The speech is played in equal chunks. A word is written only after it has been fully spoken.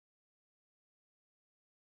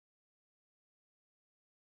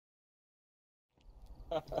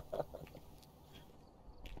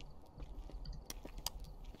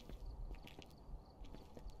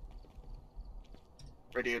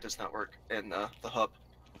Radio does not work in the hub.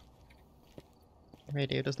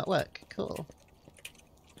 Radio does not work. Cool.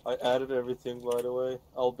 I added everything, by the way.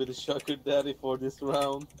 I'll be the sugar daddy for this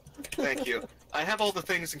round. Thank you. I have all the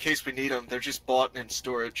things in case we need them. They're just bought in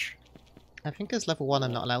storage. I think as level 1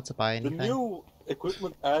 I'm not allowed to buy anything. The new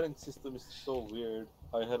equipment adding system is so weird.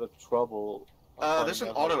 I had a trouble. There's an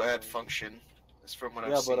auto add function. That's from what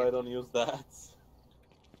I've seen. Yeah, but I don't use that.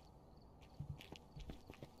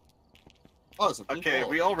 Oh, it's a blue Okay, ball.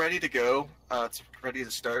 we all ready to go? It's ready to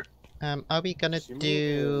start. Are we gonna Shimmer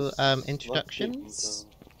do is not introductions?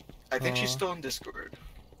 I think she's still in Discord.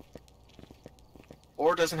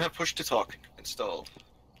 Or doesn't have push to talk installed.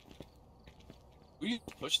 We use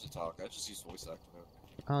push to talk. I just use voice activate.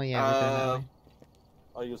 Oh yeah, we don't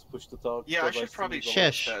know. I use push to talk. Yeah, I because should probably see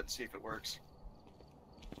Shush. that, see if it works.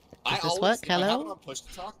 Does this always, work? if I have Hello? it on push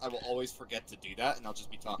to talk, I will always forget to do that, and I'll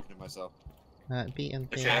just be talking to myself. B and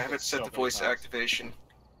B. Okay, I have it set So to many voice times. activation.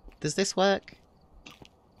 Does this work?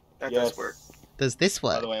 That Yes. does work. Does this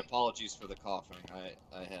By work? the way, apologies for the coughing.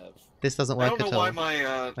 I have. This doesn't I work don't at know all. why my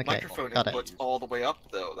Okay, microphone got it. input's all the way up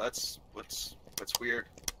though. That's weird.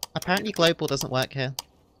 Apparently global doesn't work here.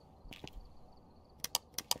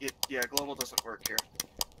 Yeah, global doesn't work here.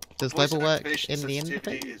 Does Voice global work activation in the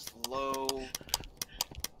sensitivity interface? is low.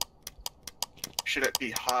 Should it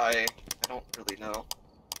be high? I don't really know.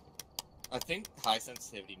 I think high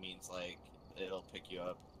sensitivity means like it'll pick you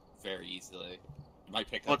up very easily. You might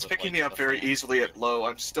pick Well, up. it's with, picking like, me up the very fan. easily at low.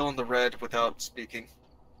 I'm still in the red without speaking.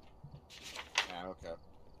 Yeah, okay.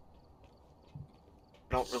 I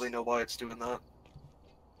don't really know why it's doing that.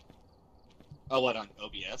 Oh, what on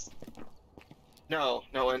OBS? No,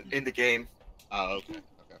 in the game. Oh, okay,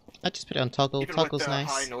 okay. I just put it on toggle. Even Toggle's with the nice.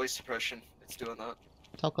 high noise suppression, it's doing that.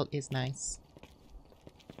 Toggle is nice.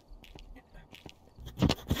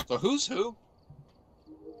 So who's who?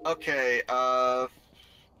 Okay,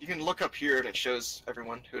 you can look up here and it shows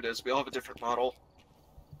everyone who it is. We all have a different model.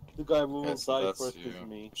 The guy who will Okay, so die that's first you. is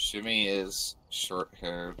me. Shimmy is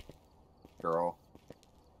short-haired girl.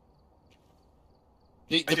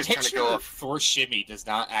 The I just kinda picture go off- for Shimmy does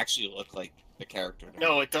not actually look like the character. to me.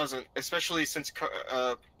 No, it doesn't. Especially since,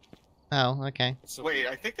 Oh, okay. So wait, weird.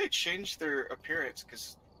 I think they changed their appearance,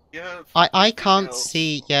 because, yeah... I can't female-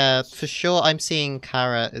 see. Yeah, for sure. I'm seeing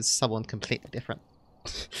Kara as someone completely different.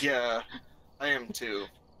 Yeah, I am too.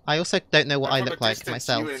 I also don't know what But I from a look like distance,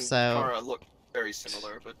 myself, you and so Kara look very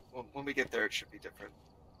similar, but when we get there, it should be different.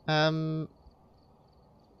 I'm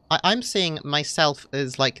seeing myself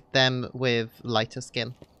as like them with lighter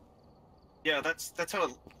skin. Yeah, that's how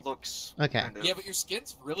it looks. Okay. Kind of. Yeah, but your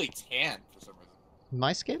skin's really tan for some reason.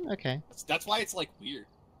 My skin? Okay. That's why it's like weird.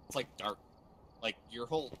 It's like dark. Like your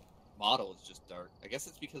whole model is just dark. I guess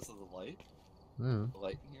it's because of the light. Hmm. The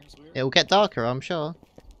light in here is weird. It will get darker, I'm sure.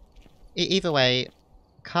 Either way,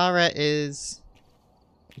 Kara is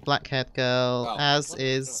black-haired girl, Wow, as what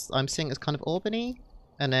is I'm seeing as kind of Albany,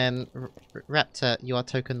 and then Raptor, you are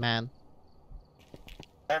Token Man.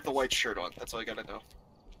 I have the white shirt on. That's all you gotta know.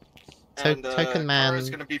 Token Kara's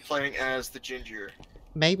Man. gonna be playing as the ginger.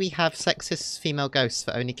 Maybe have sexist female ghosts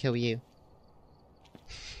that only kill you.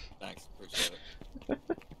 Thanks, appreciate it.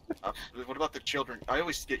 What about the children? I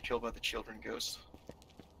always get killed by the children ghosts.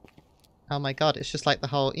 Oh my god, it's just like the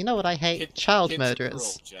whole, you know what I hate? Kid- Child kids are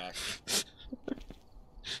murderers. cruel, Jack.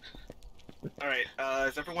 Alright,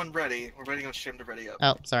 is everyone ready? We're waiting on Shim to ready up.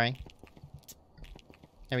 Oh, sorry.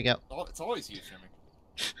 There we go. It's always you,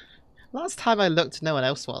 Shimmy. Last time I looked, no one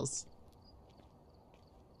else was.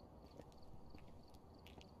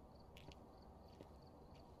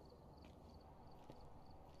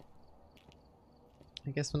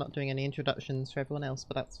 I guess we're not doing any introductions for everyone else,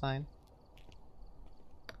 but that's fine.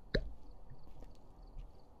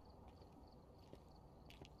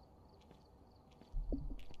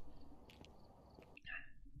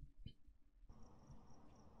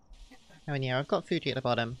 Oh, and yeah, I've got Fuji at the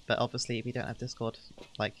bottom, but obviously we don't have Discord,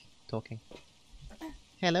 like, talking.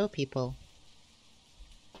 Hello, people.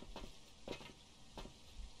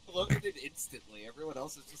 Loaded it instantly. Everyone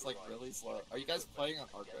else is just like really slow. Are you guys playing on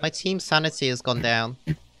hard drive? My team's sanity has gone down.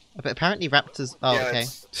 But apparently Raptors... Oh, Yeah, okay.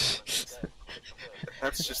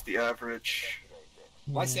 That's just the average.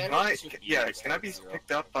 My Hmm. sanity Can I, is just yeah, years can I be zero.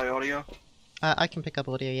 picked up by audio? I can pick up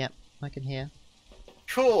audio, yep. I can hear.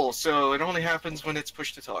 Cool, so it only happens when it's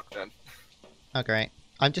push to talk then. Oh, great.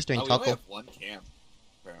 I'm just doing Oh, we only toggle. have one cam,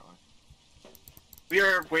 apparently. We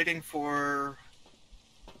are waiting for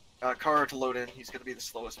Kara to load in. He's gonna be the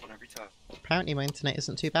slowest one every time. Apparently my internet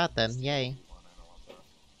isn't too bad then. Yay. I don't want that.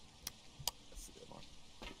 That's the good one.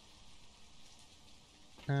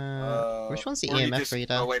 Which one's the Or you EMF just...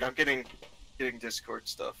 reader? Oh wait, I'm getting Discord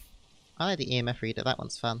stuff. I like the EMF reader, that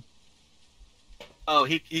one's fun. Oh,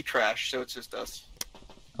 he crashed, so it's just us.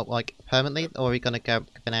 Oh, like, permanently? Or are we gonna go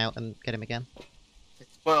out and get him again?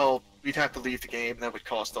 Well, we'd have to leave the game. That would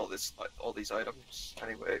cost all these items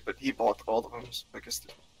anyway. But he bought all of them, so I guess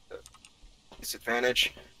the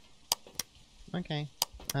disadvantage. Okay.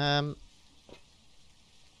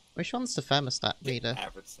 Which one's the thermostat reader?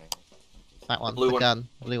 Average thing. That one, blue the one. gun,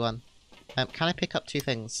 the blue one. Can I pick up 2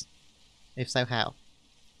 things? If so, how?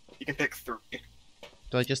 You can pick 3.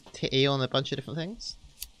 Do I just hit E on a bunch of different things?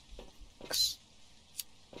 Yes.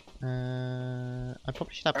 I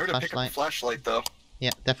probably should have I a would have picked up a flashlight. flashlight though.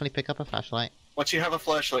 Yeah, definitely pick up a flashlight. Once you have a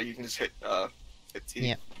flashlight, you can just hit T.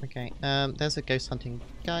 Yeah, okay. There's a ghost hunting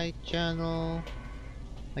guide journal.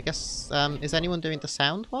 I guess, is anyone doing the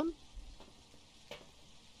sound one?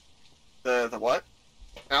 The what?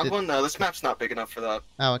 Sound one? No, this map's not big enough for that.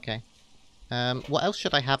 Oh, okay. What else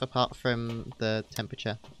should I have apart from the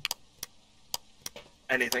temperature?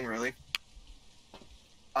 Anything really.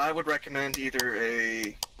 I would recommend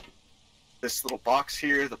either this little box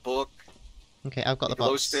here, the book, Okay, I've got the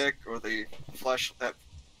glow box. stick, or the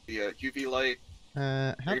UV light.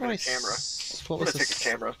 How do even I a camera. what I'm was gonna this? take a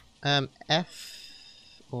camera. F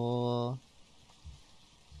or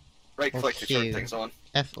Right click to turn Q. things on.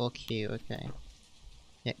 F or Q, okay.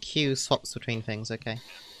 Yeah, Q swaps between things, okay.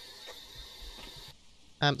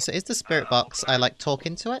 So is the spirit box, I like talk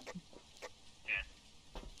into it?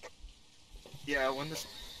 Yeah, when the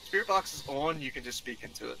spirit box is on, you can just speak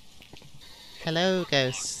into it. Hello,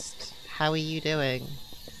 ghost. How are you doing?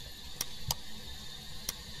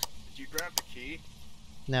 Did you grab the key?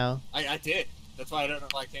 No. I did. That's why I don't know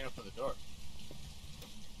why I came up to the door.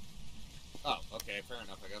 Oh, okay, fair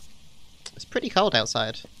enough, I guess. It's pretty cold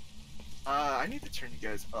outside. I need to turn you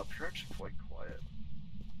guys up. You're actually quite quiet.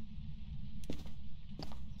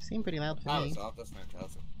 You seem pretty loud for Power's me. off, that's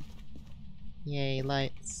fantastic. Yay,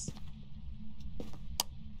 lights.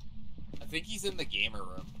 I think he's in the gamer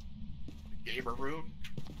room. The gamer room?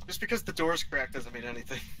 Just because the door's cracked doesn't mean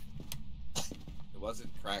anything. It wasn't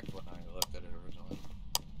cracked when I looked at it originally.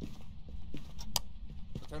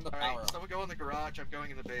 So turn the power Alright, on. someone go in the garage. I'm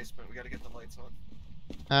going in the basement. We gotta get the lights on.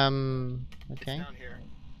 Okay. It's down here.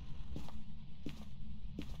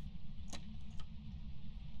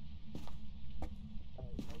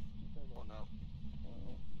 Oh no.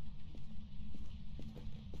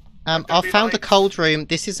 Don't I be found a lights. cold room.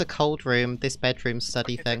 This is a cold room, this bedroom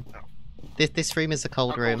study Okay, thing. no. This room is a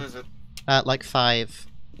cold How room. cold is it? Like 5.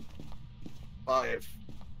 5.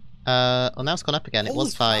 Oh, now it's gone up again. It Holy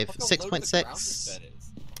was crap, 5. look how low to the ground 6.6. this bed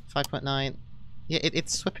is. 5.9. Yeah,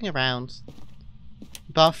 it's sweeping around.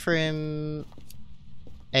 Bathroom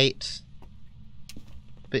 8.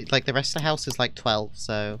 But like the rest of the house is like 12,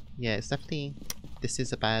 so yeah, it's definitely this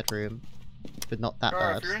is a bad room, but not that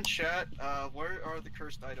Alright, bad. if you're in chat, where are the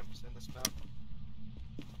cursed items in this map?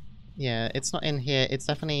 Yeah, it's not in here. It's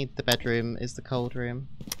definitely the bedroom is the cold room.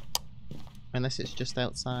 Unless it's just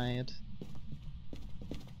outside.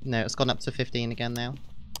 No, it's gone up to 15 again now.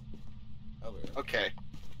 Oh, weird. Okay.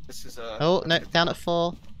 This is Oh, no, down at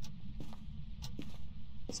 4.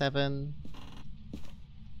 7.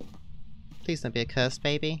 Please don't be a cursed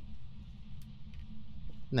baby.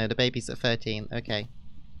 No, the baby's at 13. Okay.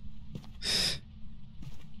 There's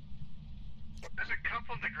a cup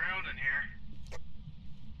on the ground in here.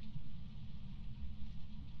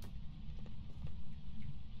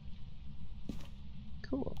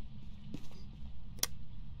 Cool.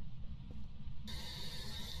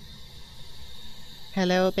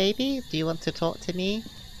 Hello, baby? Do you want to talk to me?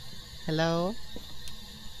 Hello?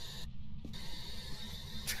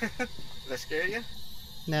 Did I scare you?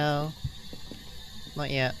 No. Not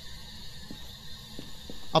yet.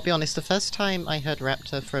 I'll be honest, the first time I heard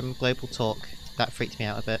Raptor from Global Talk, that freaked me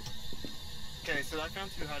out a bit. Okay, so I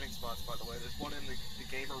found 2 hiding spots, by the way. There's one in the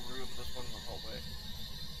gamer room, there's one in the hallway.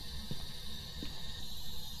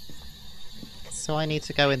 So I need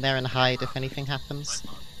to go in there and hide if anything happens.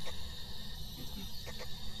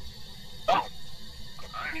 Oh!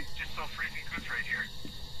 I just saw freezing goods right here.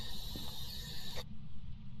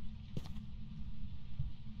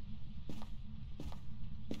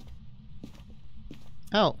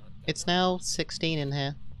 Oh, it's now 16 in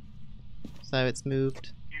here. So it's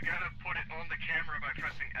moved. You gotta put it on the camera by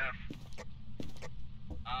pressing F.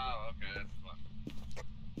 Oh, okay, that's fun.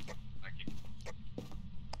 Thank you.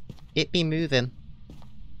 It be moving.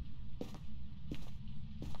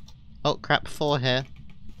 Oh crap, 4 here.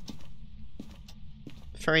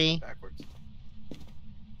 3. Backwards.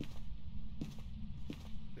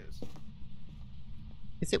 It is.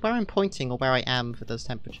 Is it where I'm pointing or where I am for those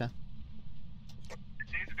temperature? It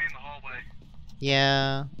seems to be in the hallway.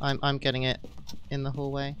 Yeah, I'm getting it in the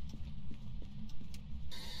hallway.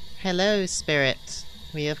 Hello, spirit.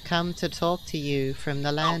 We have come to talk to you from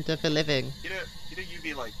the land of the living. Get a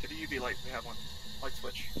UV light. Get a UV light. We have one. Light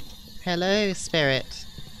switch. Hello, spirit.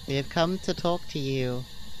 We have come to talk to you.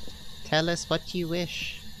 Tell us what you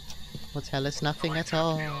wish. Or tell us nothing at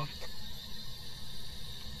all.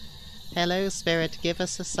 Hello, spirit. Give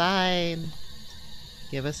us a sign.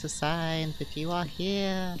 Give us a sign that you are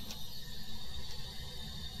here.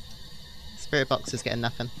 Spirit box is getting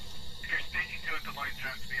nothing. If you're speaking to it, the light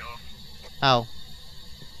has to be off. Oh.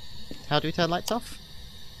 How do we turn lights off?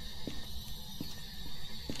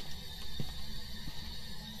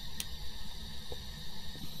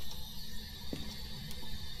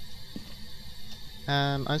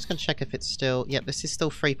 I'm just going to check if it's still... Yep, this is still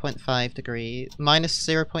 3.5 degrees. Minus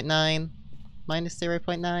 0.9. Minus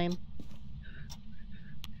 0.9.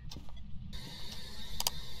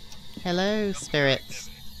 Hello, spirits.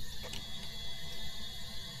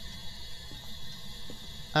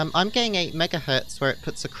 I'm getting 8 megahertz where it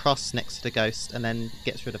puts a cross next to the ghost and then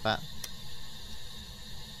gets rid of that.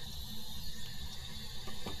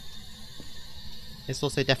 It's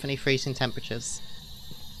also definitely freezing temperatures.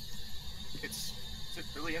 Is it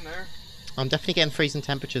really in there? I'm definitely getting freezing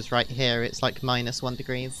temperatures right here. It's like minus 1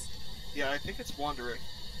 degrees. Yeah, I think it's wandering.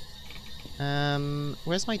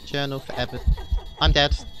 Where's my journal for ever? I'm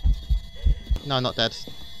dead. No, I'm not dead.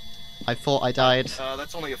 I thought I died.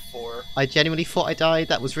 That's only a 4. I genuinely thought I died.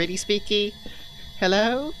 That was really spooky.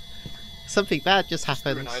 Hello? Something bad just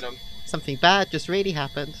happened. An item. Something bad just really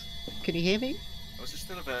happened. Can you hear me? It was just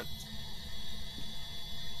an event.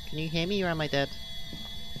 Can you hear me or am I dead?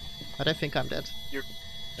 I don't think I'm dead. You're...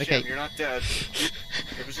 Okay. Jim, you're not dead.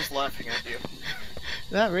 It was just laughing at you.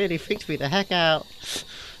 That really freaked me the heck out.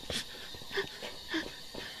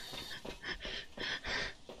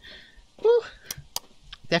 Woo.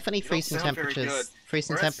 Definitely freezing temperatures.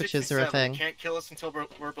 Freezing temperatures are a thing. It can't kill us until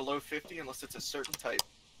we're below 50 unless it's a certain type.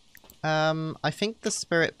 I think the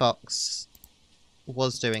spirit box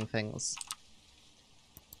was doing things.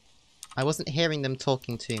 I wasn't hearing them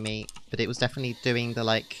talking to me, but it was definitely doing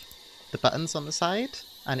the the buttons on the side,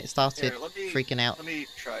 and it started freaking out. Let me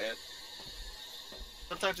try it.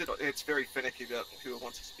 Sometimes it's very finicky about who it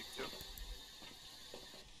wants to speak to.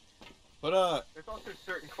 But there's also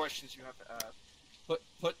certain questions you have to ask.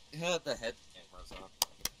 Put the head cameras on.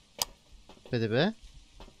 Blah.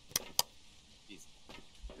 Easy.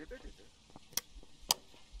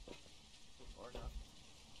 Or not.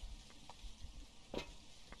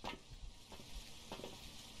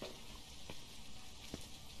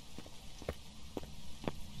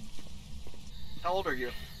 How old are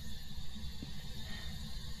you?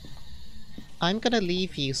 I'm gonna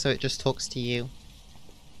leave you so it just talks to you.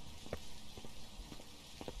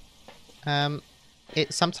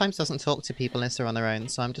 It sometimes doesn't talk to people unless they're on their own,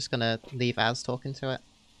 so I'm just gonna leave Az talking to it.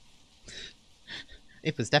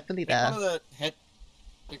 It was definitely there.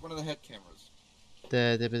 Take one of the head cameras.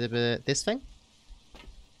 This thing?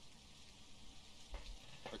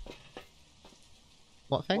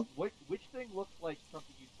 What thing? Which thing looks like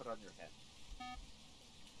something you put on your head?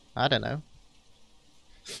 I don't know.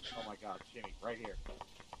 Oh my god, Jimmy, right here.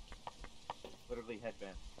 Literally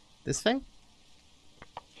headband. This thing?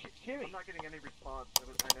 Jimmy! I'm not getting any response. I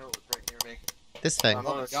know it was right near me. This thing? I'm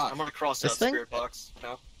gonna cross This out thing? spirit box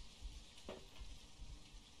now.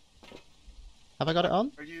 Have I got it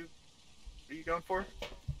on? Are you going for?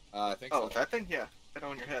 I think Oh, so. that thing? Yeah. Get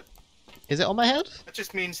on your head. Is it on my head? That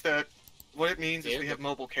just means that... What it means is we have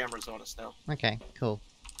mobile cameras on us now. Okay, cool.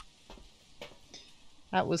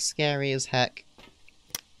 That was scary as heck.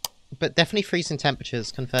 But definitely freezing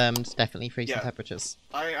temperatures, confirmed. Definitely freezing temperatures.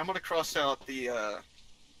 I'm gonna cross out the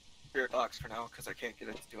spirit box for now because I can't get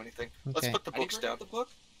it to do anything. Okay. Let's put the books down. The book?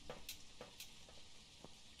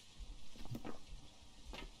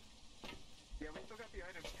 Yeah, we still got the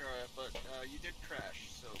items, Kara, but you did crash,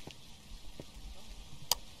 so...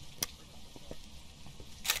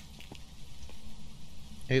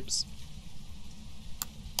 Oops.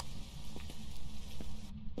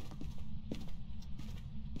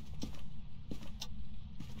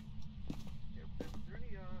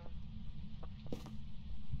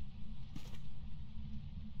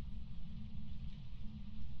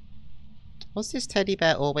 Was this teddy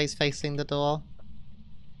bear always facing the door?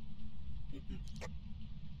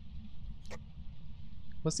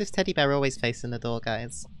 Was this teddy bear always facing the door,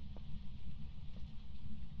 guys?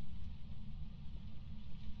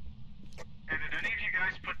 And did any of you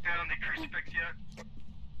guys put down the crucifix yet?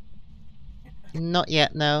 Not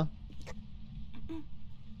yet, no.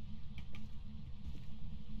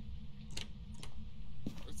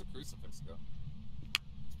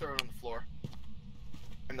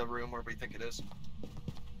 the room where we think it is.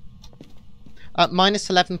 Minus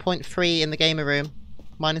 11.3 in the gamer room.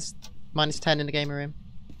 Minus 10 in the gamer room.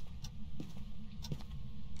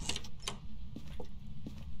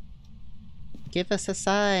 Give us a I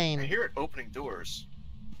sign. hear it opening doors.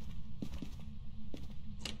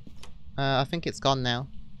 I think it's gone now.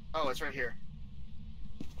 Oh, it's right here.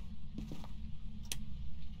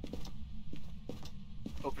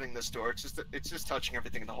 Opening this door. It's just touching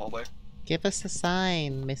everything in the hallway. Give us a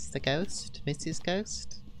sign, Mr. Ghost, Mrs.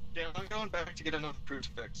 Ghost. Yeah, I'm going back to get another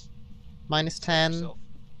crucifix. Minus 10.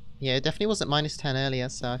 Yeah, it definitely wasn't minus 10 earlier,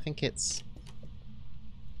 so I think it's...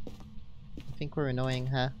 I think we're annoying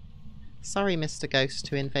her. Sorry, Mr. Ghost,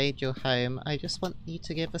 to invade your home. I just want you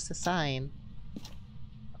to give us a sign.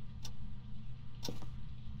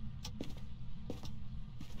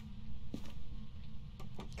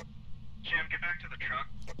 Jim, get back to the truck.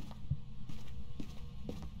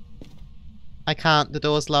 I can't, the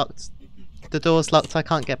door's locked. The door's locked, I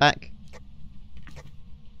can't get back.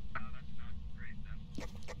 Oh, that's not great then.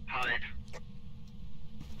 Hide.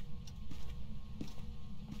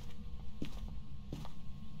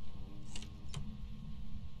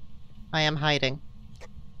 I am hiding.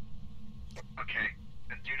 Okay,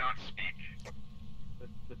 then do not speak.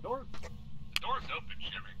 The door's open,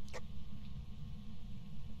 Shimmer.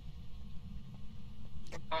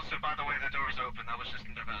 Also, by the way, the door's open. That was just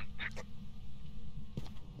an event.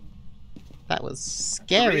 That was The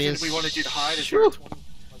scary reason as we wanted you to hide is Phew. you're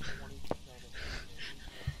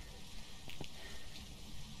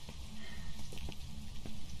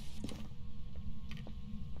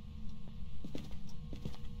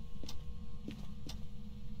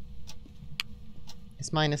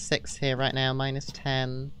It's minus 6 here right now, minus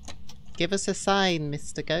 10. Give us a sign,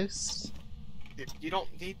 Mr. Ghost. You don't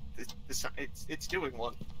need this. It's doing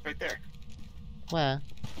one right there. Where?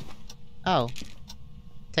 Oh.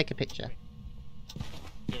 Take a picture.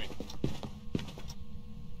 Jimmy.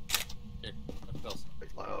 Here, put pills. Bit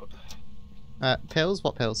loud. Pills?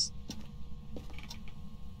 What pills?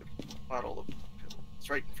 Bottle of. It's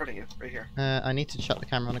right in front of you, right here. I need to shut the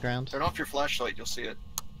camera on the ground. Turn off your flashlight. You'll see it.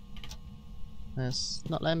 It's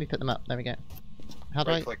not letting me put them up. There we go. How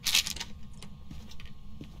do Right I... click.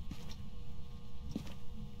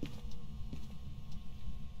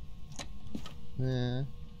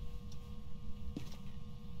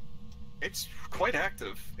 It's quite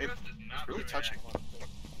active. It's really touching.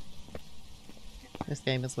 This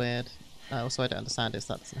game is weird. Also, I don't understand it,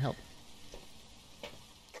 so that doesn't help.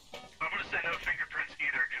 I'm gonna say no fingerprints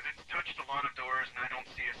either, because it's touched a lot of doors and I don't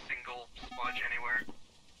see a single smudge anywhere.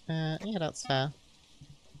 Yeah, that's fair.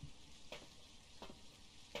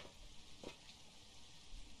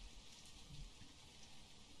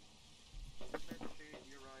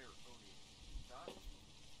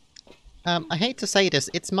 I hate to say this,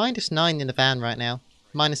 it's minus 9 in the van right now.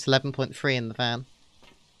 Minus 11.3 in the van.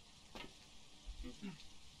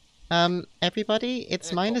 Everybody, it's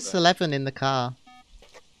Yeah, minus cool, 11 in the car.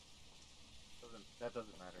 That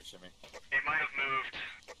doesn't matter, Shimmy. It might have moved.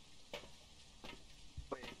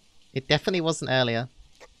 It definitely wasn't earlier.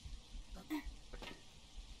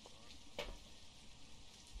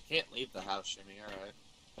 Can't leave the house, Shimmy,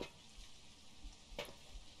 alright.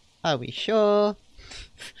 Are we sure?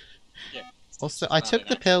 Yeah. Also, It's I not took an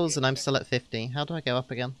the actual pills game, and I'm okay. still at 50. How do I go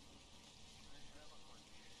up again?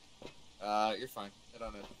 You're fine. Hit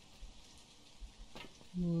on it.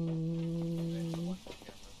 Hmm.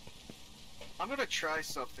 I'm gonna try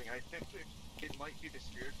something. I think it might be the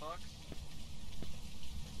spirit box.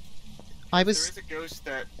 I There was is a ghost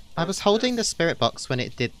that. I was holding the spirit box when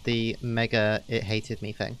it did the mega it hated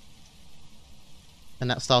me thing. And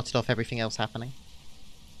that started off everything else happening.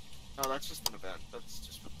 No, that's just an event. That's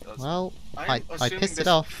just what it does. Well, I'm I assuming pissed it this-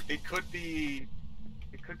 off. It could be.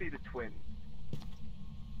 It could be the twin.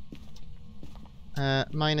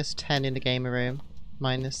 Minus 10 in the gamer room.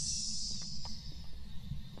 Minus...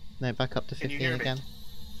 No, back up to Can you 15 hear me? again.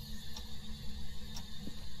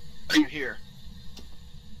 Are you here?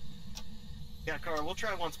 Yeah, Carl. We'll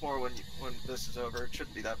try once more when this is over. It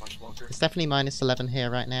shouldn't be that much longer. It's definitely minus 11 here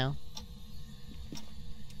right now.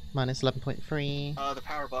 Minus 11.3. The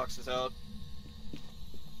power box is out.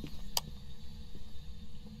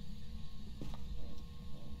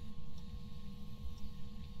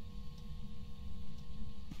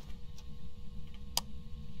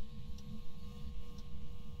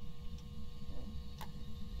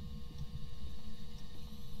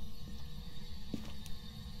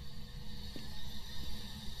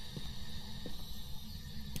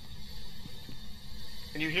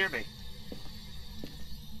 Can you hear me?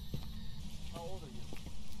 How old are you?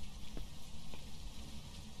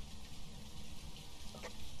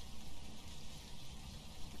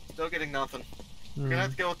 Still getting nothing. We're gonna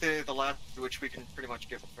have to go with the last, which we can pretty much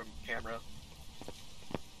get from camera.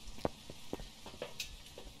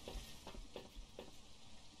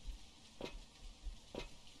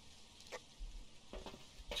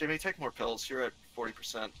 Jimmy, take more pills. You're at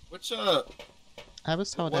 40%. Which I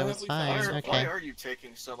was told What I have was we fine. found? Okay. Why are you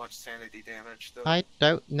taking so much sanity damage, though? I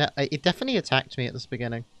don't know. It definitely attacked me at this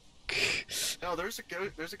beginning. No, there's a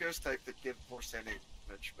ghost type that gives more sanity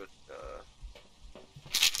damage, but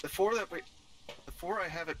the four I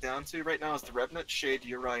have it down to right now is the Revenant, Shade,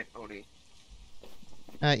 Uri, and Oni.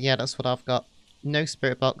 Yeah, that's what I've got. No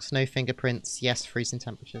spirit box, no fingerprints. Yes, freezing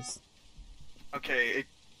temperatures. Okay,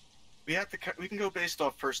 we can go based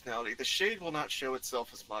off personality. The Shade will not show itself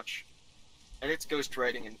as much, and it's ghost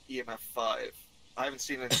writing in EMF 5. I haven't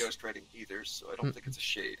seen any ghost writing either, so I don't think it's a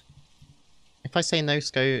Shade. If I say no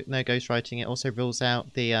ghostwriting, it also rules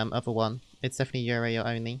out the other one. It's definitely Yurei or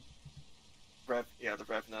Oni. Yeah, the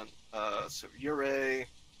Revenant. So Yurei,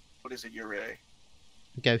 what is a Yurei?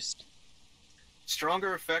 Ghost.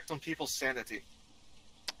 Stronger effect on people's sanity.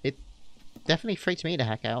 It definitely freaked me the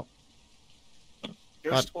heck out.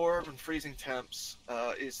 Ghost Orb and freezing temps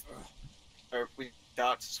we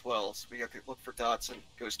dots as well, so we have to look for dots and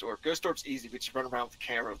Ghost Orb. Ghost Orb's easy, we just run around with the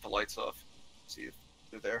camera with the lights off. See if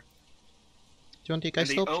they're there. Do you want to do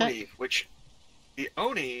Ghost And Orb the check? Oni, which the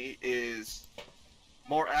Oni is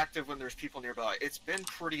more active when there's people nearby. It's been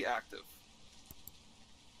pretty active.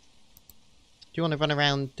 Do you want to run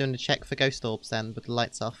around doing a check for Ghost Orbs then, with the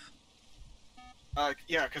lights off?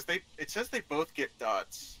 Yeah, because it says they both get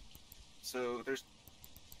dots. So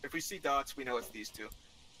if we see dots, we know it's these two.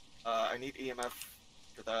 I need EMF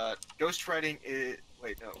for that. Ghost writing is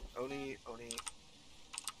Oni,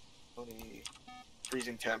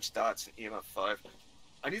 freezing temps, dots, and EMF 5.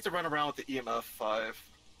 I need to run around with the EMF 5,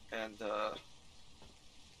 and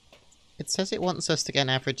It says it wants us to get an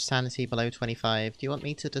average sanity below 25. Do you want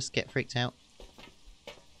me to just get freaked out?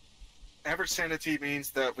 average sanity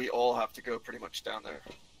means that we all have to go pretty much down there.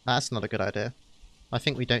 That's not a good idea. I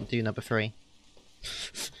think we don't do number 3.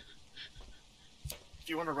 If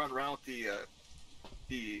you want to run around with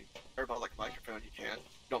the parabolic microphone, you can.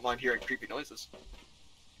 Don't mind hearing creepy noises.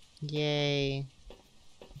 Yay.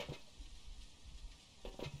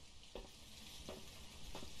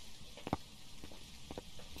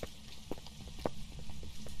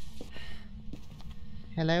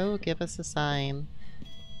 Hello, give us a sign.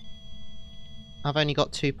 I've only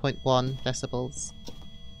got 2.1 decibels.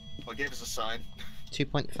 Well, it gave us a sign.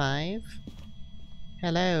 2.5?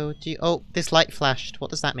 Hello, do you— oh, this light flashed. What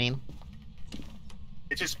does that mean?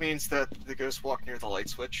 It just means that the ghost walked near the light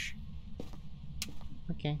switch.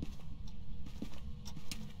 Okay.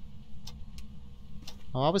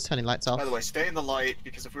 Oh, I was turning lights off. By the way, stay in the light,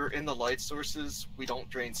 because if we're in the light sources, we don't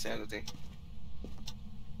drain sanity.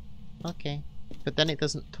 Okay. But then it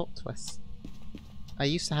doesn't talk to us. I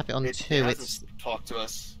used to have it on It 2. hasn't It's talked to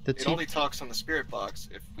us. the It only talks on the spirit box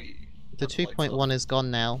if we... the turn lights 2.1 off. is gone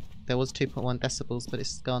now. There was 2.1 decibels, but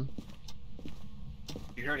it's gone. Do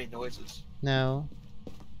you hear any noises? No.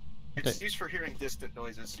 It's Okay. used for hearing distant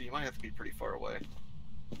noises, so you might have to be pretty far away.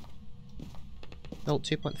 Oh,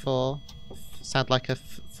 2.4. Sound like a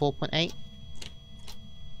 4.8.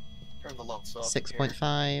 Turn the lights off.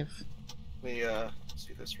 6.5. Let me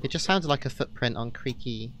see this. It just sounded like a footprint on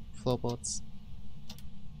creaky floorboards.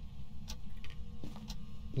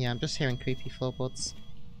 Yeah, I'm just hearing creepy floorboards.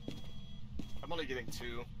 I'm only getting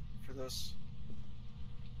 2 for this.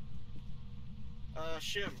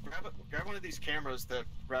 Shim, grab one of these cameras that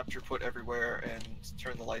Rapture put everywhere and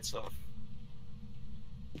turn the lights off.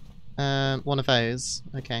 One of those.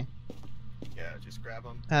 Okay. Yeah, just grab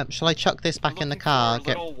them. Shall I chuck this back in the looking car? for a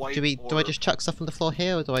little white Do I orb. just chuck stuff on the floor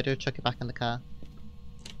here, or do I chuck it back in the car?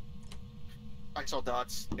 I saw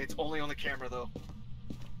dots. It's only on the camera though.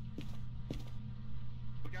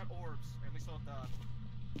 We got orbs and we saw dots.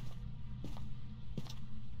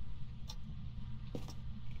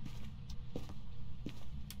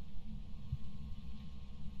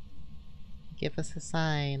 Give us a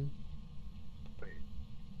sign. Wait.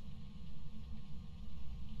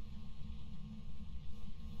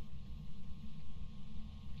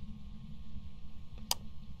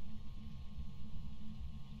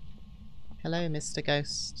 Hello, Mr.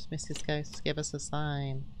 Ghost. Mrs. Ghost, give us a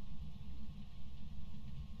sign.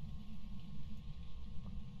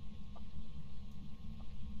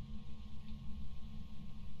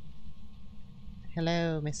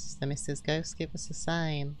 Hello, Mr. Mrs. Ghost, give us a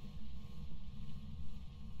sign.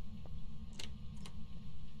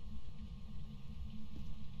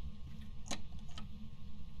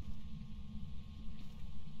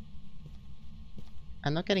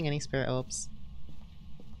 I'm not getting any spirit orbs.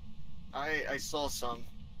 I saw some.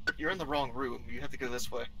 You're in the wrong room. You have to go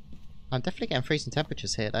this way. I'm definitely getting freezing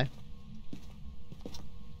temperatures here, though.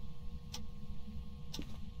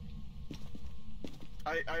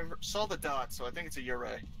 I saw the dot, so I think it's a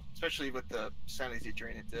Ure, especially with the sanity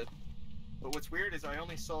drain it did. But what's weird is I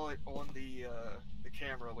only saw it on the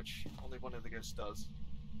camera, which only one of the ghosts does.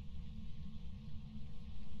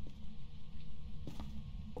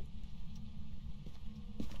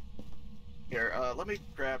 Here, let me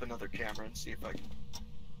grab another camera and see if I can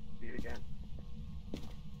see it again.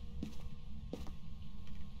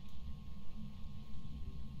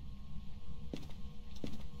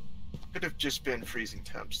 Could have just been freezing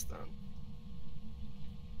temps then.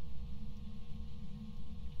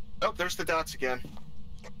 Oh, there's the dots again.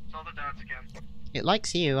 Saw the dots again. It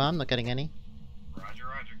likes you, I'm not getting any. Roger,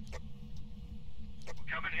 roger. Well,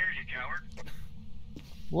 come in here, you coward.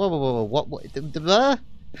 Whoa, whoa, whoa, whoa, what?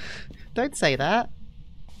 Don't say that.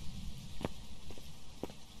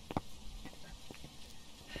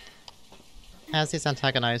 As he's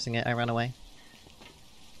antagonizing it, I ran away.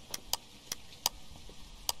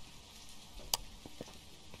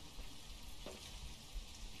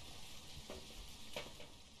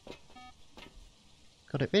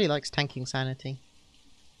 God, it really likes tanking sanity.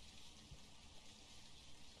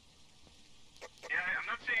 Yeah, I'm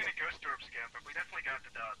not seeing any ghost orbs again, but we definitely got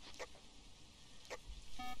the dots.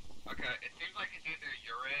 Okay, it seems like it's either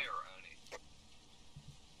Ure or Oni.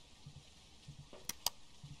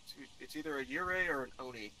 It's either a Ure or an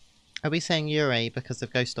Oni. Are we saying Ure because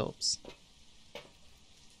of ghost orbs?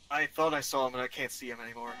 I thought I saw him, and I can't see him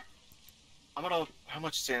anymore. I'm gonna. How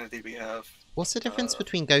much sanity we have? What's the difference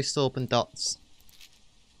between ghost orb and dots?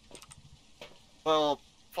 Well,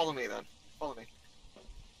 follow me then. Follow me.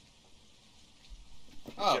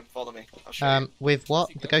 Oh. Jim, follow me. I'll show you. With what?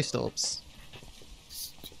 The ghost orbs.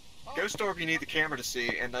 Ghost orb you need the camera to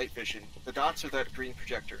see and night vision. The dots are that green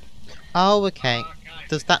projector. Oh, okay. Guys,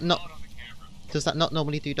 Does that not? on the camera. Does that not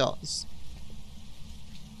normally do dots?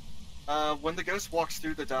 When the ghost walks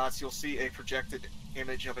through the dots, you'll see a projected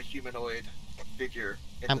image of a humanoid figure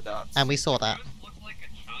in the dots. And we saw that. Ghost looked like a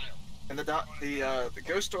child. And the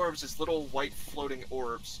ghost orbs is little white floating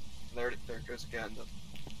orbs. And there it goes again.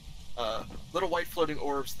 Little white floating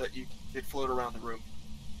orbs that did float around the room.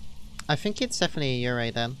 I think it's definitely a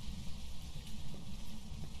Ure then.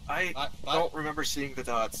 I don't remember seeing the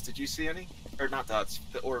dots. Did you see any? Or not dots,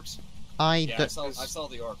 the orbs. Yeah, I saw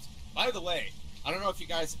the orbs. By the way, I don't know if you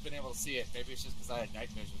guys have been able to see it. Maybe it's just because I had night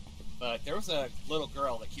vision. But there was a little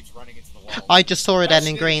girl that keeps running into the wall. I just saw it That's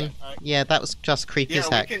end in green. right? Yeah, that was just creepy as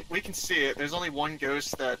Yeah, heck. we can see it. There's only one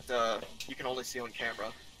ghost that you can only see on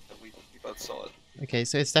camera. And we both saw it. Okay,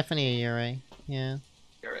 so it's definitely a Ure. Yeah.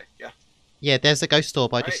 Alright, yeah. Yeah, there's a ghost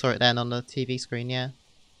orb. I just Right. saw it then on the TV screen, yeah.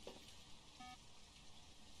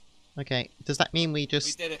 Okay, does that mean we We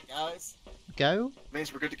just did it, guys. go?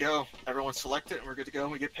 Means we're good to go. Everyone select it and we're good to go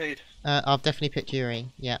and we get paid. I've definitely picked Ure.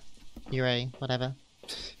 Yeah. Ure, whatever.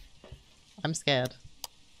 I'm scared.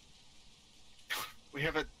 We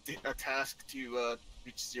have a task to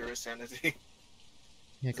reach 0 sanity.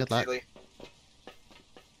 Yeah, good luck. Daily.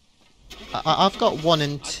 I've got 1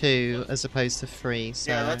 and 2 as opposed to 3,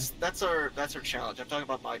 so... Yeah, that's our challenge. I'm talking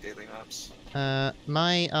about my daily maps.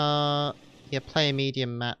 My, yeah, player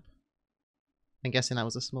medium map. I'm guessing that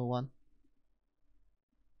was a small one.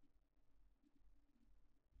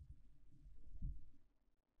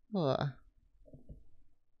 Oh.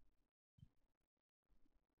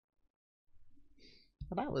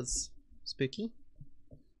 Well, that was spooky.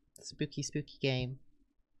 Spooky, spooky game.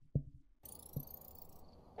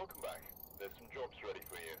 Welcome back. There's some jobs ready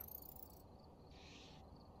for you.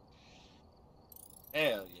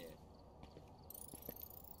 Hell yeah.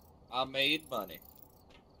 I made money.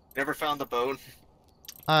 Never found the bone.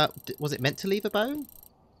 Was it meant to leave a bone?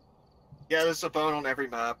 Yeah, there's a bone on every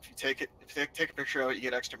map. You take it, if you take a picture of it, you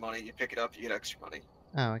get extra money. You pick it up, you get extra money.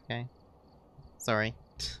 Oh, okay. Sorry.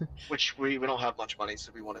 Which we don't have much money,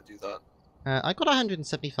 so we want to do that. I got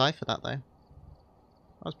 175 for that, though. That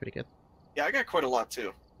was pretty good. Yeah, I got quite a lot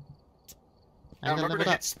too. Now And I remember to leveled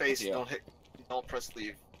up. hit space. Yeah. Don't press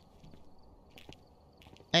leave.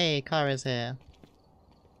 Hey, Kara's here.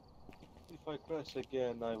 If I crash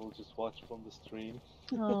again, I will just watch from the stream.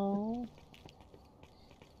 Oh.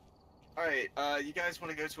 All right, you guys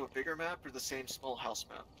want to go to a bigger map or the same small house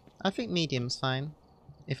map? I think medium's fine.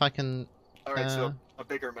 If I can... All right, so a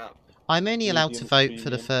bigger map. I'm only allowed to Medium, vote for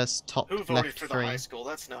the premium. first top Who voted left for the 3. high school?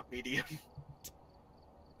 That's not medium.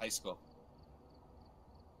 High school.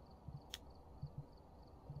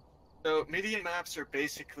 So medium maps are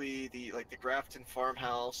basically the Grafton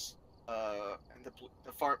farmhouse, and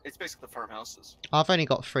the farm. It's basically the farmhouses. I've only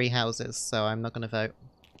got 3 houses, so I'm not gonna vote.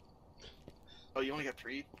 Oh, you only got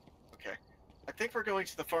 3? Okay. I think we're going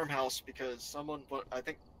to the farmhouse because someone. I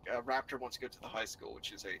think Raptor wants to go to the high school,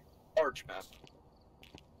 which is a large map.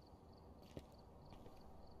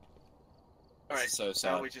 All right. So now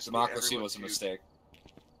sad. we just need Democracy everyone was a to- mistake.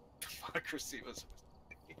 Democracy was.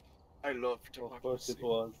 I love democracy. Of course it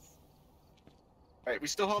was. All right, we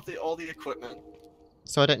still have all the equipment.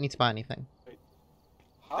 So I don't need to buy anything.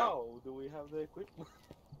 How do we have the equipment?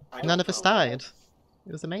 I None don't of us know. died.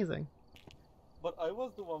 It was amazing. But I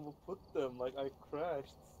was the one who put them. Like I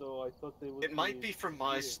crashed, so I thought they would. It might be from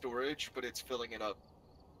my here. storage, but it's filling it up.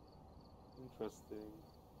 Interesting.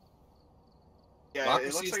 Yeah, Democracy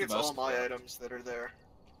it looks is like the it's all most my corrupt. items that are there.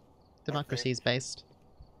 Democracy is based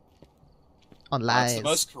on It's lies. the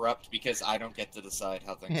most corrupt because I don't get to decide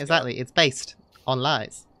how things Yeah, go. exactly, it's based on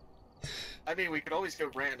lies. I mean, we could always go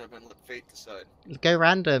random and let fate decide. Go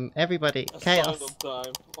random, everybody. Chaos. Asylum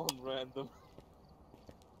time on random.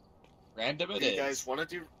 Random it Do you is. guys want to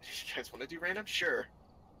do? You guys want to do random? Sure.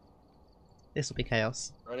 This will be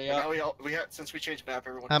chaos. Ready But up? now we had since we changed map,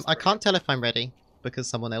 everyone. has I to can't tell if I'm ready because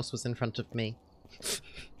someone else was in front of me.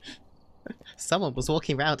 Someone was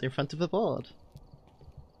walking around in front of a board.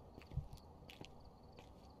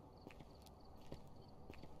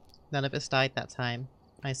 None of us died that time.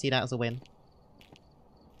 I see that as a win.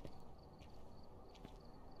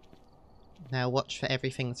 Now watch for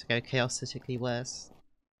everything to go chaotically worse.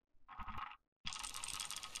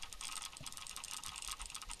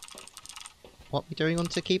 What we doing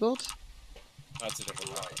onto keyboard? That's a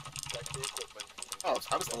different one. Check the equipment. Oh,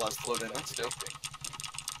 I was the last to load in. That's dope.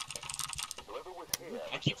 Whoever was here,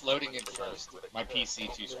 I keep loading in first. My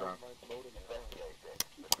PC too strong. investigate this,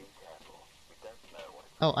 but be careful. We don't know what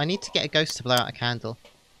Oh, I need to get a ghost to blow out a candle.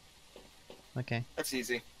 Okay. That's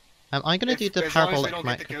easy. I'm gonna do the as long as we parabolic don't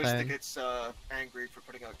get the ghost that microphone. gets angry for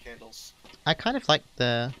putting out candles. I kind of like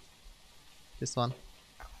this one.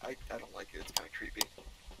 I don't like it. It's kind of creepy.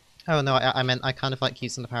 Oh no, I meant I kind of like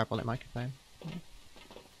using the parabolic microphone.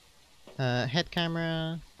 Head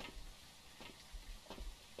camera.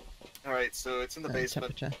 All right, so it's in the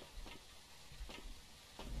basement. Temperature.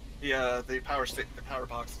 Yeah, the power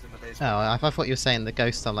box is in the Oh, basement. I thought you were saying the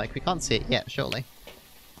ghost. I'm like, we can't see it yet, surely.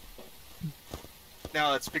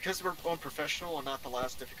 Now it's because we're on professional and not the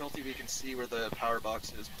last difficulty. We can see where the power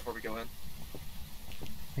box is before we go in.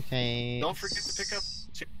 Okay. Don't forget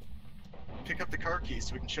to pick up the car keys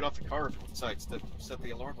so we can shut off the car if it decides to set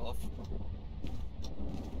the alarm off.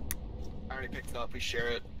 I already picked it up. We share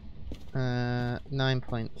it.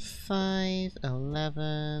 9.5,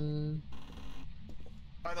 11.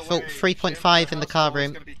 By the Full way, 3.5 Jim, in the car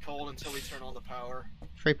room. It's gonna be cold until we turn on the power.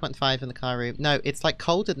 3.5 in the car room. No, it's like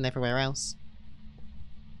colder than everywhere else.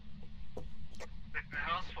 The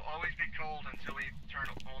house will always be cold until we turn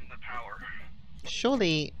on the power.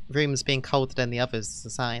 Surely rooms being colder than the others is a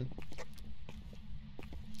sign.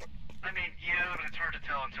 I mean, yeah, but it's hard to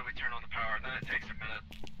tell until we turn on the power. Then it takes a minute.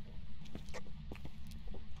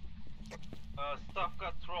 Stuff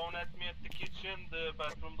got thrown at me at the kitchen, the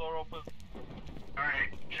bathroom door open.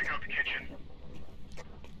 Alright, check out the kitchen.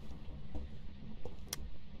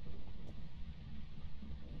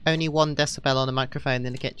 Only 1 decibel on a microphone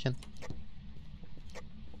in the kitchen.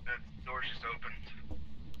 That door's just opened.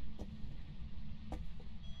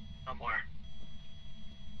 Somewhere.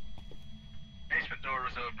 Basement door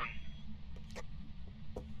was open.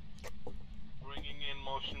 Bringing in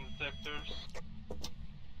motion detectors.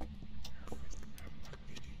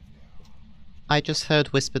 I just heard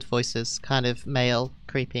whispered voices, kind of male,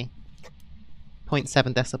 creepy.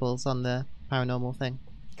 0.7 decibels on the paranormal thing.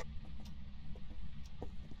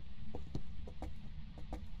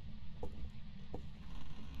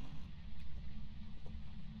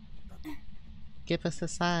 Give us a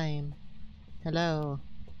sign. Hello.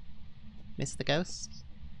 Mr. Ghost?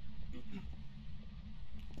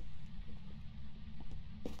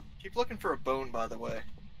 Keep looking for a bone, by the way.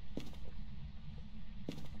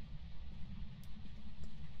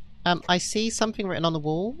 I see something written on the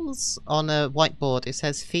walls on a whiteboard. It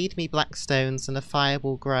says, "Feed me black stones and a fire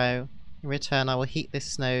will grow. In return, I will heat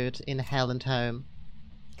this node in hell and home."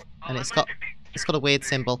 And it's got a weird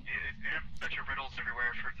symbol. Bunch of riddles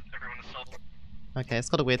everywhere for everyone to solve. Okay, it's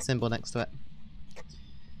got a weird symbol next to it.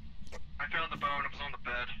 I found the bone. It was on the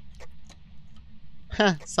bed.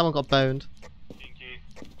 Ha! Someone got boned. Pinky.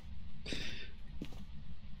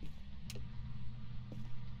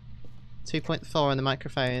 2.4 on the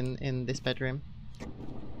microphone in this bedroom.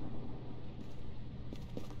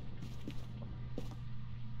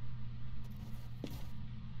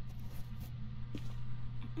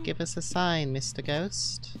 Give us a sign, Mr.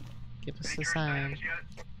 Ghost. Give us a sign.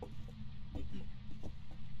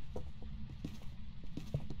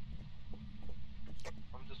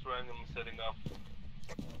 I'm just randomly setting up.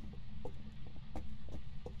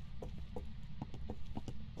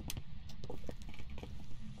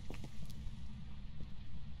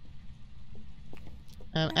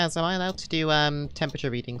 Az, am I allowed to do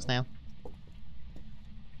temperature readings now?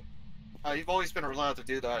 You've always been allowed to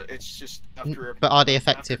do that. It's just after. But are they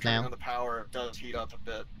after effective turning now? on the power, it does heat up a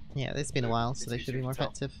bit. Yeah, it's been a while, so It's they should be easier more to tell.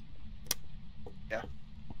 effective.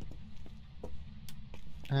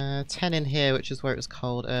 Yeah. 10 in here, which is where it was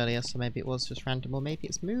cold earlier, so maybe it was just random, or maybe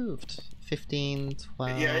it's moved. 15,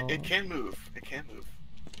 12... Yeah, it can move. It can move.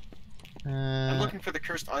 I'm looking for the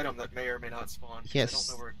cursed item that may or may not spawn. 'Cause I Yes,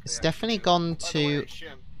 don't know where it's they actually definitely do. gone By the to way,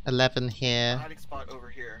 Shim, 11 a here. hiding spot over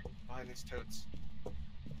here, behind these totes.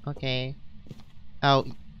 Okay. Oh,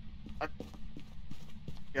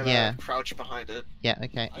 Yeah. Crouch behind it. yeah,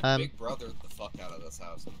 okay. I big brothered the fuck out of this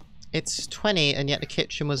house. It's 20, and yet the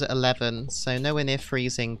kitchen was at 11, so nowhere near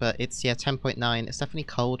freezing, but it's, yeah, 10.9. It's definitely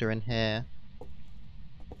colder in here.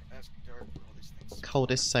 Ask Dark where all these things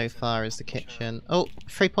Coldest so spawn. far is the kitchen. Oh,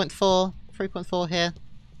 3.4. 3.4 here.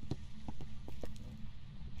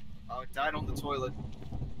 Oh, it died on the toilet.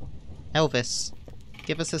 Elvis.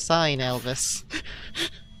 Give us a sign, Elvis.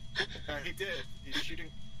 He did. He's shooting,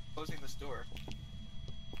 closing this door.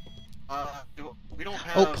 We don't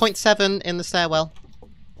have. Oh, 0.7 in the stairwell.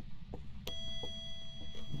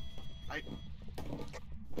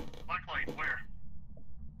 Blacklight, where?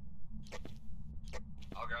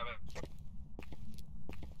 I'll grab it.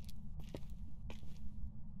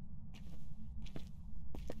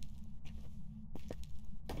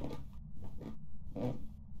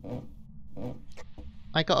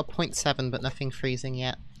 I got a 0.7, but nothing freezing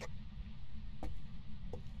yet.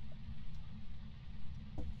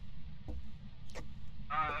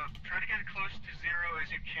 Try to get as close to 0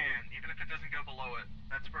 as you can, even if it doesn't go below it.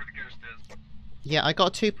 That's where the ghost is. Yeah, I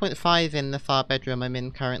got a 2.5 in the far bedroom I'm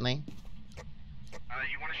in currently.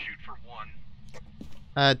 You want to shoot for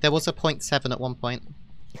 1. There was a 0.7 at one point.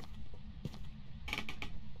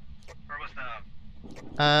 Where was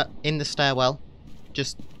that? In the stairwell.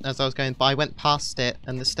 Just as I was going by, I went past it,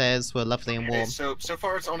 and the stairs were lovely and Okay, warm. so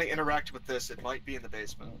far it's only interacted with this. It might be in the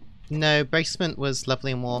basement. No, basement was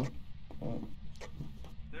lovely and warm.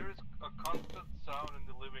 There is a constant sound in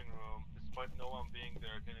the living room, despite no one being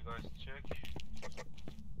there. Can you guys check?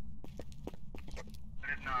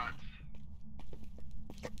 I did not.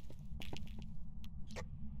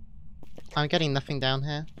 I'm getting nothing down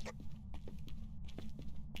here.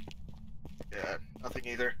 Yeah, nothing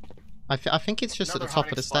either. I think it's just Another at the top of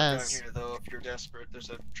hiding the spot stairs. Down here, though, if you're desperate, there's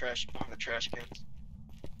a trash behind the trash cans.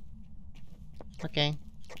 Okay.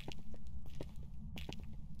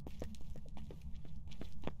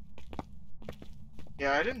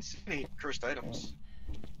 Yeah, I didn't see any cursed items.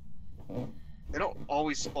 They don't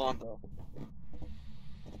always spawn though.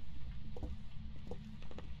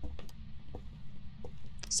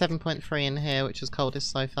 .3 in here, which is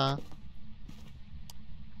coldest so far.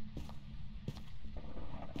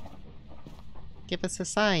 Give us a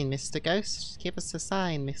sign, Mr. Ghost. Give us a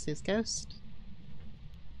sign, Mrs. Ghost.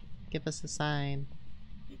 Give us a sign.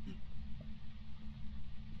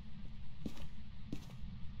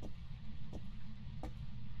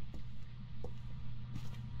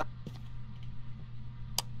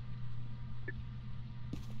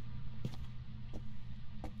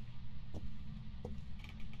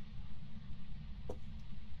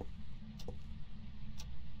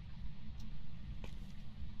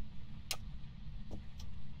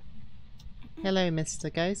 Hello,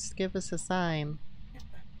 Mr. Ghost. Give us a sign.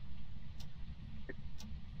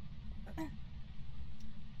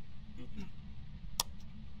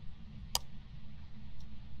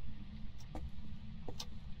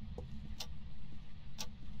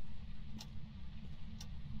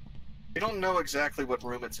 We don't know exactly what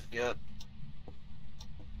room it's in yet.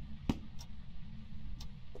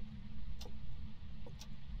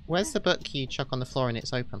 Where's the book you chuck on the floor and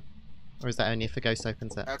it's open? Or is that only if a ghost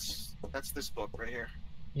opens it? That's this book right here.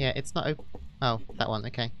 Yeah, it's not open. Oh, that one,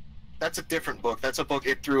 okay. That's a different book. That's a book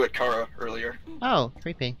it threw at Kara earlier. Oh,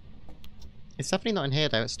 creepy. It's definitely not in here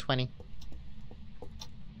though, it's 20.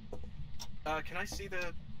 Can I see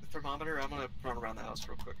the thermometer? I'm gonna run around the house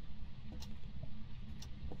real quick.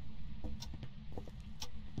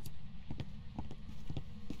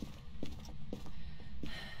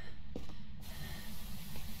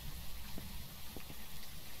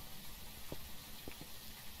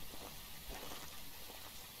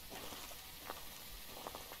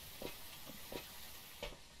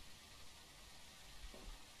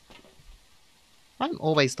 I'm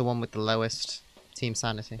always the one with the lowest team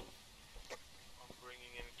sanity. I'm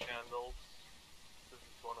bringing in candles. This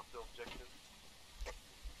is one of the objectives.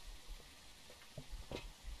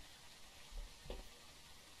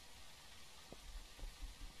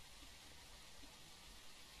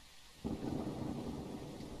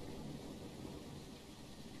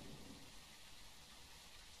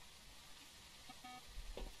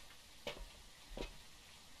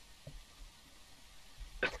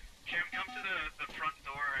 Jim, come to the front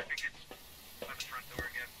door. I think it's by the front door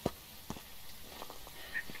again.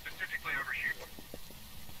 It's specifically over here.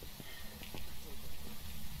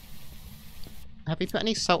 Have we put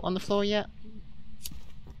any salt on the floor yet?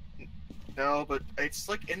 No, but it's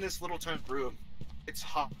like in this little tiny room. It's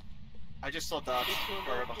hot. I just saw dots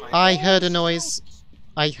far behind. I heard a noise.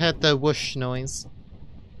 I heard the whoosh noise.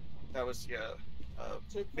 That was yeah.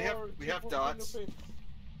 Check We have for dots. fingerprints.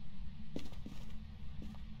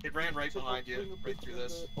 It ran right Check for behind you, right fingerprints through in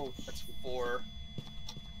this. the- Oh, That's shit. 4.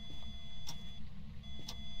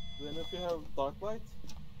 Then if you have dark light,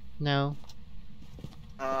 No.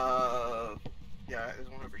 Yeah, there's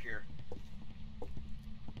one over here.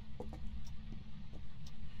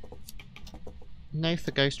 No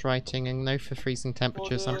for ghost writing and no for freezing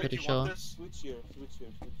temperatures, I'm the- pretty Do you want sure. this? switch here.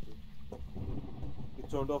 You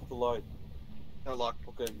turned off the light. No luck.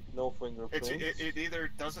 Okay, no fingerprints. It either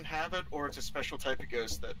doesn't have it or it's a special type of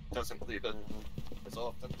ghost that doesn't leave it as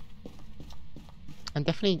often. I'm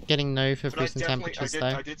definitely getting no for But I freezing definitely, temperatures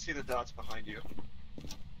I though. did see the dots behind you.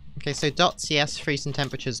 Okay, so dots yes, freezing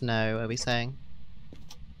temperatures no, are we saying?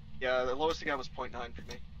 Yeah, the lowest I got was 0.9 for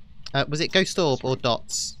me. Was it ghost orb or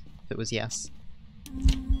dots? If it was yes.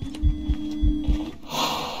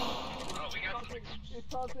 Oh, we got some.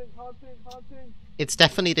 It's hunting. It's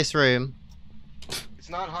definitely this room. It's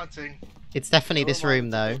not hunting. It's definitely this room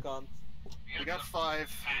though. We got 5.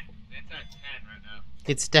 It's at 10 right now.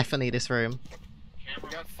 It's definitely this room. We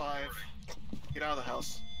got 5. Get out of the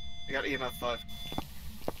house. I got EMF 5.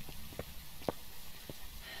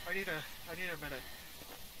 I need a minute.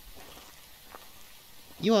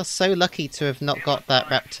 You are so lucky to have not got that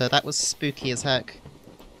raptor. That was spooky as heck.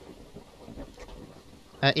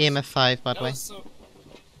 EMF 5, by the That way. was so.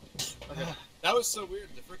 Okay. That was so weird.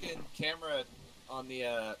 The freaking camera on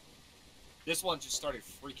the this one just started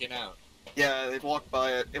freaking out. Yeah, they walked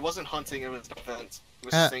by it. It wasn't hunting, it was defense. It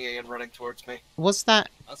was singing and running towards me. Was that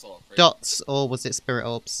That's all crazy. dots or was it spirit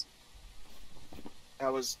orbs?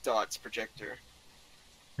 That was Dot's projector.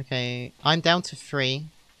 Okay, I'm down to 3.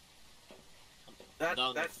 That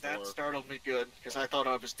Down to that 4. startled me good because I thought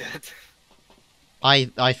I was dead.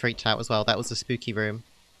 I freaked out as well. That was a spooky room.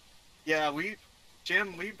 Yeah,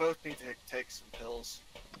 Jim, we both need to take some pills.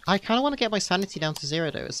 I kind of want to get my sanity down to 0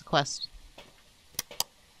 though. It's a quest.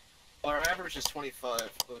 Our average is 25,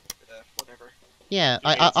 but whatever. Yeah,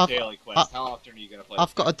 It's a I've daily quest. How often are you gonna play?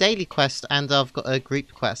 I've got a daily quest and I've got a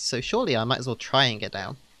group quest, so surely I might as well try and get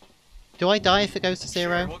down. Do I die if it goes to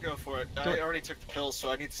 0? Sure, we'll go for it. I already took the pills,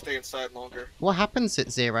 so I need to stay inside longer. What happens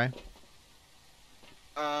at 0?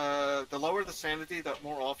 The lower the sanity, the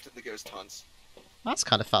more often the ghost hunts. That's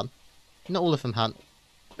kind of fun. Not all of them hunt.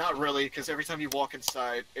 Not really, because every time you walk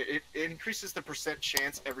inside, it increases the %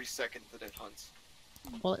 chance every second that it hunts.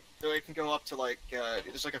 Well, So it can go up to like,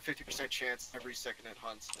 there's like a 50% chance every second it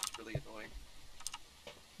hunts. That's really annoying.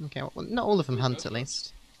 okay, well, not all of them hunt at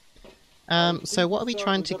least. So what are we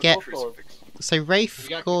trying to get? Crucifix. So Wraith, We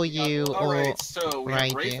got- Goryu, or Alright, so we have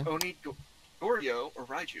Raiju. Wraith, Oni, Goryo, or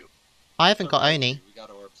Raiju. I haven't got Oni. We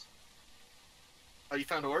got orbs. Oh, you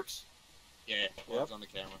found orbs? Yeah, orbs on the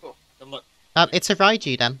camera. Cool. Come look. It's a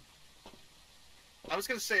Raiju then. I was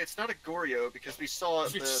gonna say it's not a Goryo because we saw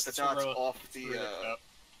the Just dots throw it off through the. cup.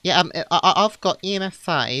 Yeah, I've got EMF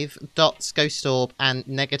 5, dots, ghost orb, and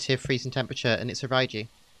negative freezing temperature, and it's a Raiju.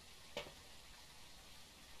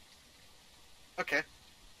 Okay.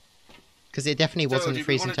 Because it definitely So, wasn't do we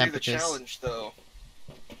freezing want to do the temperatures. challenge though?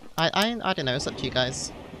 I don't know. It's up to you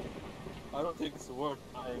guys. I don't think it's worth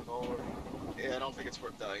dying over. Yeah, I don't think it's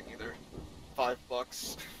worth dying either.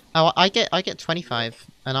 $5. Oh, I get 25,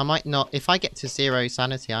 and I might not. If I get to 0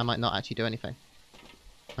 sanity, I might not actually do anything.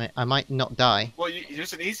 I might not die. Well,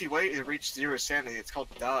 there's an easy way to reach 0 sanity. It's called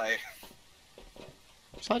die.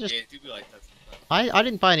 So I just Yeah, do be like that sometimes. I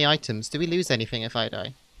didn't buy any items. Do we lose anything if I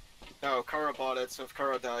die? No, Kara bought it, so if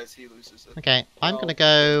Kara dies, he loses it. Okay, I'm Well, gonna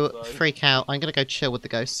go sorry. freak out. I'm gonna go chill with the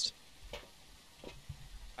ghost.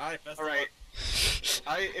 Alright, best All right.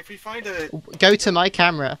 If we find a Go to my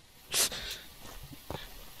camera.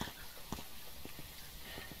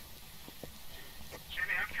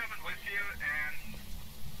 Jimmy, I'm coming with you, and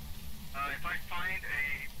if I find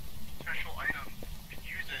a special item, you can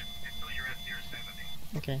use it until you're at 0 sanity.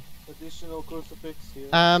 Okay. Additional crucifix here.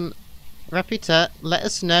 Raputa, let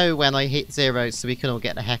us know when I hit 0 so we can all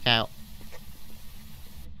get the heck out.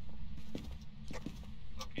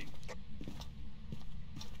 Okay.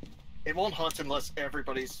 It won't hunt unless the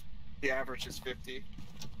average is 50.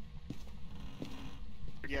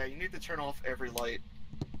 But yeah, you need to turn off every light.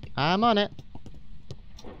 I'm on it.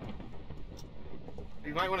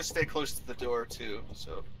 You might want to stay close to the door too,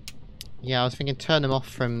 so... Yeah, I was thinking turn them off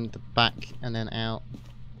from the back and then out.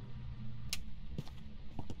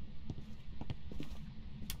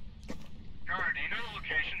 Gar, do you know the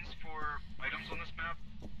locations for items on this map?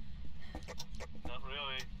 Not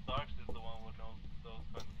really. Darks is the one who knows those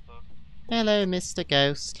kind of stuff. Hello, Mr.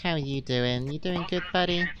 Ghost. How are you doing? You doing good,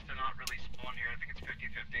 buddy? Chance to not really spawn here. I think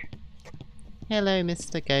it's 50-50. Hello,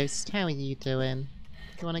 Mr. Ghost. How are you doing?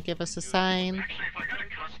 You want to give us a sign? Actually, if I got a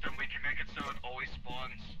custom, we can make it so it always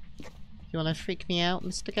spawns. You want to freak me out,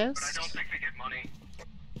 Mr. But I Ghost? don't think they get money.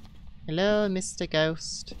 Hello, Mr.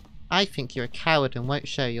 Ghost. I think you're a coward and won't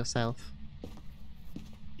show yourself.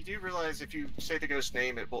 You do realize if you say the ghost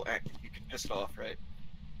name, it will you can piss it off, right?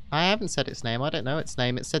 I haven't said its name. I don't know its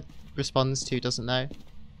name. It said responds to, doesn't know.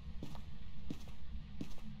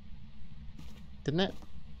 Didn't it?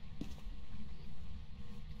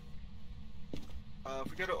 If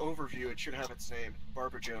we go to overview, it should have its name.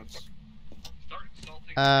 Barbara Jones. Start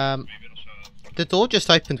insulting maybe it'll shut up. The door just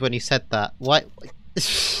opened when you said that. Why?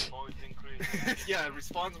 Noise increase. Yeah, it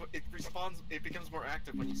responds. It becomes more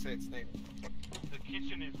active when you say its name. The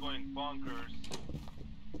kitchen is going bonkers.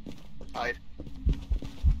 Hide.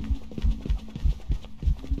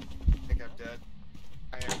 I think I'm dead.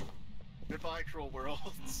 I am. Goodbye, cruel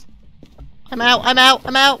worlds. I'm out. I'm out.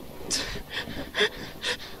 I'm out.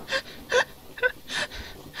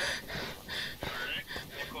 Alright,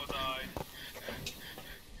 Echo died.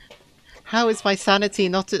 How is my sanity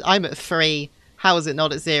not at... I'm at 3. How is it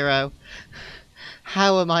not at 0?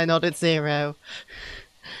 How am I not at 0?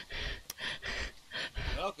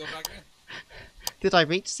 Well, go back in. Did I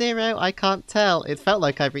reach 0? I can't tell. It felt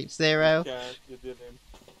like I reached 0. Yeah, you didn't.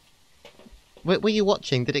 Were you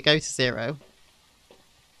watching? Did it go to 0?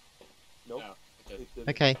 Nope. No, it didn't. It didn't.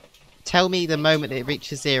 Okay. Tell me the moment it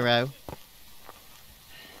reaches 0.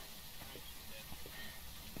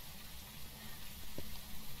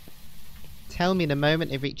 Tell me the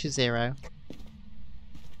moment it reaches 0.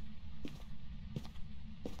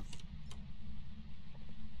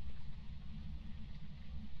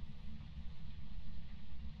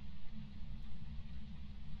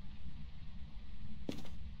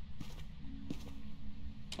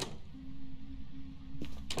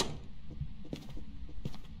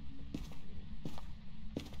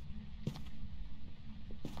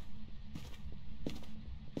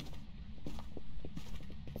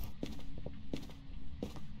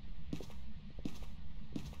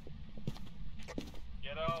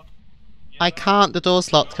 Get out. Get I out. can't. The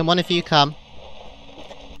door's locked. Can one of you come?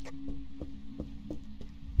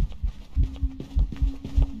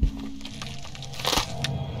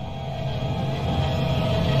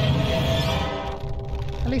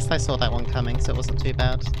 At least I saw that one coming, so it wasn't too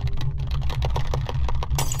bad.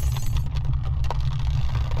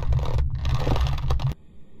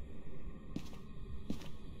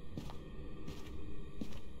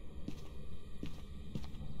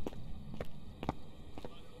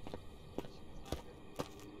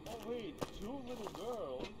 Oh wait, 2 little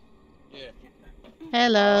girls? Yeah.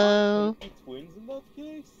 Hello. Maybe twins in that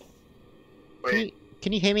case?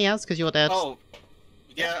 Can you hear me, Az? Because you're dead. Oh,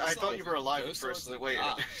 You yeah, got I this thought all. you were alive at Ghost first. swords? Wait,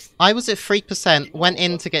 Ah. I was at 3%, went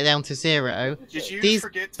in to get down to 0. did you These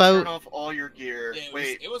forget to boat- turn off all your gear? Yeah,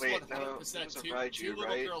 wait, it was wait, 100% no, it was a two Raiju, little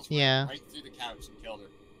right? girls Yeah. went right through the couch and killed her.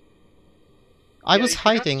 I Yeah, was you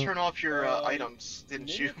forgot hiding. To turn off your Um, items,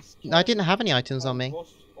 didn't you? I didn't have any items on me.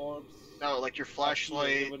 Ghost orbs, No, like your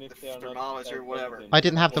flashlight, even the if they are not thermometer, whatever. evident. I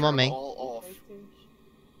didn't have them on me. All off. I think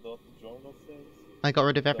the journal says. I got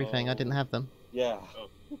rid of everything. I didn't have them. Yeah.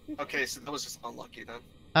 Okay, so that was just unlucky then.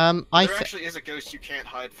 I There actually is a ghost you can't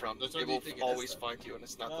hide from. That's what It do you will think it is, always then? find you, and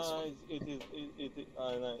it's not this No,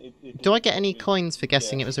 one. Do I get any coins for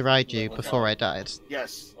guessing Yeah. it was a Raiju Yeah. before I died?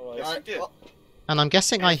 Yes, Alright. yes, you did. Well, And I'm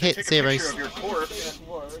guessing And I if you hit take a 0. picture of your corpse. That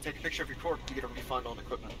works. Take a picture of your corpse, you get a refund on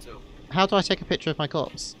equipment too. How do I take a picture of my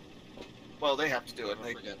corpse? Well, they have to do it. Don't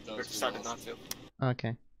They forget those decided rules. not to.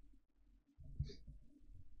 Okay.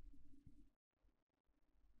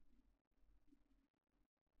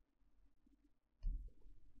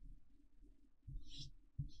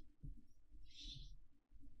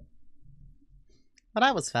 Well,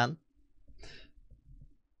 that was fun.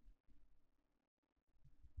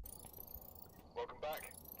 Welcome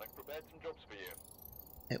back. I've prepared some jobs for you.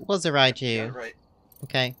 It was a Yeah, Raiju. right.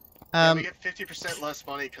 Okay. Yeah, we get 50% less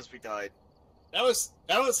money because we died. That was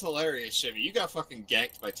hilarious, Shimmy. You got fucking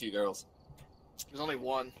ganked by 2 girls. There's only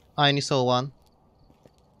one. I only saw one.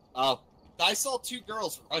 Oh, I saw 2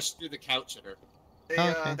 girls rush through the couch at her.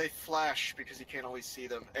 Okay. They flash because you can't always see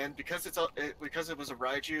them, and because because it was a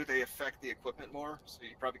Raiju, they affect the equipment more, so you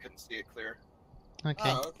probably couldn't see it clear. Okay.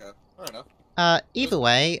 Oh, okay. Fair enough. Either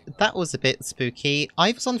way, that was a bit spooky.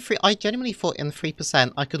 I was on free. I genuinely thought in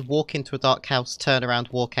 3% I could walk into a dark house, turn around,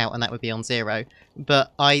 walk out, and that would be on 0.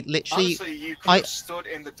 But I literally. Honestly, you could have stood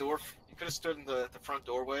in the door. You could have stood in the front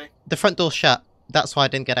doorway. The front door shut. That's why I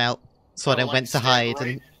didn't get out. So I then like, went to stand hide, right-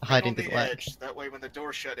 and right hiding on the didn't work. edge. That way, when the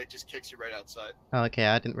door's shut, it just kicks you right outside. Oh, okay,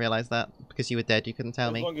 I didn't realize that because you were dead. You couldn't tell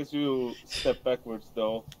As me. long as you step backwards,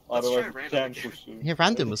 though. Let's try Otherwise, it random can again. push you. Yeah,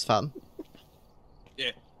 random was fun.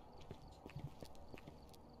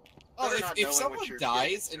 Oh, Better not if knowing someone what you're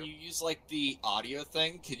dies getting and you use like the audio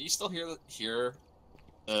thing, can you still hear the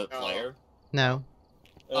player? No.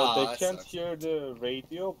 They that can't sucks. hear the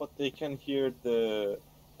radio, but they can hear the.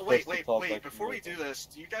 Oh, wait, Press the talk wait! button. Before we do this,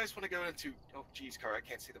 do you guys want to go into? Oh, geez, Car, I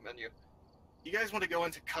can't see the menu. You guys want to go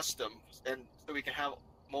into custom, and so we can have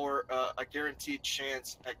more a guaranteed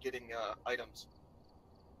chance at getting items.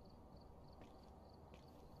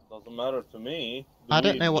 Doesn't matter to me. I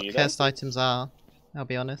don't we know what need cursed it? items are. I'll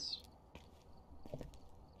be honest.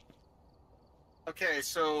 Okay,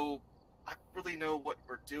 so I don't really know what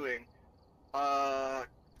we're doing. Let's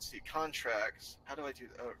see, contracts. How do I do?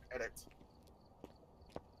 Oh, edit.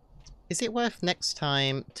 Is it worth next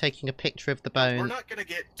time taking a picture of the We're bone? not gonna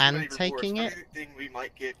get too and many rewards. taking If it? anything, we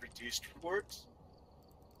might get reduced rewards.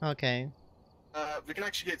 Okay. We can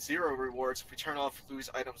actually get 0 rewards if we turn off lose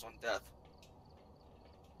items on death.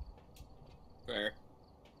 Fair.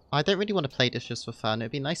 I don't really want to play this just for fun.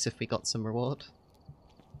 It'd be nice if we got some reward.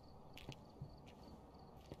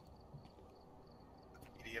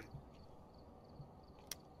 Medium.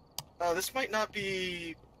 This might not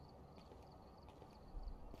be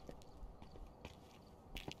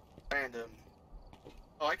random.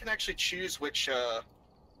 Oh, I can actually choose which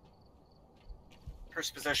curse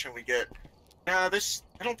possession we get. Nah, this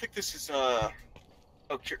I don't think this is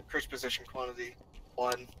curse possession quantity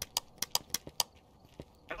 1.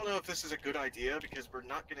 I don't know if this is a good idea because we're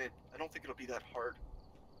not gonna. I don't think it'll be that hard.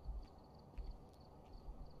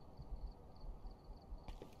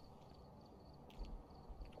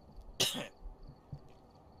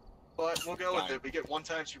 But we'll go with it. We get 1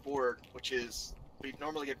 times reward, which is we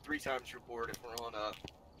normally get 3 times reward if we're on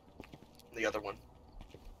the other one.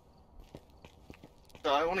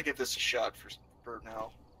 So I want to give this a shot for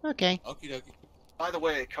now. Okay. Okie dokie. By the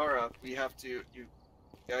way, Kara, we have to.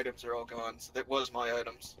 The items are all gone. So that was my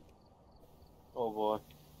items. Oh boy.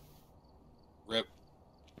 Rip.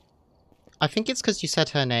 I think it's because you said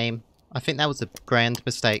her name. I think that was a grand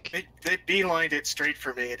mistake. They beelined it straight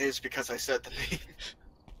for me. It is because I said the name.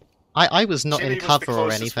 I was not Jimmy in was the cover or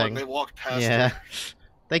closest one. anything. They walked past Yeah. her.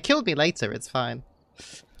 They killed me later, it's fine.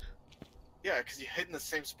 Yeah, because you hid in the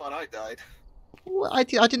same spot I died. Well, I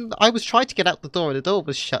didn't. I was trying to get out the door and the door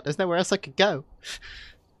was shut. There's nowhere else I could go.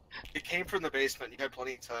 It came from the basement. You had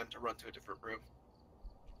plenty of time to run to a different room.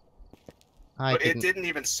 I But didn't. it didn't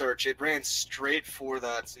even search. It ran straight for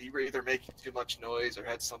that. So you were either making too much noise or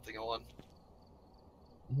had something on.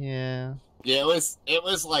 Yeah. Yeah, it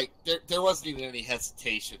was like there wasn't even any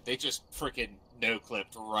hesitation. They just freaking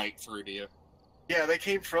no-clipped right through to you. Yeah, they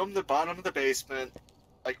came from the bottom of the basement,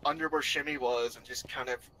 like under where Shimmy was, and just kind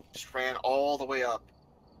of just ran all the way up.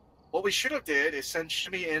 What we should have did is send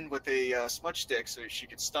Shimmy in with a smudge stick so she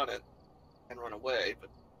could stun it and run away. But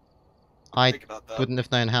I think about that. wouldn't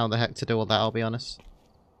have known how the heck to do all that, I'll be honest.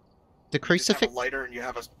 The You just have crucifix. a lighter and you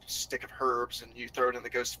have a stick of herbs and you throw it in the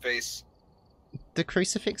ghost's face. The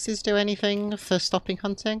crucifixes do anything for stopping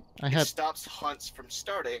hunting? I It heard. stops hunts from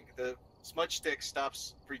starting. The smudge stick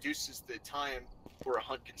reduces the time before a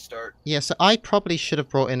hunt can start. Yeah, so I probably should have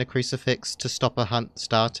brought in a crucifix to stop a hunt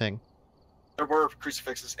starting. There were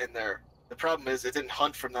crucifixes in there. The problem is it didn't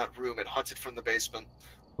hunt from that room. It hunted from the basement.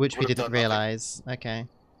 Which we Would've didn't done nothing. realize. Okay.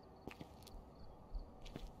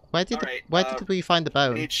 Where did Alright, did we find the We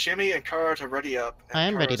bone? need Shimmy and Kara to ready up. And I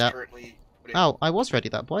am readied Kara's up. Currently putting... Oh, I was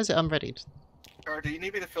readied up. Why is it unreadied? Kara, do you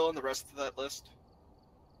need me to fill in the rest of that list?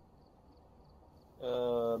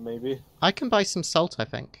 Maybe. I can buy some salt, I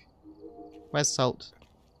think. Where's salt?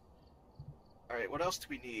 Alright, what else do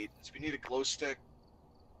we need? So we need a glow stick.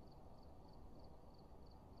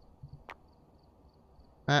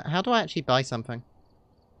 How do I actually buy something?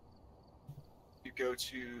 You go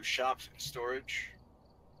to shops and storage.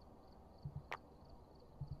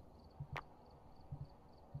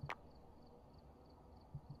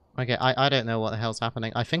 Okay, I don't know what the hell's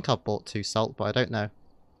happening. I think I've bought 2 salt, but I don't know.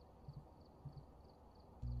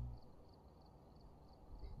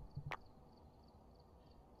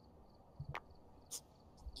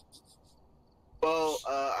 Well,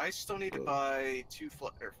 I still need to buy 3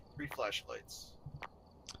 flashlights.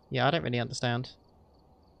 Yeah, I don't really understand.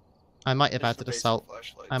 I might have Just added the a basic salt.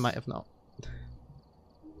 flashlights. I might have not.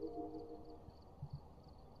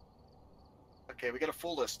 Okay, we got a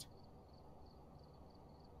full list.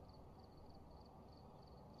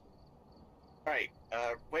 Alright,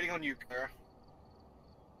 waiting on you, Kara.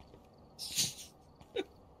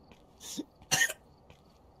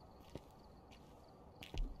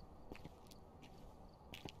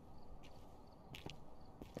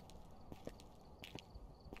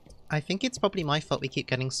 I think it's probably my fault we keep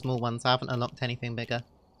getting small ones. I haven't unlocked anything bigger.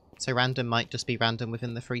 So random might just be random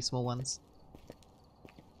within the 3 small ones.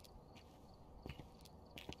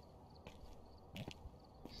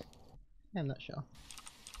 I'm not sure.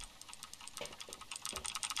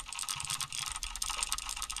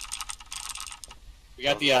 We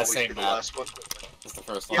got the Always same be the map last one. as the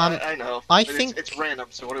first Yeah, one. I know. I but think- it's random,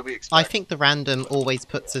 so what do we expect? I think the random always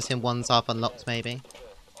puts us in ones I've unlocked, maybe.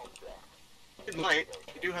 It might.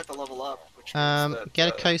 You do have to level up, which means that, Get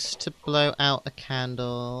a coast to blow out a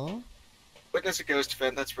candle. witness a ghost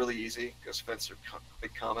event, that's really easy. Ghost events are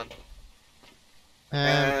big common. Um,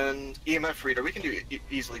 And EMF reader, we can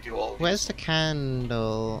easily do all of these. where's the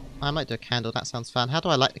candle? I might do a candle, that sounds fun. How do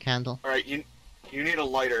I light the candle? Alright, you need a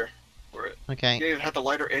lighter for it. Okay. You either have the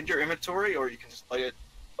lighter in your inventory, or you can just light it.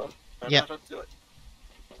 Yep. How to do it.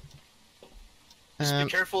 Just be Um,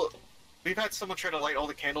 careful. We've had someone try to light all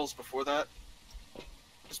the candles before that.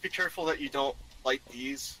 Just be careful that you don't light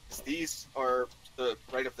these, because these are the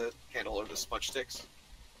right of the candle, or the smudge sticks.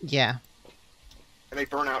 yeah. And they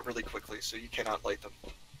burn out really quickly, so you cannot light them.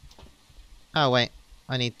 Oh, wait.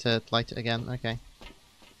 I need to light it again. Okay.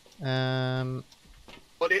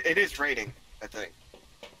 But it is raining, I think.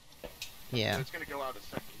 Yeah. So it's gonna go out a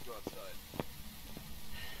second you go outside.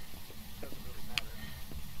 Doesn't really matter.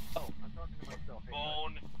 Oh, I'm talking to myself. Hey,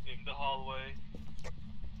 Bone in the hallway.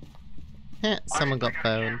 Someone got I got a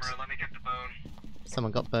boned. camera, let me get the bone.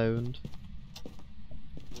 Someone got boned.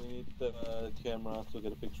 We need the camera to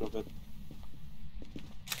get a picture of it.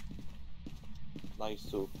 Nice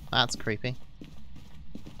too. That's creepy.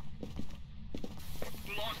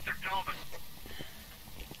 We lost their pelvis.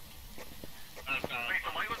 Wait,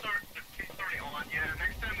 the light was already on. Yeah,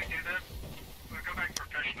 next time we do this, we'll go back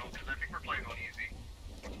professional, because I think we're playing on easy.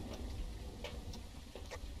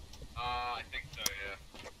 I think so, yeah.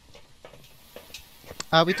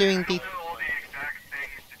 Are we doing I the... don't know all the exact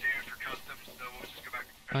things to do for custom, so we'll just go back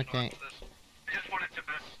to professional Okay. after this. I just wanted to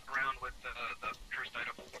mess around with the cursed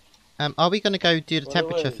item. Are we gonna go do the By the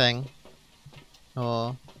temperature way- thing?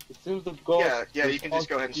 Or... It seems the ghost. Yeah, you can just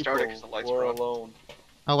go ahead and start it, 'cause the lights were were on. alone.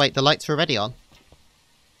 Oh wait, the lights are already on?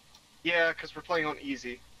 Yeah, because we're playing on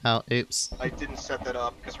easy. Oh, oops. I didn't set that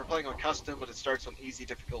up, because we're playing on custom, but it starts on easy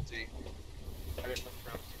difficulty. I didn't mess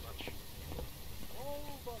around too much.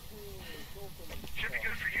 Should be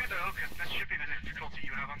good for you, though, because this should be the difficulty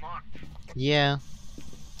you have unlocked. Yeah.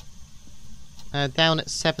 Down at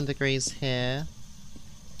 7 degrees here.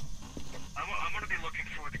 I'm gonna be looking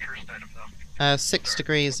for the cursed item, though. 6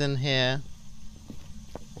 degrees in here.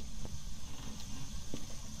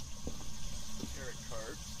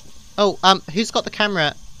 Oh, who's got the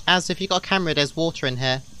camera? Az, if you got a camera, there's water in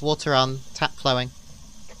here. Water on, tap flowing.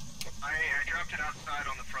 I dropped it outside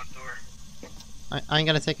on the front door. I'm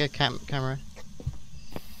gonna take a camera.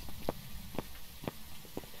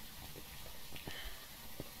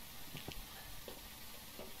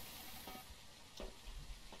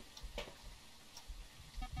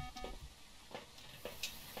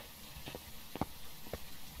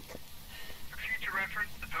 For future reference,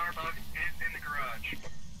 the power bug is in the garage.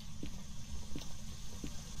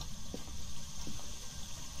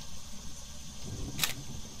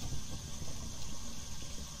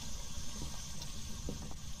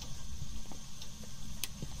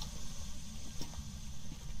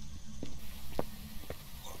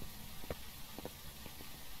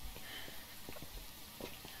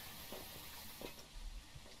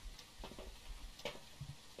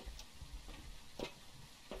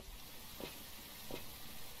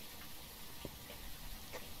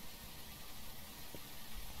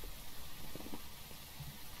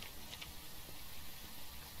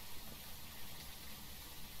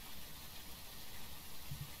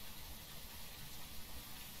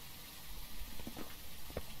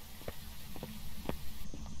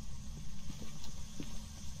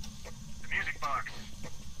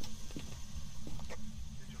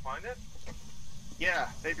 Yeah,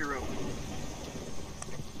 baby room.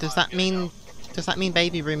 Does that Gonna mean... go. Does that mean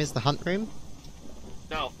baby room is the hunt room?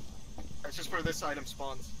 No. That's just where this item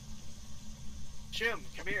spawns. Shim,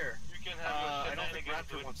 come here. You can have I a don't think shenanigans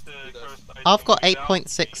Raptor with wants to the do this. cursed item I've got without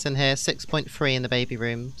 8.6 in here, 6.3 in the baby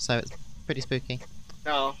room, so it's pretty spooky.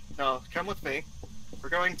 No, come with me. We're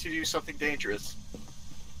going to do something dangerous.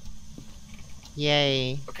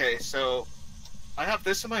 Yay. Okay, so I have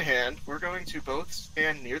this in my hand. We're going to both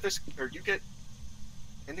stand near this, or you get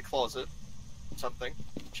in the closet, something.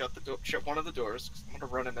 Shut the door. Shut one of the doors. 'Cause I'm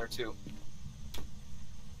gonna run in there too.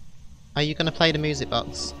 Are you gonna play the music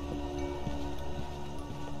box?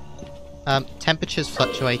 Temperature's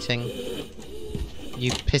fluctuating.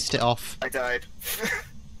 You pissed it off. I died.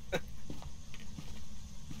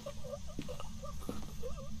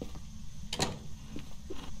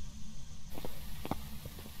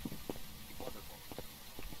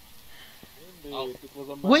 Indeed, it was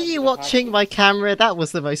a man Were you with a watching hatchet. my camera? That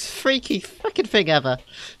was the most freaky fucking thing ever.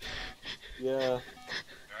 Yeah. Alright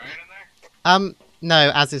in there?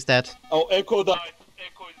 No, Az is dead. Oh, Echo died. Died.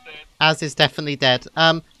 Echo is dead. Az is definitely dead.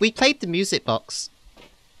 We played the music box.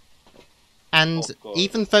 And Of course.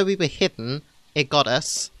 even though we were hidden, it got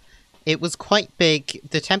us. It was quite big.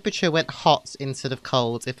 The temperature went hot instead of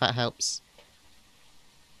cold, if that helps.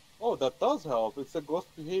 Oh, that does help. It's a ghost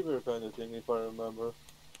behavior kind of thing, if I remember.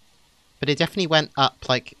 But it definitely went up,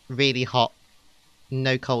 like, really hot.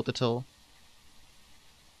 No cold at all.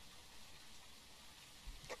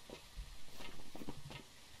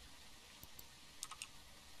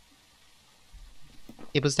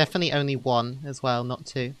 It was definitely only one as well, not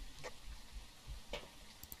two.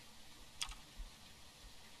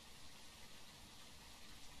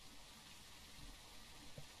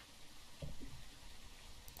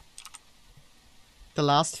 The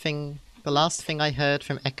last thing I heard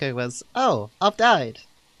from Echo was, "Oh, I've died."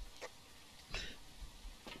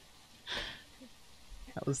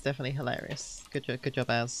 That was definitely hilarious. Good job,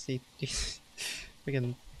 Az. You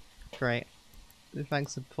freaking great.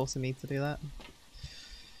 Thanks for forcing me to do that.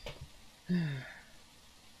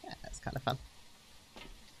 Yeah, that's kind of fun.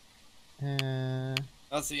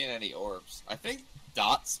 Not seeing any orbs. I think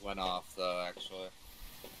dots went off though, actually.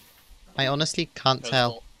 I honestly can't 'Cause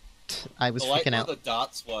tell. I was the light freaking where out. the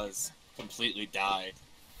dots was completely died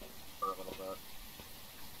for a little bit.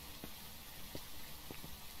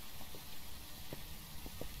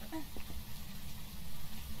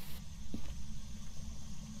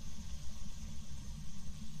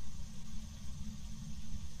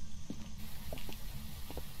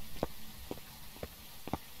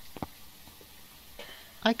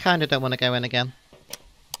 I kinda don't want to go in again.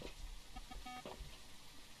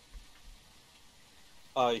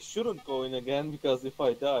 I shouldn't go in again because if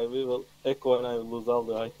I die, Echo and I will lose all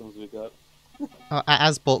the items we got. Oh,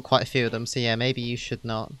 Az bought quite a few of them, so yeah, maybe you should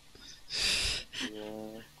not.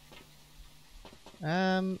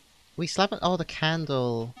 Yeah. We still haven't. Oh, the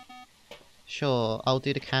candle. Sure, I'll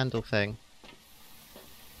do the candle thing.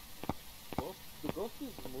 The ghost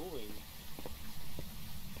is moving.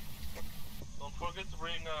 Don't forget to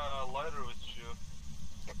bring a lighter with you.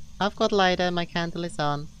 I've got a lighter. My candle is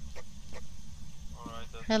on.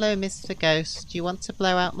 Alright then. Hello, Mr. Ghost. Do you want to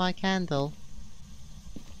blow out my candle?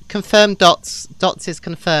 Confirmed, Dots. Dots is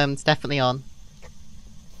confirmed. Definitely on.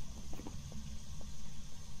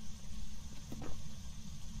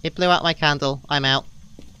 It blew out my candle. I'm out.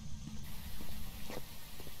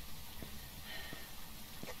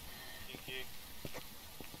 Kiki.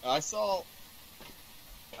 I saw.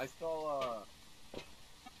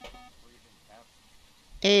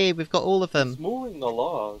 Hey, we've got all of them. It's moving a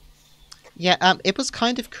lot. Yeah, it was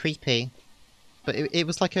kind of creepy. But it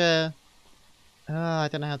was like a... I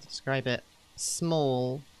don't know how to describe it.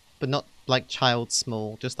 Small, but not like child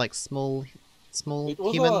small. Just like small It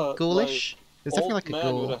was human a, ghoulish. It's definitely like a man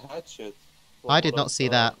ghoul. with a hatchet. I did not see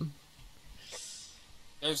that.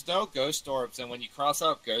 There's no ghost orbs, and when you cross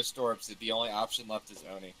out ghost orbs, the only option left is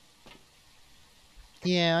Oni.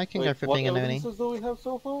 Yeah, I can go for what being an Oni. evidences do we have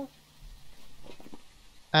so far?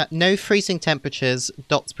 No freezing temperatures,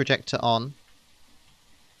 Dots projector on.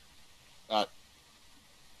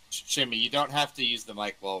 Shimmy, you don't have to use the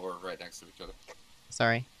mic while we're right next to each other.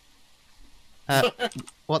 Sorry.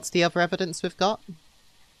 What's the other evidence we've got?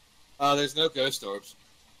 There's no ghost orbs.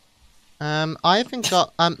 I haven't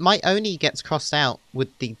got... my Oni gets crossed out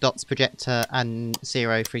with the Dots projector and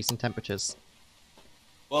 0 freezing temperatures.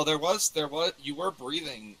 Well, you were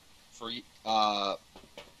breathing for, you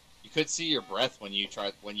could see your breath when you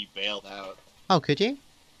bailed out. Oh, could you?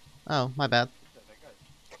 Oh, my bad.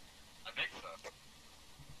 I think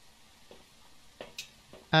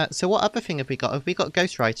so. So what other thing have we got? Have we got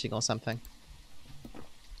ghostwriting or something?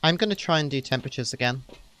 I'm gonna try and do temperatures again.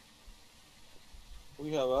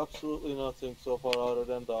 We have absolutely nothing so far other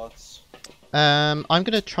than dots. I'm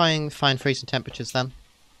gonna try and find freezing temperatures then.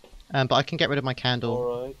 But I can get rid of my candle.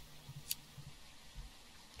 Alright.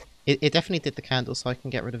 It definitely did the candle, so I can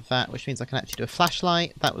get rid of that, which means I can actually do a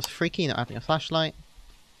flashlight. That was freaky, not having a flashlight.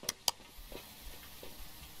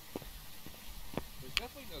 There's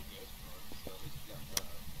definitely no ghost orbs, so at least you got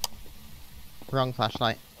that. Wrong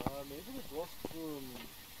flashlight. Maybe the ghost room...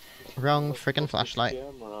 Wrong like, friggin' focus flashlight.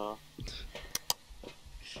 Camera.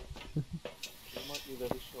 You might need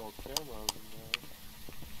additional cameras in there.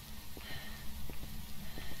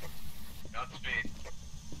 Godspeed.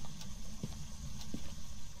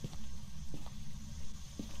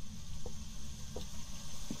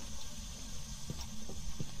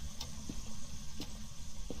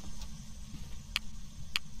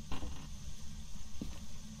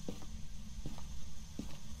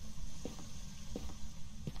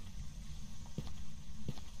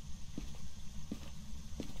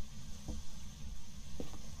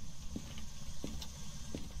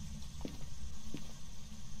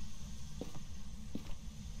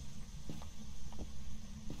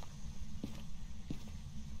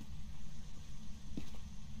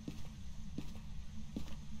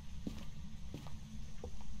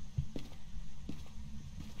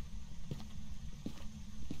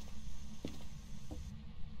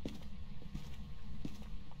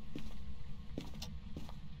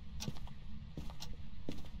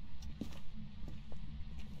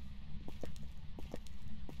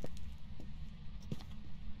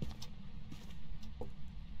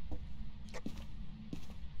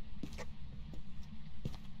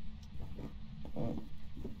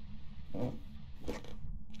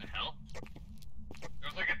 The hell? There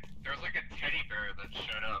was like a teddy bear that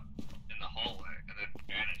showed up in the hallway and then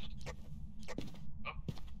vanished. Oh,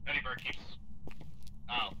 teddy bear keeps.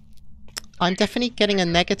 Ow. I'm definitely getting a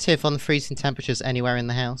negative on freezing temperatures anywhere in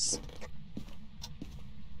the house.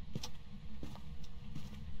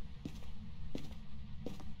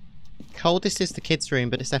 Coldest is the kids' room,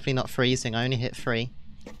 but it's definitely not freezing. I only hit 3.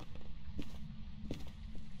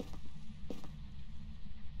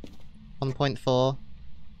 .4.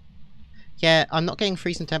 Yeah, I'm not getting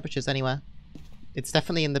freezing temperatures anywhere. It's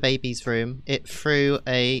definitely in the baby's room. It's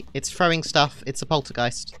throwing stuff. It's a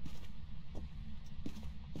poltergeist.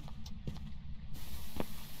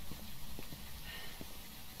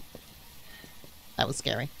 That was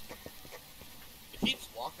scary. It keeps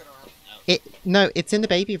walking around the house. No, it's in the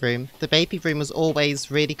baby room. The baby room was always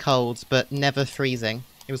really cold, but never freezing.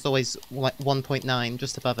 It was always like 1.9,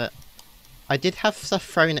 just above it. I did have stuff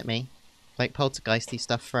thrown at me. Like poltergeisty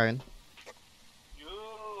stuff thrown. Do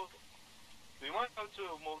you might have to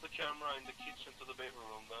move the camera in the kitchen to the baby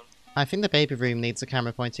room then? I think the baby room needs a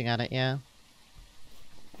camera pointing at it, yeah.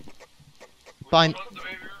 Which Fine. one's the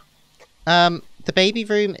baby room? The baby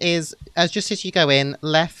room is, just as you go in,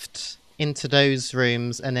 left into those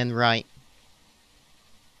rooms, and then right.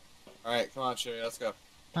 Alright, come on, Shimmy, let's go.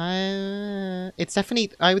 It's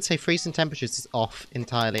definitely, I would say freezing temperatures is off,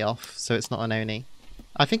 entirely off, so it's not an Oni.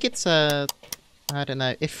 I think it's, I don't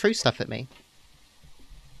know, it threw stuff at me.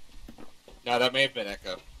 No, that may have been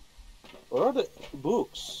Echo. Where are the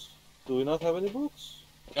books? Do we not have any books?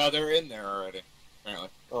 No, they're in there already, apparently.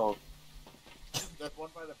 Oh, There's one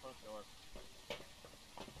by the front door.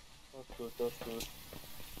 that's good, that's good.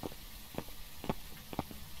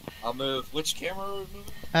 I'll move. Which camera are we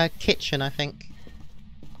moving? Kitchen, I think.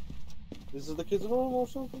 This is the kids' room or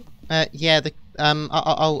something? Yeah,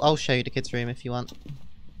 I'll show you the kids' room if you want.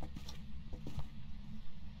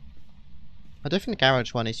 I don't think the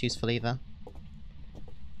garage one is useful either.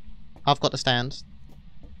 I've got the stand.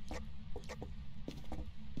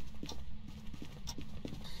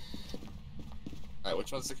 Alright,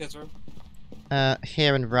 which one's the kids' room?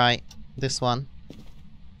 Here and right. This one.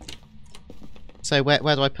 So where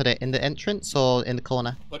do I put it? In the entrance or in the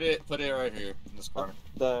corner? Put it right here, in this corner.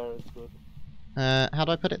 There, it's good. How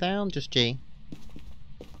do I put it down? Just G.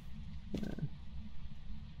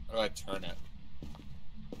 How do I turn it?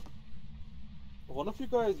 One of you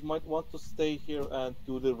guys might want to stay here and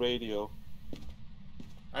do the radio.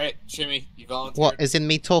 Alright, Shimmy, you volunteered? What, is in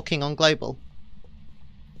me talking on global?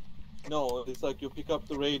 No, it's like you pick up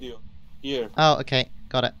the radio here, Oh, okay.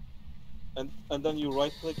 Got it. and then you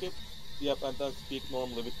right click it. Yep, and then speak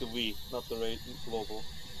normally with the V, not the radio global.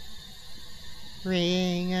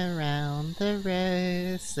 Ring around the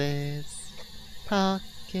roses,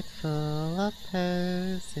 pocket full of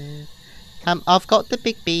posies. I've got the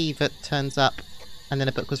big B that turns up, and then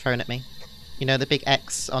a book was thrown at me. You know, the big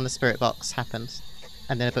X on the spirit box happened,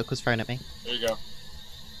 and then a book was thrown at me. There you go.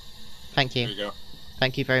 Thank you. There you go.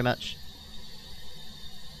 Thank you very much.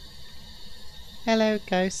 Hello,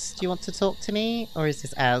 Ghost. Do you want to talk to me? Or is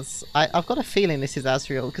this Az? I've got a feeling this is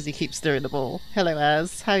Azrael because he keeps stirring the ball. Hello,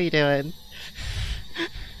 Az. How you doing?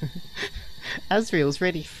 Azrael's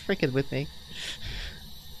really frickin' with me.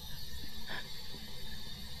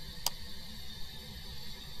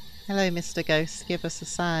 Hello, Mr. Ghost. Give us a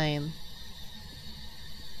sign.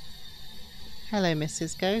 Hello,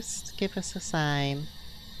 Mrs. Ghost. Give us a sign.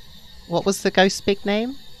 What was the ghost's big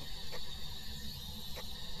name?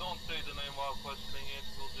 Don't say the name while questioning it,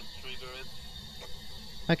 we'll just trigger it.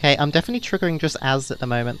 Okay, I'm definitely triggering just Az at the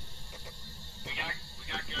moment. We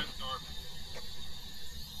got ghost orb.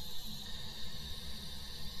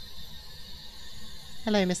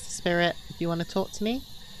 Hello, Mr. Spirit. Do you want to talk to me? Do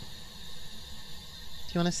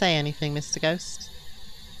you want to say anything, Mr. Ghost?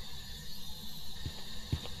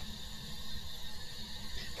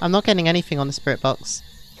 I'm not getting anything on the spirit box.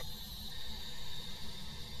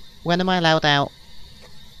 When am I allowed out?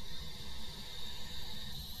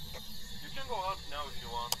 You can go out now if you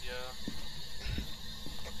want, yeah.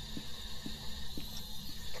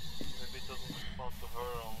 Maybe it doesn't respond to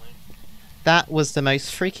her only. That was the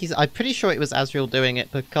most freaky... I'm pretty sure it was Azrael doing it,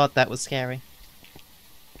 but god, that was scary.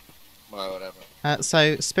 Well, whatever.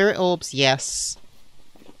 So, spirit orbs, yes.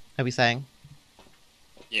 Are we saying?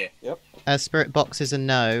 Yeah. Yep. Spirit box is a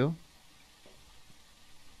no.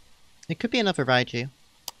 It could be another Raiju.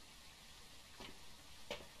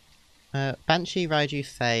 Banshee, Raiju,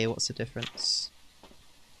 Fae, what's the difference?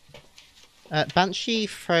 Banshee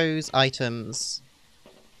throws items.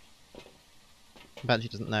 Banshee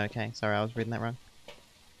doesn't know, okay. Sorry, I was reading that wrong.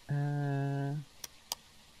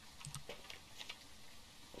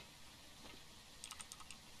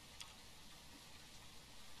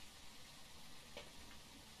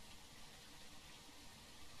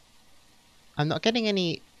 I'm not getting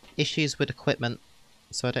any issues with equipment,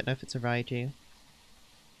 so I don't know if it's a Raiju.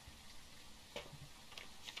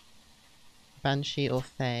 Banshee or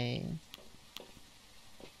Fae?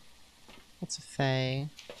 What's a Fae?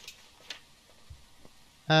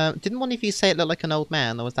 Didn't one of you say it looked like an old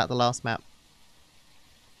man, or was that the last map?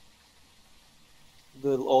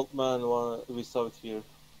 The old man one, we saw it here.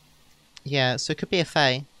 Yeah, so it could be a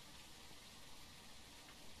Fae.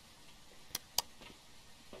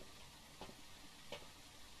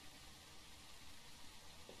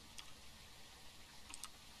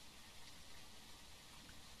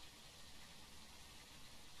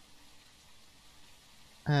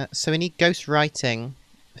 So we need ghost writing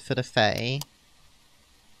for the Fae.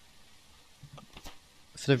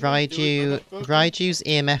 For the Raiju, Raiju's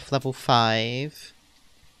EMF level 5.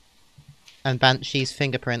 And Banshee's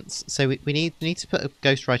fingerprints. So we need to put a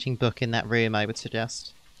ghostwriting book in that room, I would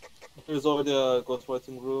suggest. There's already a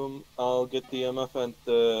ghostwriting room. I'll get the MF and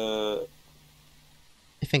the...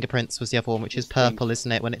 Fingerprints was the other one, which is purple,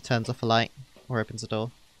 isn't it, when it turns off a light or opens a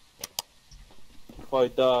door. If I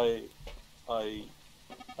die,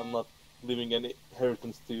 I'm not leaving any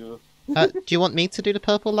inheritance to you. Do you want me to do the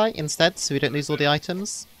purple light instead, so we don't lose all the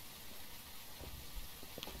items?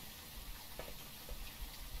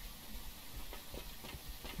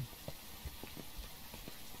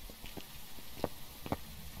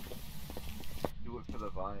 Do it for the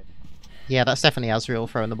vine. Yeah, that's definitely Azrael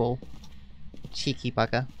throwing the ball. Cheeky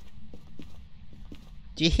bugger.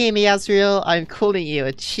 Do you hear me, Azrael? I'm calling you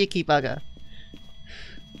a cheeky bugger.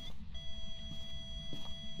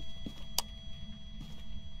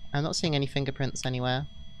 I'm not seeing any fingerprints anywhere.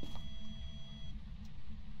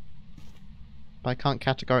 But I can't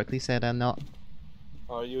categorically say they're not.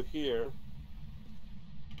 Are you here?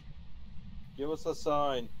 Give us a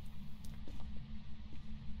sign.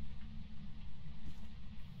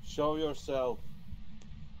 Show yourself.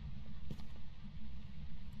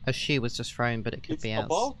 A shoe was just thrown, but it could It's be out.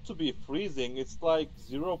 about to be freezing. It's like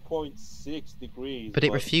 0.6 degrees. But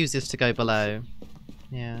it refuses to go below.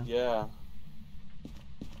 Yeah. Yeah.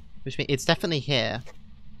 Which means it's definitely here.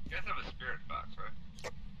 You guys have a spirit box, right?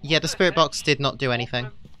 Yeah, the spirit box did not do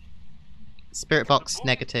anything. Spirit box The book is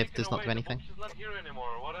negative taken does not away. do anything. The book is not here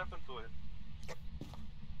anymore. What happened to it?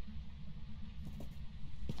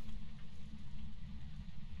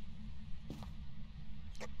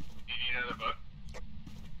 Do you need another book?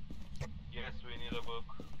 Yes, we need a book.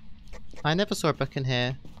 I never saw a book in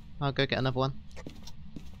here. I'll go get another one.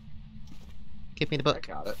 Give me the I book.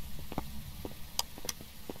 got it.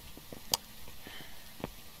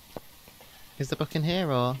 Is the book in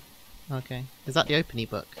here or? Okay. Is that the opening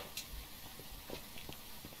book?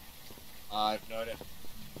 I've no idea.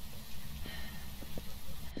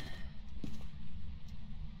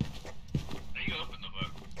 How do you open the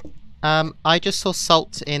book? I just saw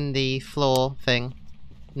salt in the floor thing.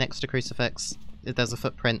 Next to crucifix. There's a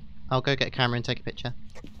footprint. I'll go get a camera and take a picture.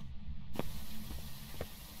 I'm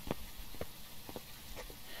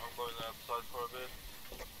going outside for a bit.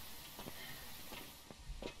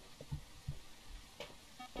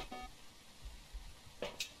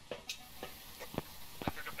 I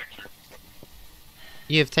took a picture.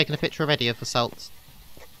 You've taken a picture already of the salt.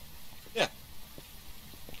 Yeah.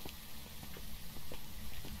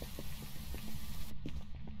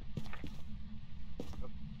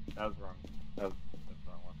 That was wrong. That's the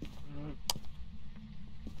wrong one.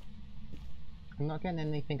 I'm not getting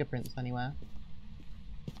any fingerprints anywhere.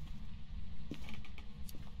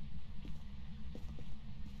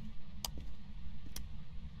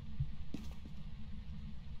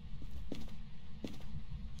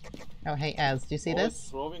 Oh hey Az, do you see Always this?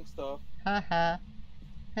 throwing stuff. Haha.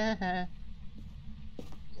 Haha.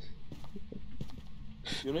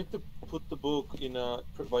 You need to put the book in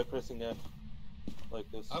by pressing F,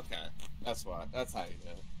 like this. Okay. That's why. That's how you do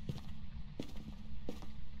it.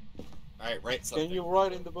 Alright, write something. Can you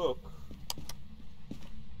write in the book?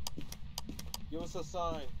 Give us a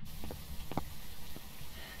sign.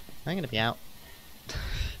 I'm gonna be out.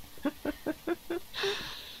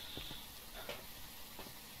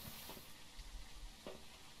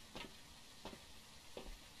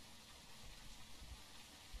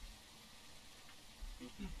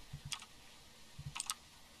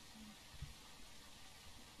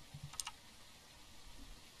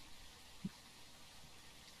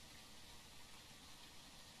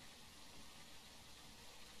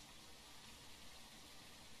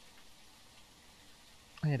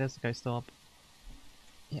 Oh yeah, there's a ghost orb.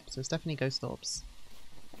 Yep, so it's definitely ghost orbs.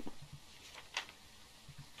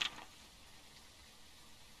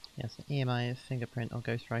 Yeah, so EMI, fingerprint, or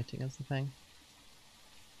ghost writing is the thing.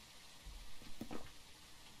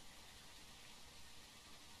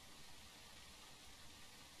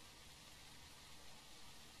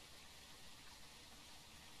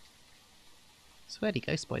 Sweaty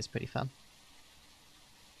Ghost Boy is pretty fun.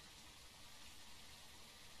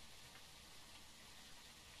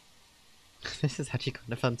 This is actually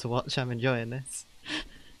kind of fun to watch, I'm enjoying this.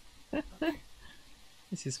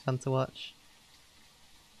 This is fun to watch.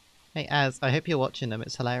 Hey Az, I hope you're watching them,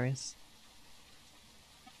 it's hilarious.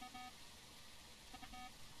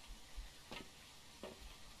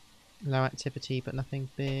 Low activity but nothing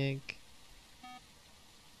big.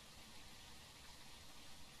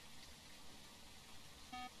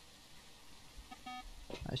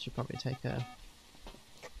 I should probably take a...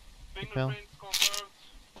 Fingerprints confirmed.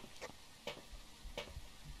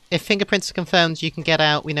 If fingerprints are confirmed, you can get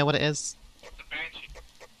out, we know what it is. The Banshee.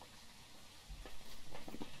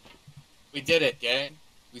 We did it, gang.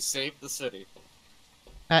 We saved the city.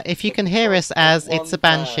 If you can hear us as, it's a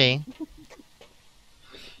banshee.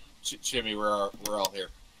 Jimmy, we're all here.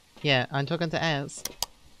 Yeah, I'm talking to Az.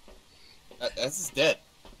 Az is dead.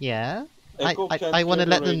 Yeah? Echo can't I want to hear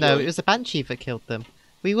let the them know radio. it was a banshee that killed them.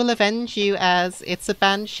 We will avenge you as, it's a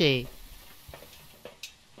banshee.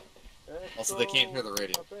 Also, they can't hear the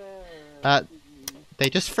radio. They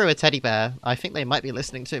just threw a teddy bear. I think they might be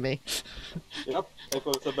listening to me. Yep,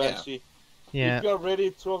 Echo, it's a banshee. Yeah. If you are ready,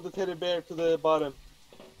 throw the teddy bear to the bottom.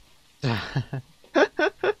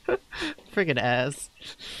 Friggin' Az.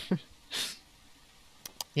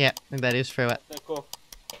 Yeah, and they just threw it. Echo,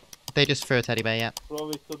 They just threw a teddy bear, yeah. throw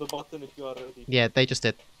it to the bottom if you are ready. Yeah, they just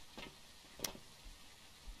did.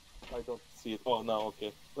 I don't see it. Oh, now,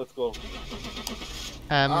 okay. Let's go.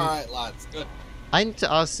 Alright, lads, good. I need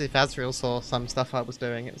to ask if Azrael saw some stuff I was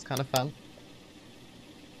doing. It was kind of fun.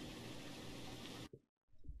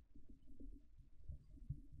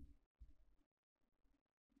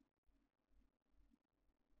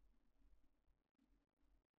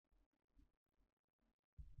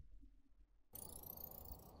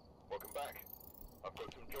 Welcome back. I've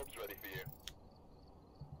got some jobs ready for you.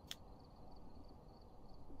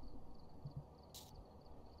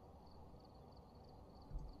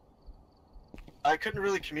 I couldn't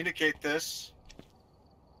really communicate this.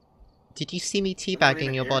 Did you see me not teabagging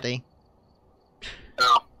even your here. body?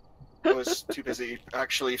 No. I was too busy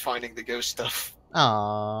actually finding the ghost stuff.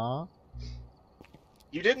 Aww.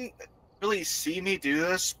 You didn't really see me do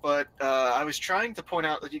this, but I was trying to point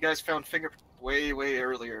out that you guys found fingerprints way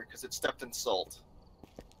earlier because it stepped in salt.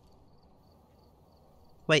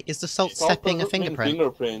 Wait, is the salt Salt stepping a doesn't mean fingerprint?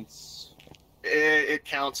 Fingerprints. It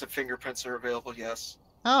counts if fingerprints are available. Yes.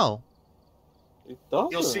 Oh. It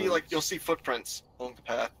doesn't. You'll see footprints along the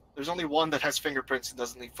path. There's only one that has fingerprints and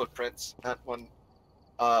doesn't leave footprints. That one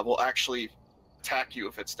will actually attack you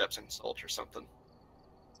if it steps in salt or something.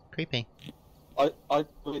 Creepy.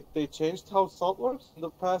 Wait, they changed how salt works in the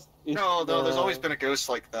past? No, there's always been a ghost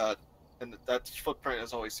like that, and that footprint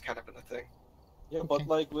has always kind of been a thing. Yeah, but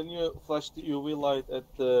like when you flash the UV light at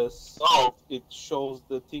the salt, it shows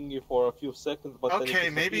the thingy for a few seconds, but then Okay,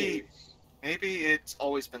 it maybe disappears. it's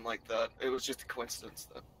always been like that. It was just a coincidence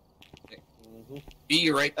then.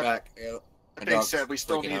 Be right back. That being said, we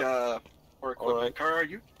still need more equipment. Alright. Kara, are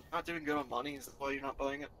you not doing good on money? Is that why you're not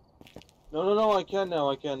buying it? No, I can now.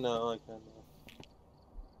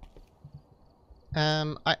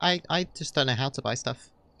 I just don't know how to buy stuff.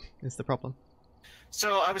 Is the problem.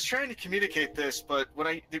 So I was trying to communicate this, but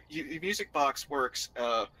when the music box works,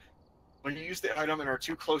 when you use the item and are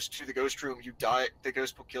too close to the ghost room, you die. The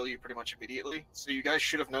ghost will kill you pretty much immediately. So you guys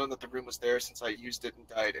should have known that the room was there since I used it and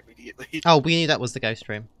died immediately. Oh, we knew that was the ghost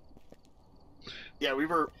room. Yeah, we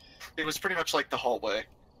were. It was pretty much like the hallway,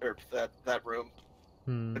 or that room.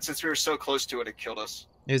 But since we were so close to it, it killed us.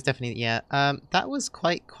 It was definitely, yeah. That was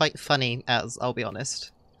quite funny, as I'll be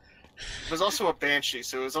honest. It was also a banshee,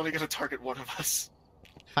 so it was only going to target one of us.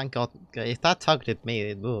 Thank God. If that targeted me,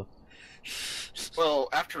 it would. Well,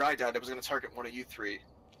 after I died, it was going to target one of you three.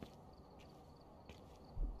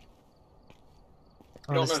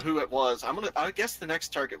 I don't know who it was. I guess the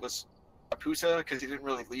next target was Raputa, because he didn't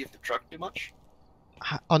really leave the truck too much.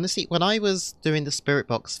 Honestly, when I was doing the spirit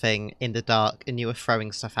box thing in the dark and you were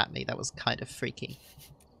throwing stuff at me, that was kind of freaky.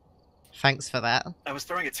 Thanks for that. I was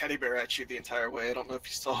throwing a teddy bear at you the entire way. I don't know if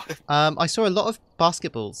you saw it. I saw a lot of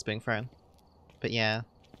basketballs being thrown. But yeah.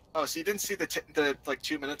 Oh, so you didn't see the like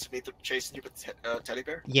 2 minutes of me chasing you with the teddy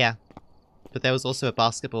bear? Yeah. But there was also a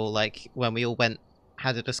basketball, like, when we all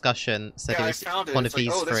had a discussion, said yeah, it was I found it. one It's of these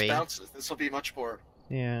like, oh, three. This bounces. This will be much more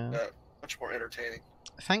entertaining.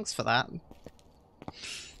 Thanks for that.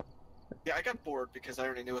 Yeah, I got bored because I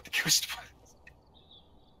already knew what the ghost was.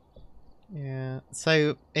 Yeah.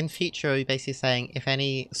 So, in future, are you basically saying if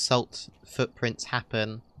any salt footprints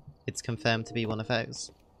happen, it's confirmed to be one of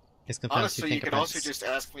those? It's confirmed Honestly, to you can also just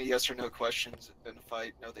ask me yes or no questions, and if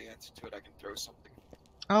I know the answer to it, I can throw something.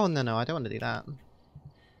 Oh, no, I don't want to do that.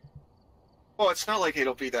 Well, it's not like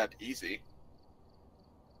it'll be that easy.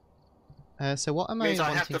 So what am It means I I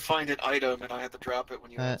wanting... have to find an item, and I have to drop it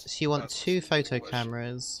when you answer. So you want 2 photo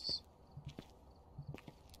cameras.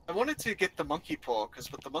 I wanted to get the monkey paw,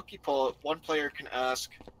 because with the monkey paw, one player can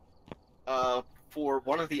ask for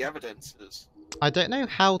one of the evidences. I don't know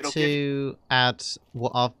how to add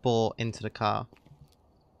what I've bought into the car.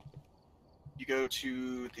 You go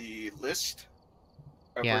to the list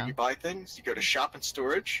of Yeah. where you buy things, you go to shop and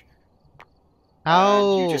storage,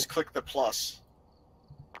 Oh! and you just click the plus.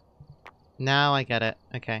 Now I get it.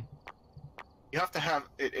 Okay. You have to have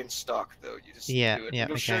it in stock, though. You just Yeah, do it. yeah,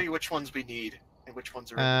 It'll show okay. you which ones we need and which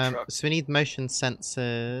ones are in the truck. So we need motion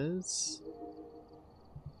sensors.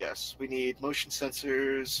 Yes, we need motion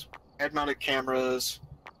sensors, head-mounted cameras,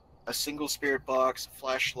 a single spirit box, a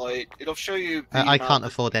flashlight. It'll show you. The I amount can't that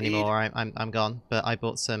afford you any need. more. I'm gone. But I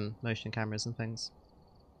bought some motion cameras and things.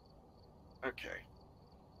 Okay.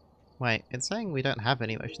 Wait, it's saying we don't have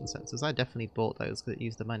any motion sensors. I definitely bought those because it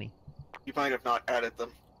used the money. You might have not added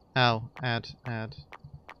them. Oh, add.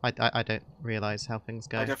 I don't realise how things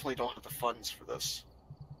go. I definitely don't have the funds for this.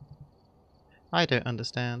 I don't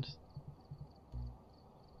understand.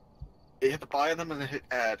 You have to buy them and then hit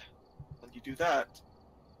add. When you do that,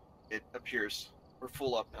 it appears. We're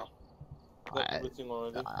full up now. Got everything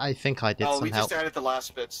already. I think I did Oh, some we help. just added the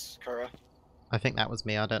last bits, Kara. I think that was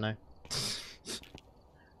me. I don't know.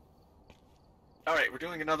 Alright, we're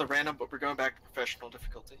doing another random, but we're going back to professional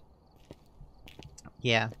difficulty.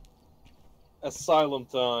 Yeah. Asylum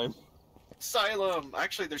time. Asylum!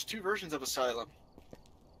 Actually, there's 2 versions of Asylum.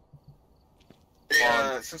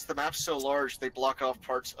 Since the map's so large, they block off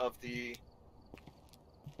parts of the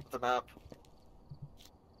map.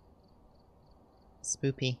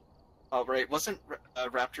 Spoopy. Oh, right. Wasn't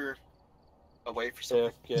Raptor away for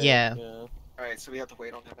something? Yeah. Alright, so we have to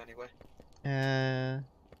wait on him anyway. We're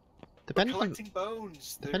Depending collecting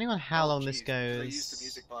bones. depending on how long this If I goes, use the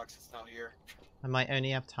music box, it's now here. I might only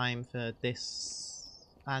have time for this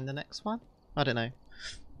and the next one. I don't know.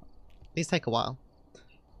 These take a while.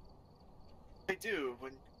 They do.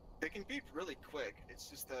 They can be really quick. It's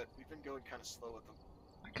just that we've been going kind of slow with them.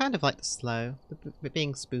 I kind of like the slow, but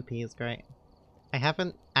being spoopy is great. I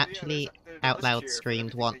haven't actually there's a out list loud here for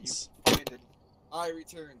screamed everything that you once. find and- I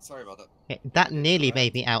return. Sorry about that. That nearly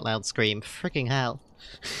made me out loud scream. Frigging hell.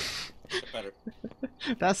 Better.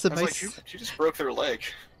 That's the I was most... like, you just broke their leg.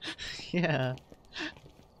 Yeah.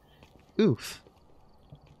 Oof.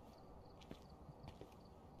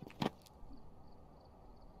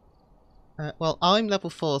 Well, I'm level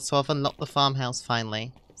 4, so I've unlocked the farmhouse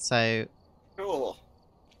finally. So, Cool.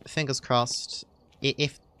 fingers crossed,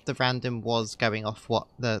 if the random was going off what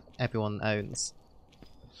everyone owns.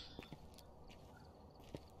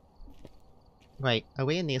 Wait, are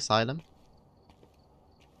we in the asylum?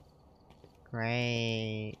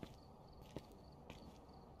 Great.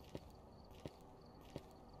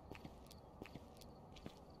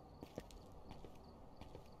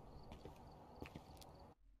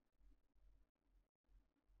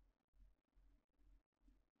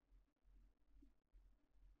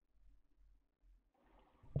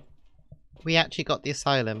 We actually got the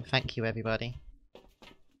asylum. Thank you, everybody.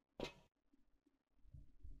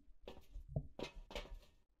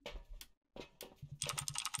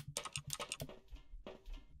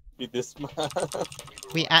 Be this man.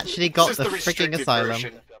 We actually got This the is the freaking restricted asylum.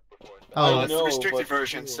 version. Oh, I It's the know, restricted but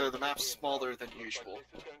version, still. so the map's smaller than usual.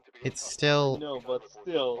 it's still No, but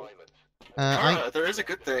still. There is a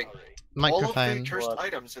good thing. All of microphone. the cursed What?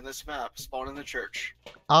 items in this map spawn in the church.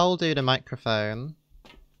 I'll do the microphone.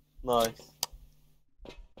 Nice.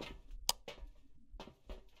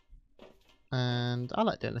 And I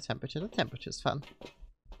like doing the temperature. The temperature's fun.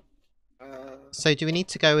 Uh, So do we need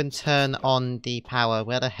to go and turn on the power?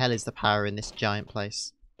 Where the hell is the power in this giant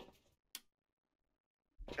place?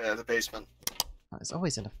 the basement. Oh, it's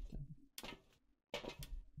always in a...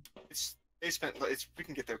 It's basement. We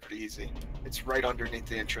can get there pretty easy. It's right underneath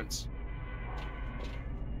the entrance.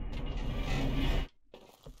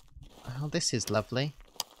 Oh, this is lovely.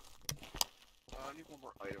 I need one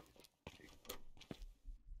more item.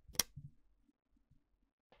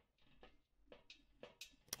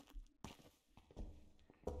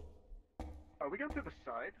 Are we going through the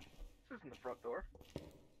side? This isn't the front door.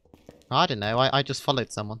 I don't know, I just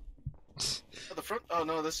followed someone. Oh, the front. Oh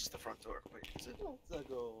no, this is the front door. Wait, is it? Let's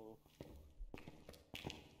go.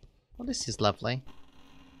 Well, this is lovely.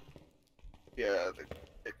 Yeah,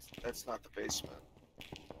 that's not the basement.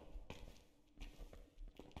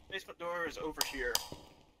 Basement door is over here.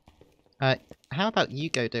 How about you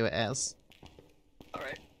go do it, Ez?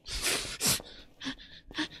 Alright.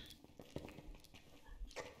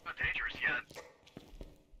 Not dangerous yet.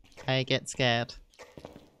 I get scared.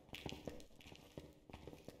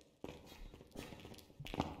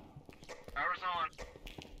 Power's on.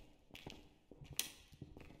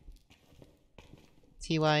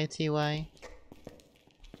 TY.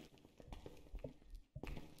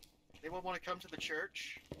 Anyone want to come to the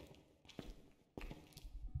church?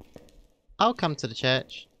 I'll come to the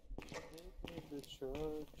church. The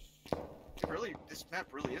church. This map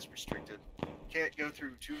really is restricted. Can't go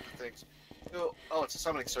through two of the things. Oh, it's a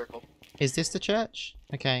summoning circle. Is this the church?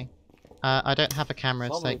 Okay. I don't have a camera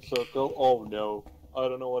to Summoning take... circle. Oh no. I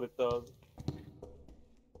don't know what it does.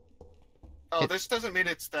 Oh, this doesn't mean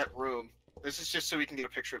it's that room. This is just so we can get a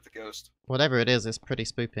picture of the ghost. Whatever it is, it's pretty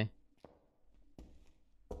spoopy.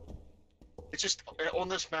 It's just, on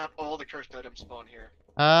this map, all the cursed items spawn here.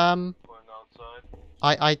 Going outside.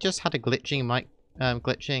 I just had a glitching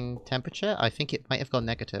temperature. I think it might have gone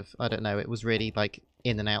negative. I don't know. It was really like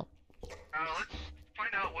in and out. Let's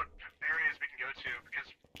find out what areas we can go to, because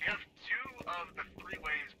we have 2 of the 3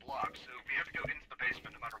 ways blocked, so we have to go into the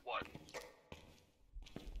basement no matter what.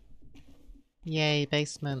 Yay,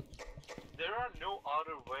 basement. There are no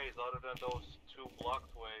other ways other than those 2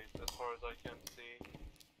 blocked ways, as far as I can see.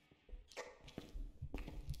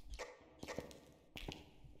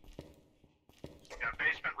 Yeah,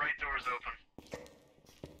 basement right door is open.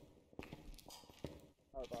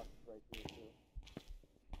 Our box is right here too.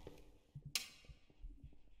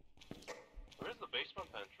 Where's the basement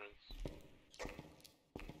entrance?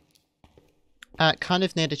 Kind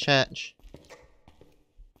of near the church.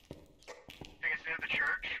 Think it's near the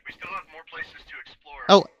church? We still have more places to explore.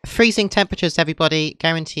 Oh, freezing temperatures, everybody.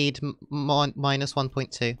 Guaranteed minus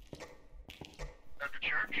 1.2. At the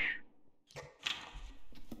church?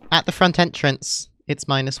 At the front entrance, it's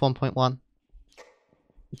minus 1.1.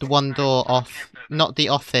 The one door off. Not the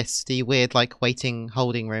office, the weird, like, waiting,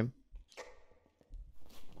 holding room.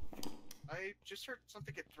 I just heard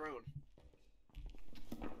something get thrown.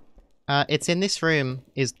 It's in this room.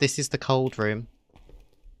 This is the cold room.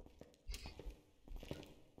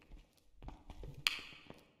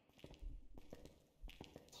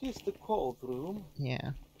 Here's the cold room.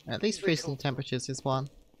 Yeah. At least freezing temperatures is one.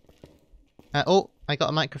 Oh, I got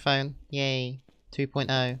a microphone. Yay.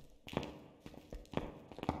 2.0.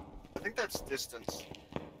 I think that's distance.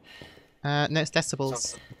 No, it's decibels.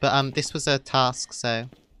 Something. But this was a task, so...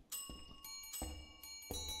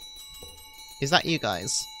 Is that you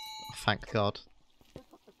guys? Oh, thank God.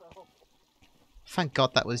 Thank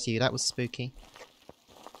God that was you. That was spooky.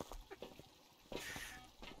 It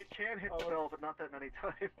can hit the bell, but not that many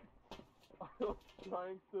times. I was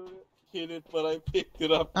trying to hit it, but I picked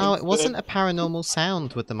it up. Oh, it instead. wasn't a paranormal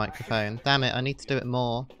sound with the microphone. Damn it, I need to do it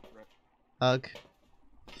more. Ugh.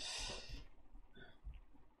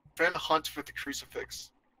 Trying to hunt with the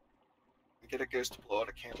crucifix. And get a ghost to blow out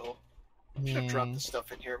a candle. Should have dropped Yeah. this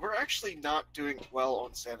stuff in here. We're actually not doing well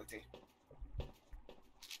on sanity.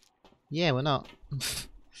 Yeah, we're not.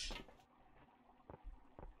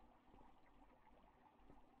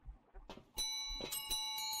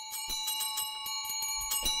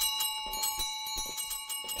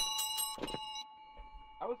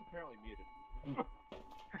 I was apparently muted.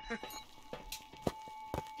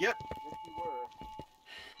 Yep. Yes, you were.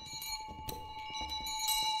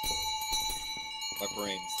 My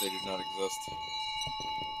brains, they do not exist.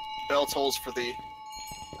 Bell tolls for the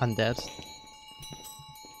Undead.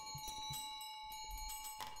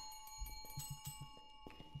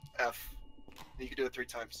 F. You can do it 3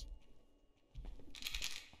 times.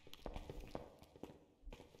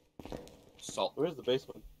 Salt. Where's the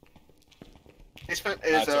basement? Basement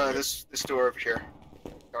is That's over this door over here.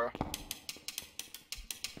 Gara.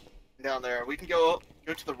 Down there. We can go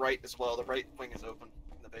to the right as well. The right wing is open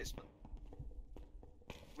in the basement.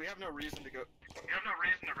 We have no reason to go. You have no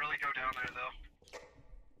reason to really go down there, though.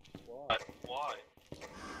 Why? Why?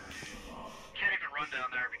 Can't even run down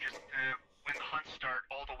there because when the hunts start,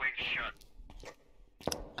 all the wings shut.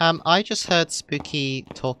 I just heard Spooky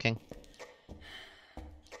talking.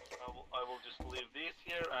 I will just leave these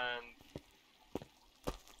here and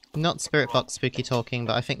Not Spirit Box Spooky talking,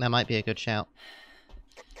 but I think that might be a good shout.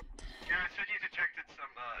 Yeah, it said you detected some.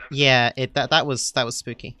 Yeah, that was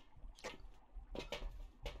Spooky.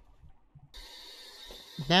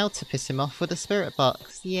 Now to piss him off with a Spirit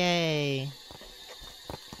Box. Yay!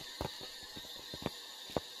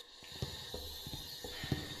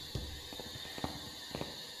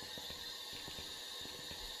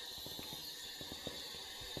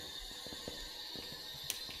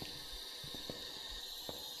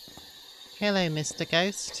 Hello, Mr.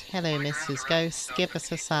 Ghost. Hello, Mrs. Ghost. Give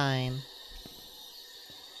us a sign.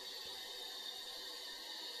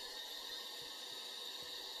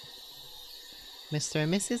 Mr.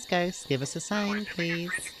 and Mrs. Ghost, give us a sign, please.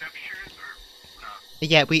 Freezing temperatures or no?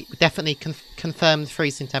 Yeah, we definitely confirmed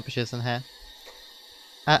freezing temperatures in here.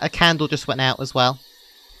 A candle just went out as well.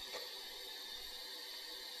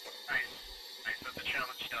 Nice. Nice, that's a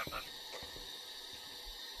challenge done then.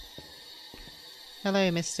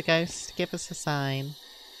 Hello, Mr. Ghost. Give us a sign.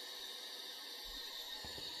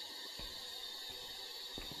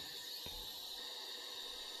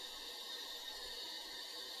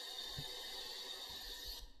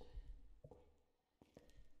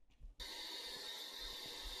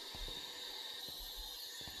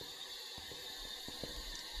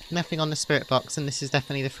 Nothing on the spirit box, and this is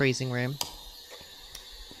definitely the freezing room.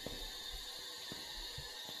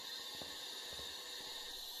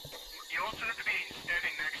 You also have to be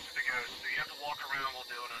standing next to the ghost, so you have to walk around while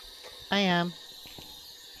doing it.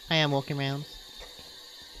 I am walking around.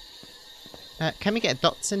 Can we get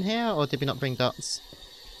dots in here, or did we not bring dots?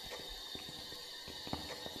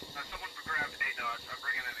 Someone grabbed a dot. I'm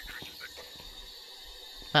bringing in a crucifix.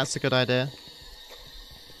 That's a good idea.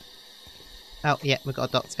 Oh, yeah, we've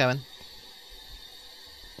got dots going.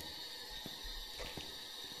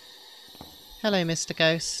 Hello, Mr.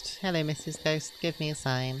 Ghost. Hello, Mrs. Ghost. Give me a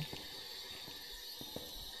sign.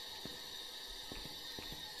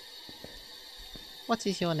 What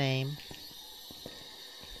is your name?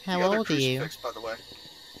 How The other old are you? crucifix, by the way.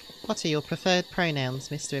 What are your preferred pronouns,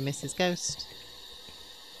 Mr. and Mrs. Ghost?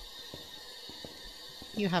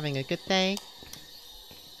 You having a good day?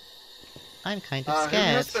 I'm kind of Who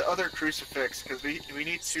scared. has the other crucifix? Because we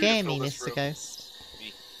need 2 Scare to fill me, this Mr. room. Ghost.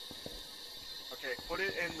 Okay, put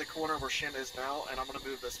it in the corner where Shim is now, and I'm gonna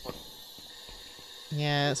move this one.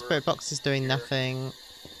 Yeah, over Spirit Box is doing here. nothing,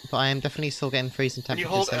 but I am definitely still getting freezing When you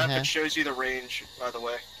temperatures hold in F, here. it shows you the range, by the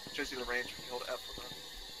way. It shows you the range when you hold F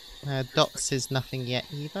on the... Dots is nothing yet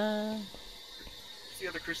either. Where's the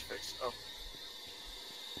other crucifix? Oh.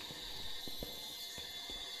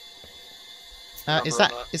 What's the Is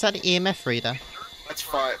number that on is that the EMF reader? That's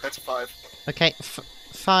 5. That's 5. Okay, 5,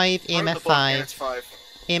 Part of the EMF book, 5, and it's 5.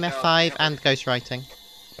 EMF No, 5, yeah, and ghostwriting.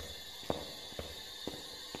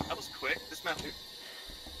 That was quick. This map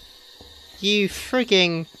You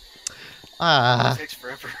frigging... Ah. takes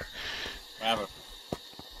forever. Bravo.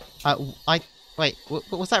 Wait,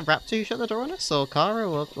 was that Raptor who shut the door on us, or Kara,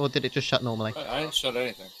 or did it just shut normally? I didn't shut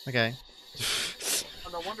anything. Okay. Oh,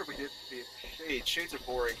 no wonder we did the shades. Shades are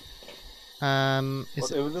boring. Is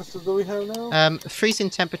What evidences do we have now? freezing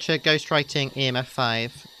temperature, ghostwriting, EMF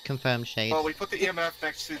 5, confirmed shade. Well, we put the EMF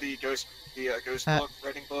next to the ghost the ghost book,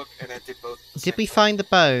 writing book, and it did both. Did we find the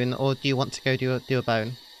bone, or do you want to go do a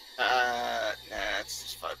bone? Nah, it's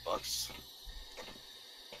just $5.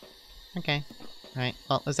 Okay. Right.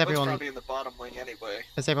 Well, It's probably in the bottom wing anyway.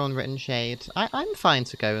 has everyone written shade? I'm fine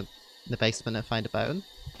to go in the basement and find a bone.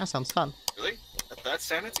 That sounds fun. Really? At that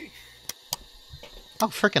sanity? Oh,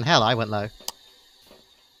 frickin' hell, I went low.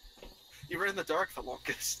 You were in the dark the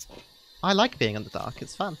longest. I like being in the dark,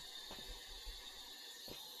 it's fun.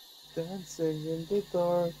 Dancing in the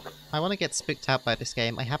dark. I want to get spooked out by this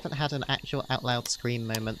game. I haven't had an actual out loud scream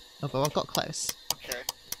moment, although I've got close. Okay.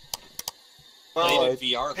 Played Well, in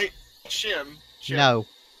VR. hey, Shim. No.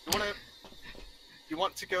 You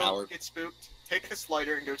want to go Howard. get spooked? Take this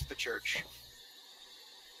lighter and go to the church.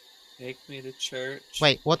 Take me to church.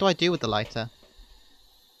 Wait, what do I do with the lighter?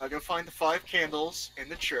 Go find the 5 candles in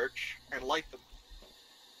the church and light them.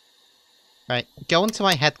 Right, go onto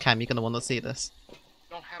my head cam, you're gonna want to see this. You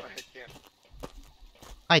don't have a head cam.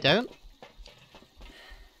 I don't?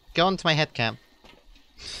 Go onto my head cam.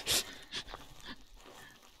 There's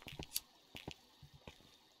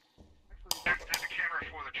a camera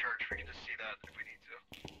for the church. We can just see that if we need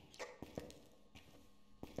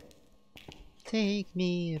to. Take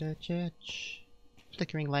me to church.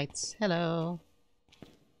 Flickering lights, hello.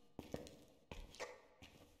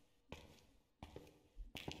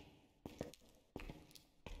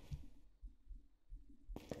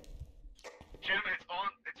 Jim,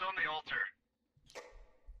 it's on the altar.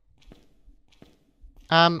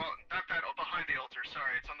 Oh, not that, behind the altar,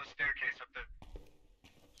 sorry. It's on the staircase up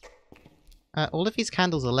there. All of these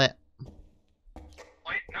candles are lit.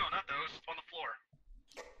 Light? No, not those. On the floor.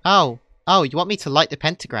 Oh, you want me to light the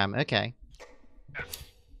pentagram? Okay. Yes.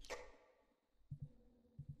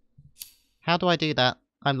 How do I do that?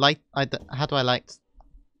 How do I light?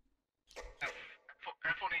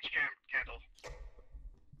 F on each candle.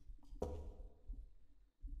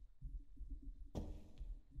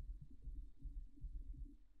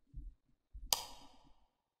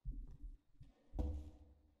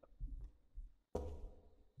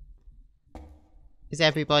 Is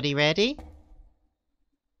everybody ready?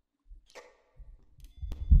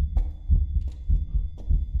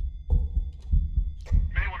 You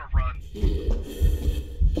may want to run.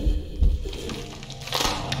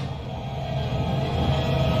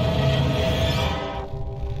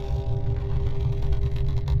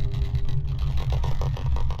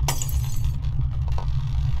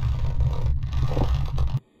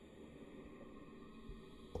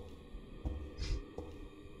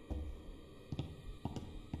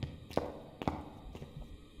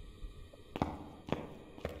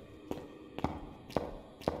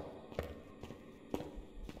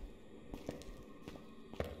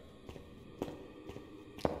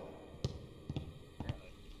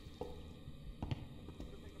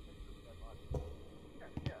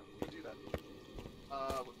 Do that.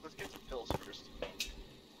 Let's get some pills first.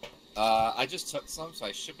 I just took some, so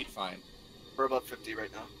I should be fine. We're about 50 right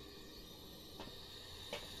now.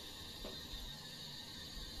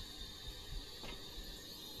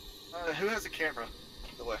 Who has a camera? By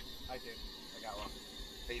the way. I do. I got one.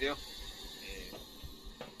 Hey, you do?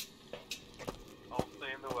 I'll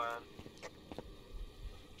stay in the van.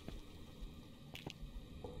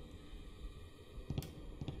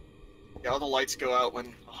 Yeah, all the lights go out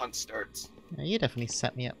when a hunt starts. Yeah, you definitely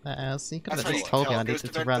set me up there, Alice. You could have That's how just you told can me tell. I Ghost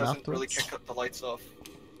needed to event run doesn't afterwards. really kick up the lights off.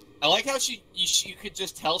 I like how you could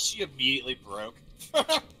just tell she immediately broke.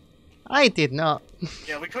 I did not.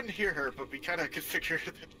 Yeah, we couldn't hear her, but we kind of could figure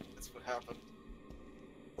that that's what happened.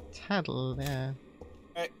 Tattle, yeah.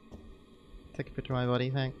 Hey. Take a picture of my body,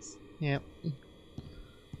 thanks. Yep.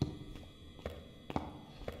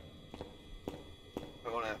 I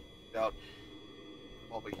want to get out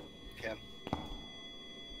while we can.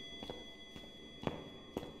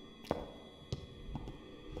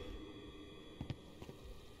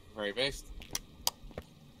 Very based.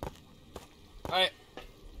 Alright.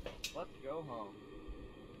 Let's go home.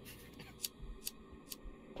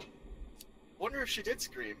 Wonder if she did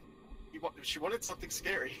scream. She wanted something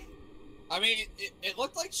scary. I mean, it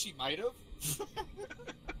looked like she might have.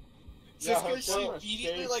 Yeah, Just her because she camera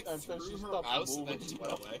immediately shakes like and then threw she her stopped mouse and then moving. she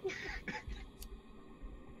went away.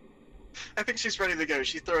 I think she's ready to go.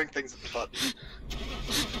 She's throwing things at the button.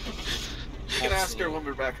 You can ask her when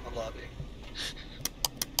we're back in the lobby.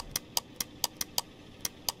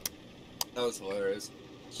 That was hilarious.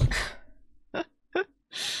 I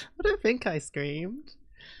don't think I screamed.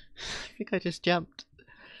 I think I just jumped.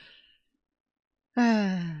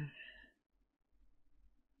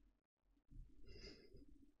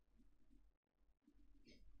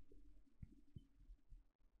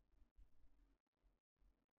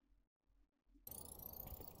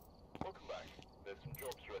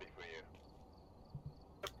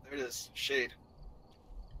 is. Shade.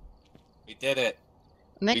 We did it.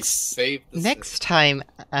 We Next saved the next time,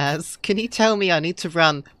 can you tell me I need to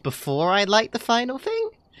run before I light the final thing?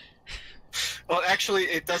 Well, actually,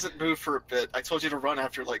 it doesn't move for a bit. I told you to run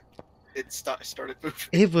after, like, it started moving.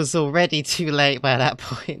 It was already too late by that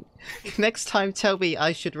point. Next time, tell me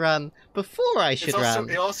I should run before I should run.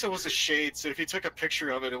 It also was a shade, so if you took a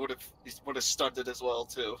picture of it, it would have stunned it as well,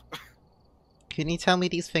 too. Can you tell me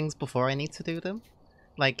these things before I need to do them?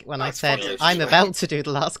 Like when I That's said, funny, I'm actually. about to do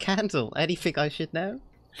the last candle. Anything I should know?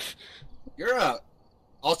 You're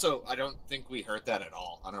Also, I don't think we heard that at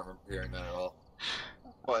all. I don't remember hearing that at all.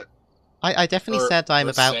 But I definitely said I'm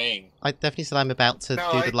about. Saying. I definitely said I'm about to do the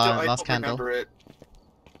I last don't candle. remember it.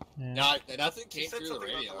 Yeah. No, nothing She came said through the something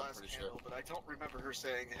about radio, the I'm last pretty candle, but I don't remember her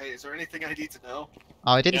saying, "Hey, is there anything I need to know?"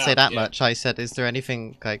 Oh, I didn't say Yeah, that yeah. much. I said, is there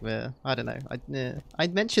anything like I don't know. I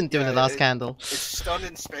mentioned doing the last candle. It's stunned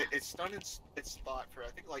in It's stunned in its spot for I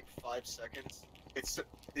think like 5 seconds. It's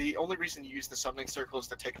the only reason you use the summoning circle is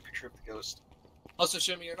to take a picture of the ghost. Also,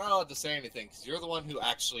 Shimmy, you're not allowed to say anything because you're the one who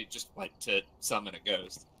actually just went to summon a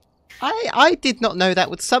ghost. I did not know that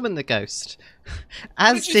would summon the ghost.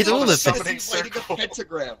 As did all of summon? them. Summoning circle.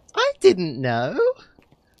 Pentagram. I didn't know.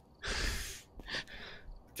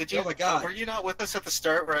 Did you? Oh my God. Were you not with us at the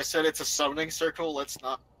start where I said it's a summoning circle? Let's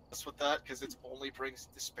not mess with that because it only brings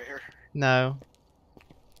despair. No.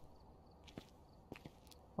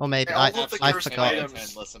 Or maybe Yeah, I all of the cursed forgot.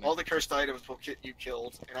 items, all the cursed items will get you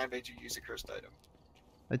killed, and I made you use a cursed item.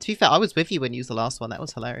 To be fair, I was with you when you used the last one. That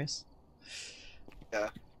was hilarious. Yeah.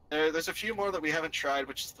 There's a few more that we haven't tried,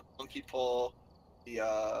 which is the monkey paw,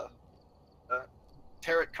 the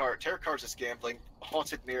tarot card. Tarot cards is gambling.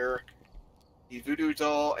 Haunted mirror, the voodoo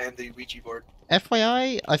doll, and the Ouija board.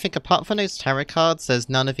 FYI, I think apart from those tarot cards, there's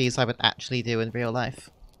none of these I would actually do in real life.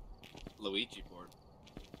 Luigi board.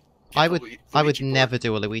 I would Luigi board. never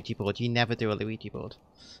do a Luigi board. You never do a Luigi board.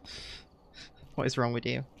 What is wrong with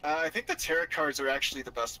you? I think the tarot cards are actually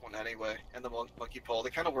the best one anyway, and the monkey paw. They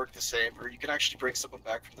kind of work the same, or you can actually bring someone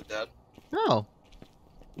back from the dead. Oh,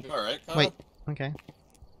 Alright, wait. Okay.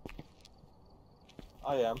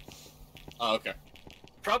 I am. Oh, okay.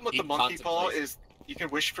 Problem with He the monkey paw contemplates. is you can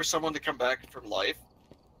wish for someone to come back from life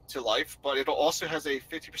to life, but it also has a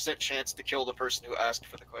 50% chance to kill the person who asked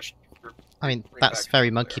for the question. I mean, Bring that's back very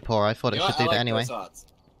from monkey there. paw. I thought You it know should what? do I that like anyway. those odds.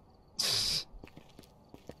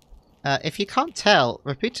 If you can't tell,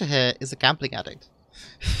 Raputa here is a gambling addict.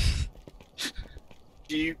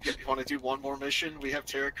 Do you want to do one more mission? We have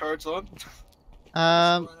tarot cards on.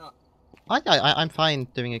 Um, Why not? I'm fine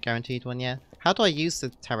doing a guaranteed one. Yeah. How do I use the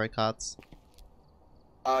tarot cards?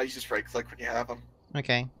 You just right click when you have them.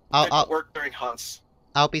 Okay. They don't I'll work during hunts.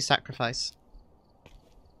 I'll be sacrifice.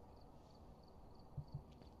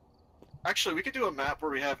 Actually, we could do a map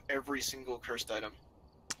where we have every single cursed item.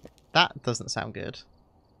 That doesn't sound good.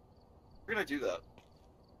 We're gonna do that.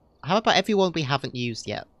 How about everyone we haven't used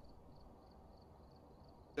yet?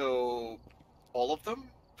 So, all of them?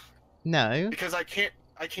 No. Because I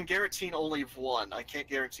can guarantee only one. I can't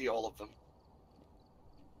guarantee all of them.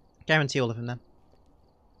 Guarantee all of them then.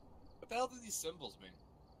 What the hell do these symbols mean?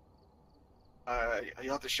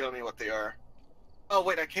 You'll have to show me what they are. Oh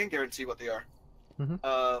wait, I can guarantee what they are.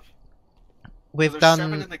 Mhm. We've there's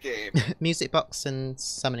 7 in done the game. music box and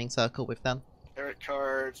summoning circle. We've done. Tarot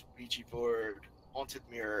cards, Ouija board, haunted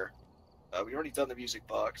mirror. We already done the music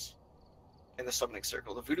box, and the summoning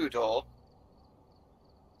circle. The voodoo doll,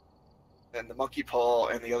 and the monkey paw,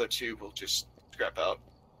 and the other 2 will just scrap out.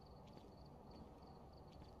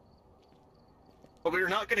 But we're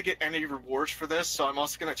not going to get any rewards for this, so I'm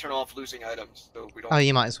also going to turn off losing items, so we don't. Oh,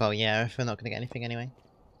 you might as well. Yeah, if we're not going to get anything anyway.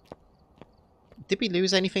 Did we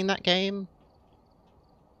lose anything that game?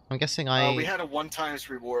 I'm guessing We had a 1x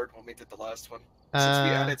reward when we did the last one. Since we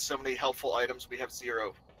added so many helpful items, we have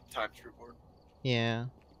 0 times reward. Yeah.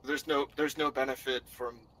 There's no benefit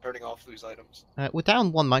from turning off lose items. We're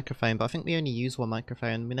down 1 microphone, but I think we only use 1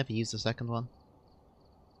 microphone. We never use the second one.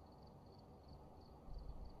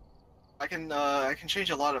 I can change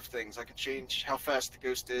a lot of things. I can change how fast the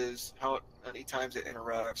ghost is, how many times it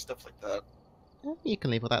interacts, stuff like that. You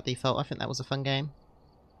can leave with that default. I think that was a fun game.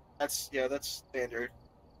 That's standard.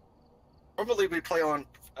 Normally we play on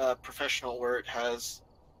professional, where it has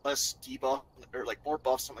less debuff, or like more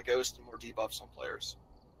buffs on the ghost and more debuffs on players.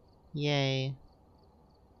 Yay.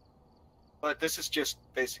 But this is just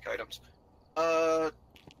basic items.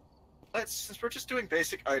 Since we're just doing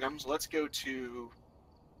basic items, let's go to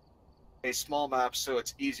a small map so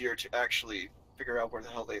it's easier to actually figure out where the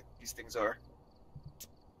hell these things are.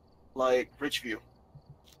 Like Ridgeview.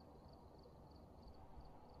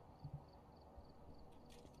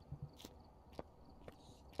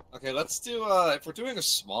 Okay, let's do. If we're doing a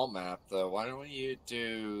small map, though, why don't you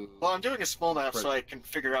do? Well, I'm doing a small map so I can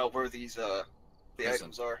figure out where these the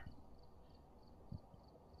items are.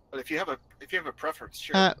 But if you have a preference,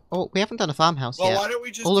 sure. Oh, we haven't done a farmhouse Well, yet. why don't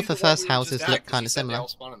we just All do of the one first we were just houses at, look 'cause kind you of said they similar. all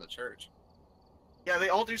spawn in the church. Yeah, they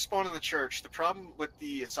all do spawn in the church. The problem with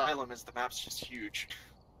the asylum is the map's just huge.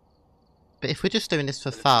 But if we're just doing this for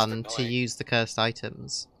But it's just fun to annoying. use the cursed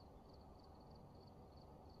items,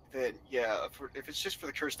 Then yeah, if it's just for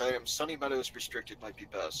the cursed items, Sunny Meadows restricted might be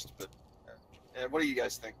best. But what do you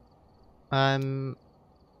guys think? I don't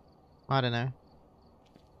know.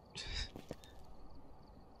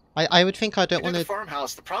 I would think I don't want The to.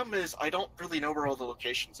 farmhouse. The problem is I don't really know where all the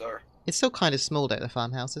locations are. It's still kind of small though, the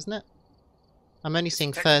farmhouse, isn't it? I'm only It's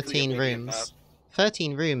seeing technically a 13 medium map. rooms.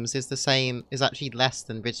 13 rooms is the same. Is actually less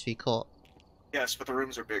than Ridgeview Court. Yes, but the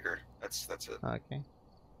rooms are bigger. That's it. Okay.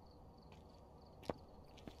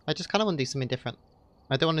 I just kind of want to do something different.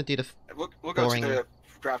 I don't want to do the. We'll go boring. to the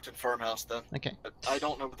Grafton farmhouse then. Okay. But I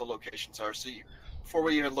don't know what the locations are, so before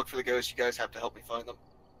we even look for the ghosts, you guys have to help me find them.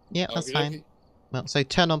 Yeah, that's Okey fine. dokey. Well, so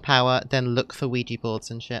turn on power, then look for Ouija boards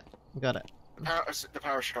and shit. Got it. The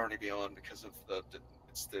power should already be on because of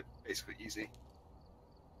it's basically easy.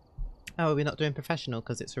 Oh, we're not doing professional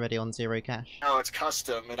because it's already on zero cash. No, it's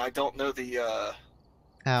custom, and I don't know the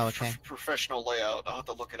Oh, okay. professional layout. I'll have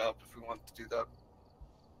to look it up if we want to do that.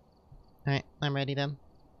 Alright, I'm ready then.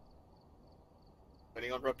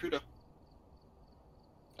 Waiting on Raputa.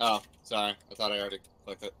 Oh, sorry. I thought I already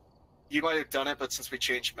clicked it. You might have done it, but since we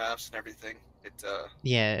changed maps and everything, it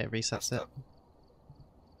Yeah, it resets messed it. up.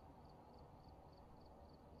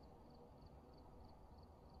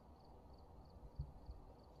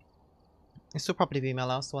 This will probably be my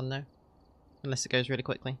last one though. Unless it goes really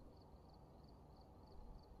quickly.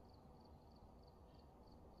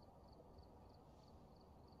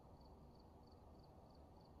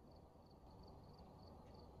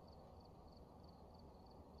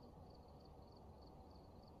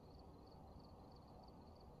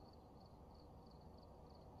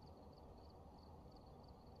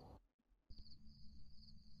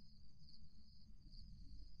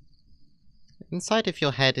 Inside of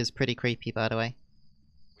your head is pretty creepy, by the way.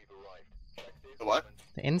 The what?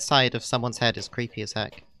 The inside of someone's head is creepy as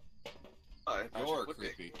heck. Oh, I imagine You're it would be.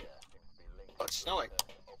 creepy. Oh, it's snowing.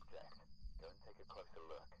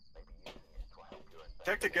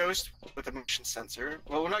 Detect a ghost with a motion sensor.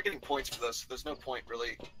 Well, we're not getting points for this, so there's no point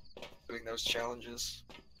really doing those challenges.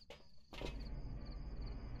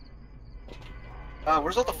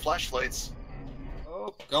 Where's all the flashlights?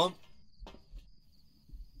 Oh, going.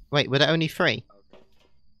 Wait, were there only 3?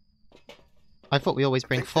 I thought we always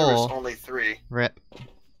bring I think there was 4. only 3. Rip. Do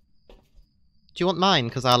you want mine?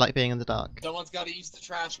 Because I like being in the dark. Someone's got to use the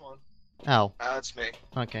trash one. Oh, That's me.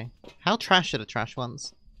 okay. How trash are the trash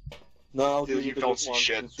ones? No, Dude, do you the don't good see one,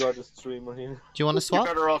 shit. since you are the streamer here. Do you want to You're swap?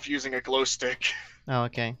 better off using a glow stick. Oh,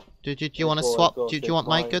 okay. Do you want to Go, swap? go, Do you take want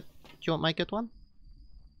my mine. good? Do you want my good one?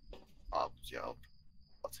 Yeah,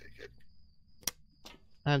 I'll take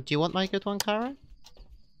it. Do you want my good one, Kara?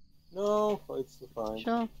 No, it's fine.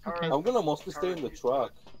 Sure. Okay. I'm gonna mostly stay in the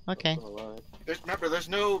truck. Okay. Not gonna lie. Remember, there's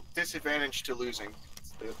no disadvantage to losing.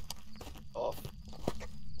 It's the off.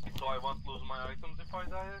 So I won't lose my items if I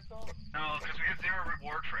die, Echo? No, because we get 0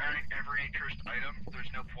 reward for adding every cursed item.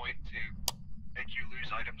 There's no point to make you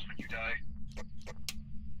lose items when you die.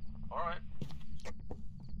 Alright.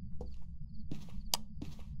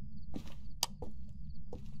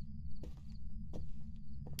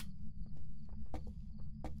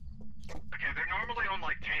 Okay, they're normally on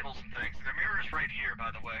like tables and things. The mirror is right here,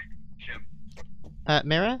 by the way, Shim.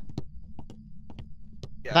 Mirror?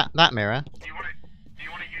 Yeah. That mirror? Do you want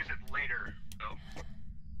to use it later,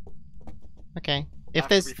 though? Okay. If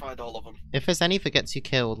After there's we find all of them. if there's any that gets you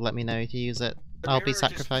killed, let me know to use it. The I'll be mirror just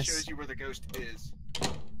sacrificed. shows you where the ghost is.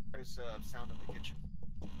 There's sound in the kitchen.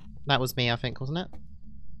 That was me, I think, wasn't it?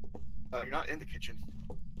 You're not in the kitchen.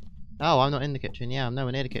 Oh, I'm not in the kitchen. Yeah, I'm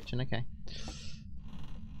nowhere near the kitchen. Okay.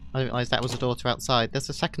 I didn't realise that was a door to outside. There's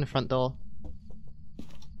a second front door.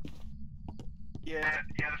 Yeah,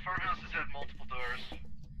 the farmhouses have multiple doors.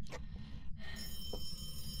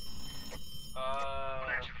 I'll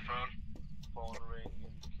answer the phone. Phone ring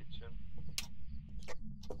in the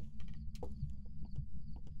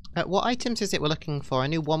kitchen. What items is it we're looking for? I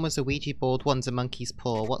knew one was a Ouija board, one's a monkey's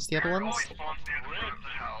paw. What's the other Mirror ones? always spawns near the front of the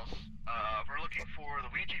house. We're looking for the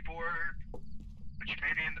Ouija board, which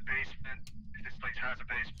may be in the basement, if this place has a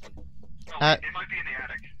basement. No, it might be in the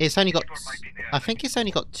attic. It's only got. Ouija board might be in the I attic. think it's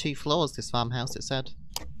only got 2 floors. This farmhouse, it said.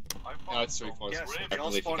 I No, found it's 3 floors. Yes, I they all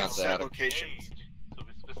believe you spawn in count the set attic. locations. to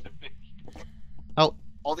be specific. Oh,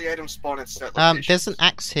 All the items spawn in set locations. There's an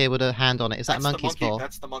axe here with a hand on it. Is that a monkey's paw?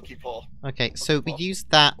 That's the monkey paw. Okay, so we use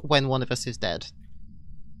that when one of us is dead.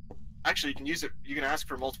 Actually, you can use it. You can ask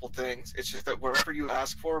for multiple things. It's just that wherever you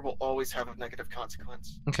ask for will always have a negative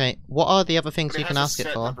consequence. Okay, what are the other things you can ask it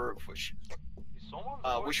for? Number of wishes.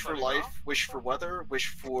 Wish for life, wish for weather,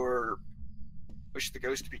 wish the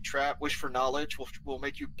ghost to be trapped, wish for knowledge will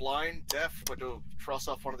make you blind, deaf, but to cross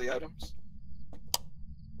off one of the items.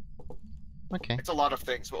 Okay. It's a lot of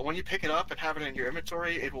things, but when you pick it up and have it in your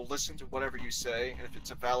inventory, it will listen to whatever you say, and if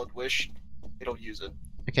it's a valid wish, it'll use it.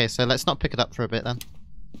 Okay, so let's not pick it up for a bit then.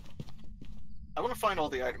 I want to find all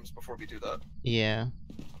the items before we do that. Yeah.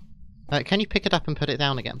 Can you pick it up and put it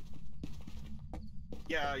down again?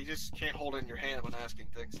 Yeah, you just can't hold it in your hand when asking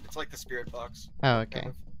things. It's like the spirit box. Oh, okay.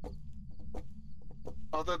 Kind of.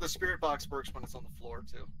 Although the spirit box works when it's on the floor,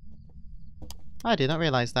 too. I did not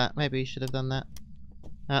realise that. Maybe we should have done that.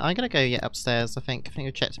 I'm gonna go upstairs, I think. I think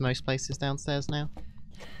we've checked most places downstairs now.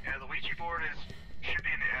 Yeah, the Ouija board should be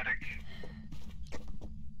in the attic.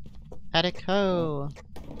 Attic ho!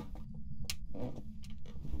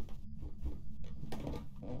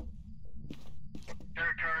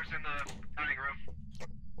 Derek Carr's in the dining room.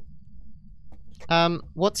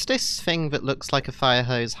 What's this thing that looks like a fire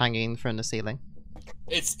hose hanging from the ceiling?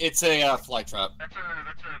 It's a fly trap. That's a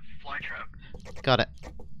fly trap. Got it.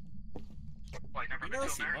 Like, never You been never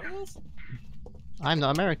to seen one America? of those? I'm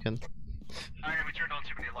not American. We turned on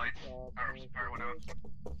too many lights. Our power went out.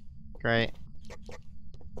 Great.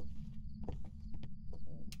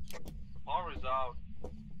 Power is out.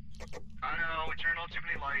 I know, we turned on too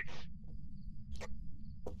many lights.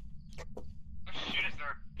 Oh shit, is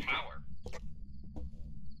there power?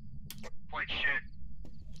 Quite shit.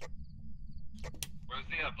 Where's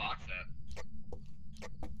the box at?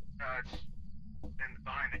 It's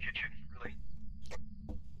behind the kitchen, really.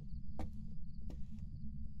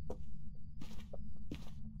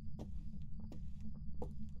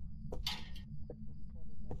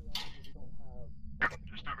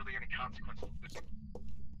 There's not really any consequence to this.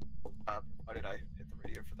 Why did I hit the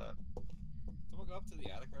radio for that? Someone go up to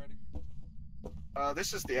the attic already?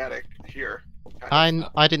 This is the attic here.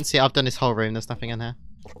 I didn't see it. I've done this whole room. There's nothing in here.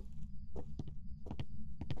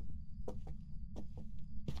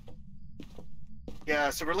 Yeah,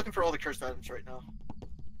 so we're looking for all the cursed items right now.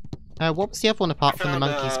 What was the other one apart from the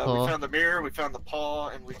monkey's paw? We found the mirror, we found the paw,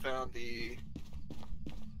 and we found the...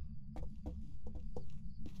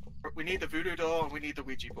 We need the voodoo doll, and we need the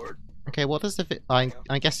Ouija board. Okay, what does the... I'm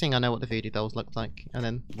guessing I know what the voodoo dolls look like, and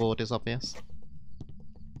then board is obvious.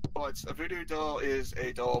 Well, a voodoo doll is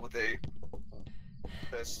a doll with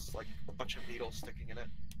this, like, bunch of needles sticking in it.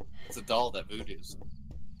 It's a doll that voodoos.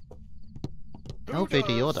 Oh,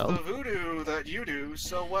 voodoo, your doll. The voodoo that you do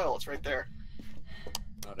so well. It's right there.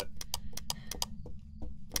 Got it.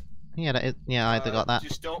 Yeah, that is, yeah, I either got that.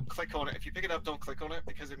 Just don't click on it. If you pick it up, don't click on it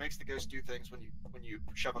because it makes the ghost do things when you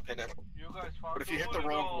shove a pin in. You guys found But if you hit the voodoo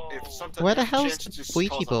wrong, doll. if sometimes Where the there's a hell's chance it just the Ouija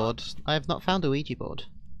calls on board? I have not found a Ouija board.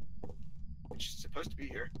 Which is supposed to be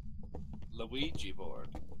here. Luigi board.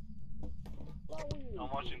 I'm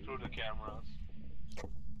watching through the cameras.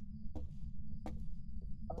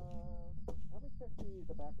 Let me check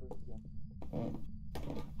the back rooms again.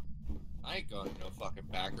 I ain't going to no fucking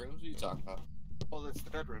back rooms. What are you talking about? Well, it's the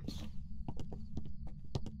bedrooms.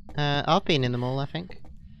 I've been in them all, I think.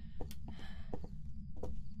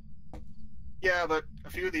 Yeah, but a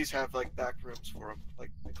few of these have like back rooms for them,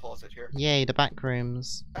 like the closet here. Yay, the back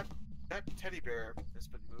rooms. That teddy bear has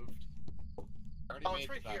been moved. Already Oh, made it's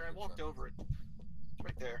right the here. I back walked room. over it. It's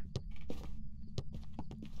right there.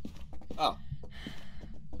 Oh.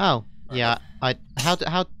 Oh, yeah. How do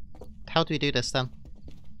we do this then?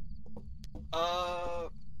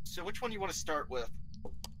 So which one do you want to start with?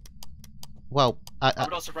 Well, I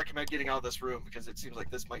would also recommend getting out of this room because it seems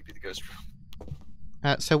like this might be the ghost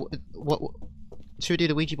room. so what? Should we do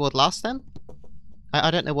the Ouija board last then?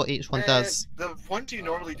 I don't know what each one does. The ones you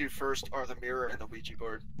normally do first are the mirror and the Ouija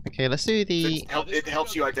board. Okay, let's do the. It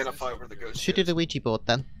helps you identify where the ghost Should we is. do the Ouija board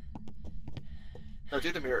then? No,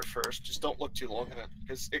 do the mirror first. Just don't look too long in it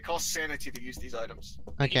because it costs sanity to use these items.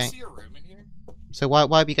 Can Okay. you see a room in here? So why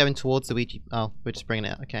are we going towards the Ouija? Oh, we're just bringing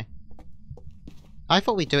it. Okay. I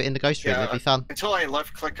thought we'd do it in the ghost room. Yeah, It'd be fun. Until I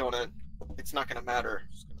left click on it, it's not gonna matter.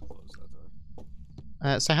 Just gonna close that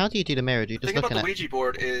door. So how do you do the mirror? Do you The just thing look about at the it? Ouija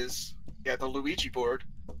board is, the Luigi board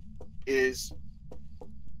is,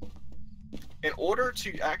 in order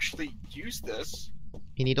to actually use this,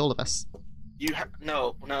 You need all of us. you have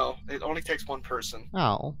no, it only takes one person.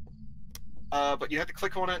 Oh. But you have to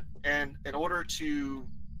click on it, and in order to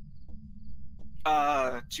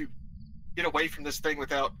get away from this thing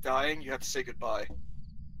without dying, you have to say goodbye.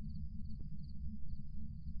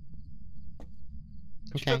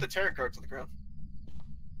 Just Okay. throw the tarot cards on the ground.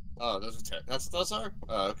 Oh, those are?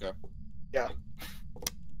 Oh, okay. Yeah.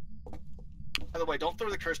 By the way, don't throw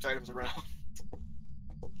the cursed items around.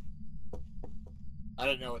 I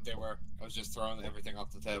didn't know what they were. I was just throwing everything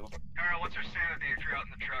off the table. Carl, what's your sanity if you're out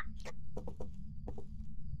in the truck?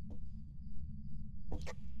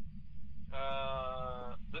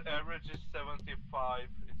 The average is 75.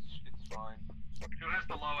 It's fine. Who has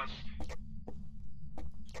the lowest?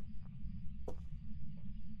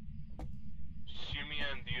 Shimmy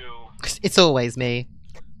and you. It's always me.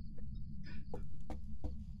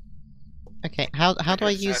 Okay, how do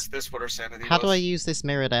I Just use ask this what our sanity how do I was. use this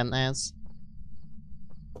mirror then, as?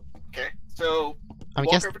 Okay, so I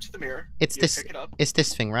walk guess over to the mirror. it's you this pick it up. it's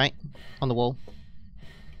this thing, right? On the wall.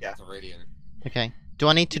 Yeah. It's a radiator. Okay. Do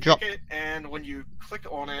I need to You drop? pick it, and when you click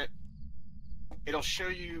on it, it'll show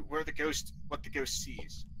you what the ghost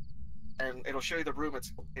sees, and it'll show you the room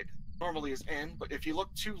it normally is in. But if you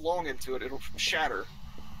look too long into it, it'll shatter.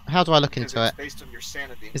 How do I look Because into it's it? based on your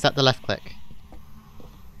sanity. Is that the left click?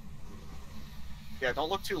 Yeah, don't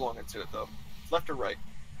look too long into it though. Left or right.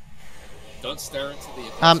 Don't stare into the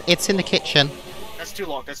abyss. It's in the kitchen. That's too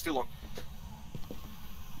long. That's too long.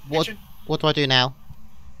 What Kitchen? what do I do now?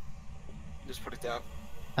 Just put it down.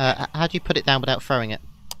 How do you put it down without throwing it?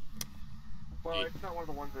 Well, it's not one of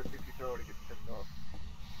the ones that if you throw it, it gets pissed off.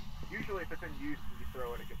 Usually, if it's in use and you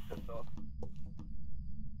throw it, it gets pissed off.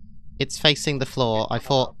 It's facing the floor. I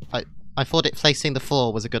thought it facing the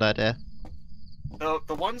floor was a good idea.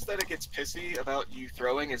 The ones that it gets pissy about you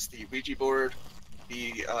throwing is the Ouija board,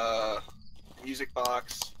 the music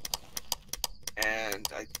box, and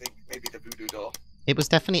I think maybe the voodoo doll. It was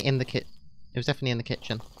definitely in the It was definitely in the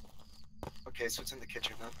kitchen. Okay, so it's in the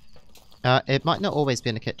kitchen then. It might not always be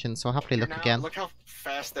in the kitchen, so I'll happily Here look now, again. Look how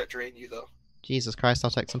fast that drained you, though. Jesus Christ,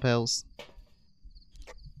 I'll take some pills.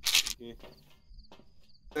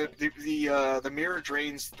 The mirror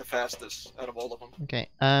drains the fastest out of all of them. Okay.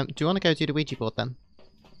 Do you want to go do the Ouija board then?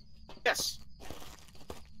 Yes.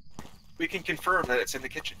 We can confirm that it's in the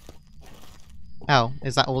kitchen. Oh,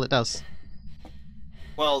 is that all it does?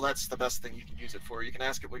 Well, that's the best thing you can use it for. You can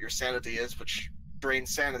ask it what your sanity is, which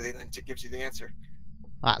drains sanity, and then it gives you the answer.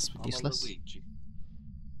 That's I'm a useless. Luigi.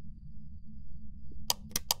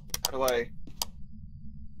 How do I...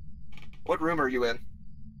 What room are you in?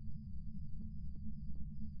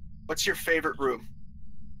 What's your favorite room?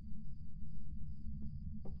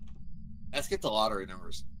 Let's get the lottery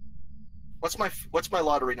numbers. What's my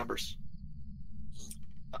lottery numbers?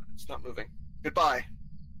 It's not moving. Goodbye.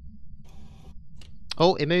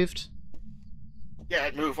 Oh, it moved. Yeah,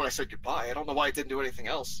 it moved when I said goodbye. I don't know why it didn't do anything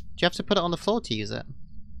else. Do you have to put it on the floor to use it?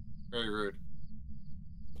 Very rude.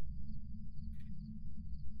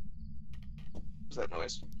 What's that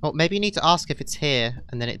noise? Oh, maybe you need to ask if it's here,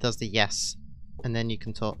 and then it does the yes. And then you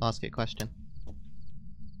can ask it a question.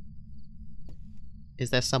 Is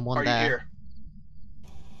there someone Are there? you here?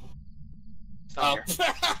 It's not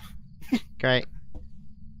Oh. here. Great.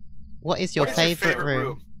 What is your What is favourite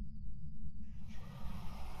room?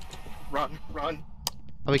 Run, run.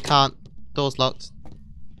 Oh, we can't. Door's locked.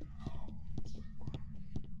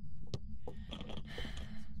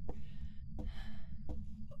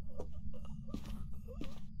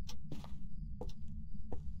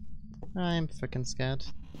 I'm freaking scared.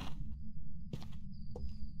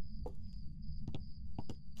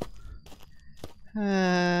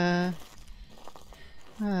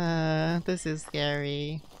 This is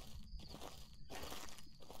scary.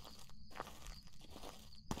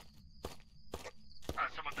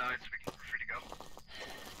 Someone died, so we're free to go.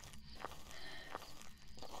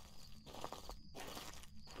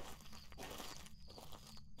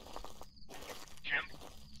 Jim?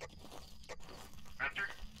 Enter?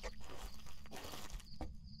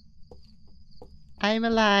 I'm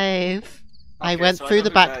alive. I Okay, went so I through know the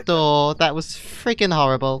who back died then. door. That was freaking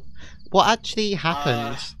horrible. What actually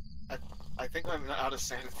happened? I think I'm out of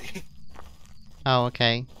sanity. Oh,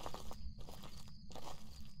 okay.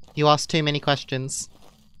 You asked too many questions.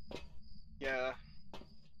 Yeah.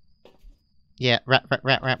 Yeah,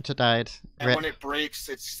 Raptor died. And Rip. when it breaks,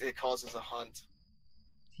 it causes a hunt.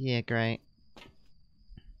 Yeah, great.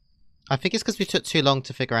 I think it's because we took too long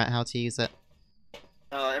to figure out how to use it.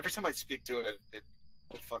 Every time I speak to it, it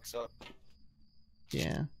fucks up.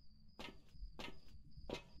 Yeah.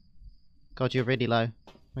 God, you're really low.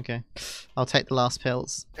 Okay. I'll take the last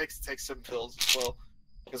pills. Take some pills as well.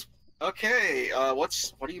 Okay, what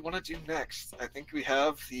do you want to do next? I think we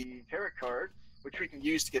have the tarot card, which we can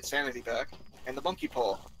use to get sanity back, and the monkey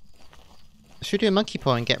paw. Should we do a monkey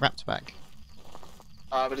paw and get Raptor back?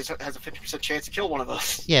 But it has a 50% chance to kill one of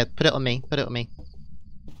us. Yeah, put it on me. Put it on me.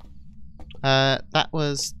 That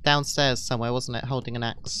was downstairs somewhere, wasn't it? Holding an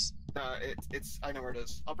axe. It's. I know where it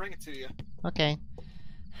is. I'll bring it to you. Okay.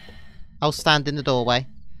 I'll stand in the doorway.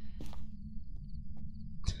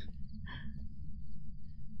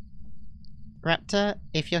 Raptor,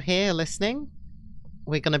 if you're here listening,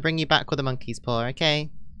 we're gonna bring you back with a monkey's paw,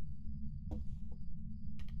 okay?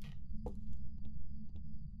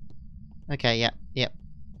 Okay, yep.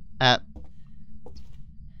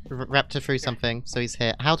 Raptor threw something, so he's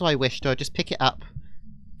here. How do I wish? Do I just pick it up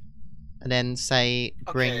and then say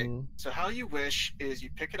bring? Okay. So how you wish is you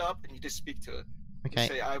pick it up and you just speak to it. Okay. You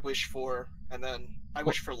say I wish for, and then I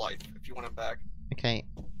wish for life if you want him back. Okay.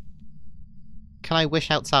 Can I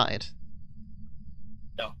wish outside?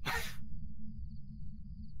 No.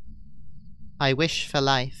 I wish for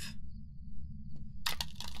life.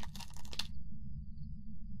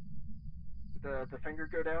 The finger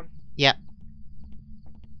go down? Yep.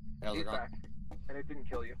 How's it going? Back. And it didn't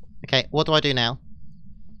kill you. Okay, what do I do now?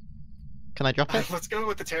 Can I drop it? Let's go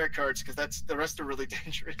with the tarot cards, because the rest are really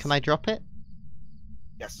dangerous. Can I drop it?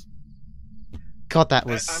 Yes. God, that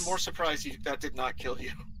was... I'm more surprised that did not kill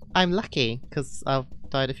you. I'm lucky, because I've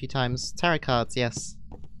died a few times. Tarot cards, yes.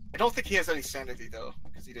 I don't think he has any sanity, though,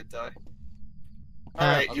 because he did die.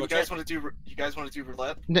 Alright, you guys want to do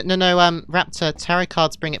roulette? No, Raptor, tarot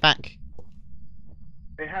cards bring it back.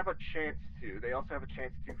 They have a chance to. They also have a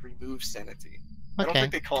chance to remove sanity. Okay. I don't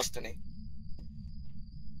think they cost any.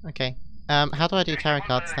 Okay. How do I do tarot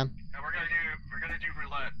cards then? We're gonna do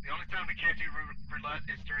roulette. The only time we can't do roulette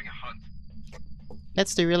is during a hunt.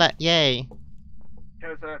 Let's do roulette, yay.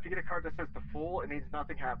 Because if you get a card that says the Fool, it means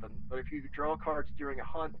nothing happened. But if you draw cards during a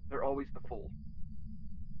hunt, they're always the Fool.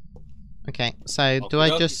 Okay, so do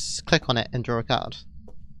I just click on it and draw a card?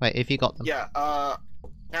 Wait, if you got them. Yeah,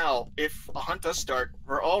 now, if a hunt does start,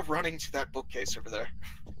 we're all running to that bookcase over there.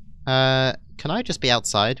 Can I just be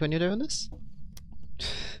outside when you're doing this?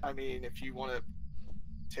 I mean, if you want to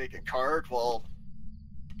take a card, well,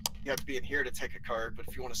 you have to be in here to take a card, but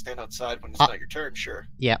if you want to stand outside when it's not your turn, sure.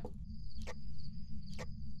 Yeah. Can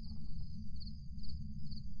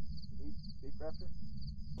you speak, Raptor?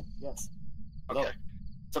 Yes. Okay. Hello.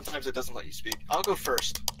 Sometimes it doesn't let you speak. I'll go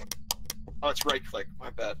first. Oh, it's right click.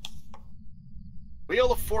 My bad.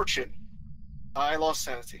 Wheel of Fortune. I lost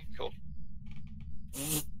sanity. Cool.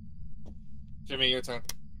 Jimmy, your turn.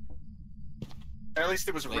 At least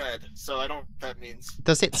it was red, so I don't know what that means.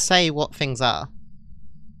 Does it say what things are?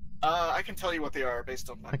 I can tell you what they are based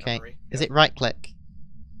on my memory. Is it right click?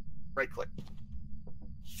 Right click.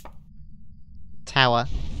 Tower.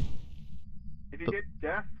 If you get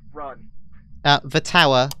death, run. The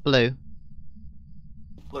tower, blue.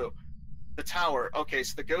 Blue. The tower. Okay,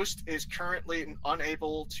 so the ghost is currently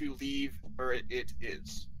unable to leave, or it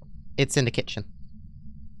is. It's in the kitchen.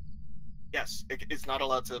 Yes, it's not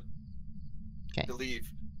allowed to leave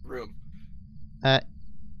room.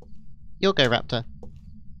 You'll go, Raptor.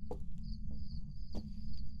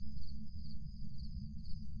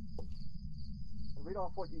 Read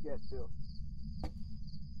off what you get, too.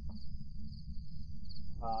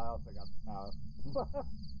 I also got the tower.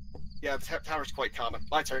 Yeah, the tower's quite common.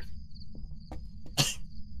 My turn.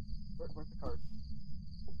 Where's the card?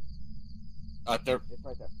 There. It's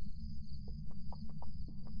right there.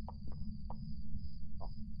 Oh,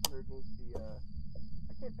 underneath the,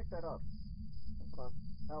 I can't pick that up. Hold on.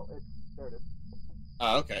 Oh, there it is.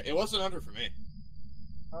 Okay. It wasn't under for me.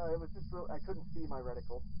 It was just real, I couldn't see my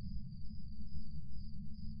reticle.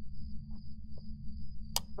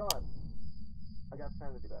 Done. I got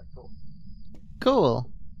sanity back, cool. Cool.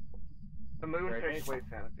 The moon takes away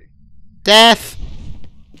sanity. Death!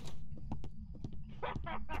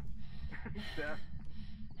 Death.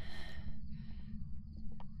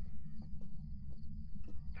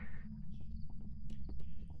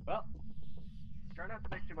 Well, try not to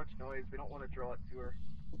make too much noise. We don't want to draw it to her.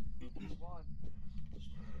 One.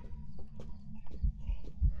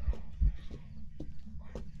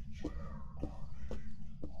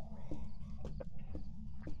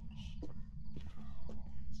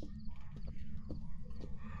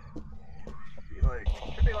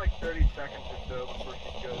 Should be like 30 seconds or so before she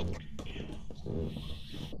goes.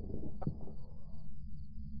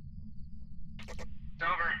 It's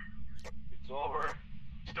over. It's over.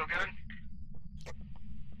 Still good?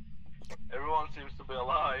 Everyone seems to be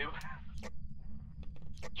alive.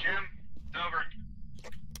 Jim, it's over.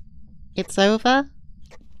 It's over?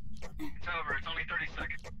 It's over. It's only 30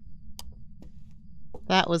 seconds.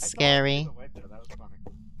 That was scary. That was funny.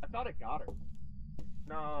 I thought it got her.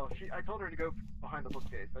 No, I told her to go behind the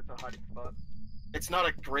bookcase. That's a hiding spot. It's not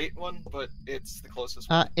a great one, but it's the closest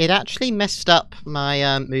one. It actually messed up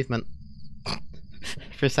my movement.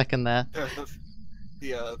 for a second there.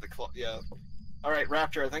 Yeah. All right,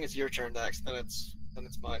 Raptor. I think it's your turn next. Then it's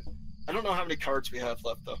mine. I don't know how many cards we have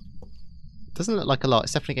left though. Doesn't look like a lot.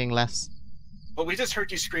 It's definitely getting less. Well, we just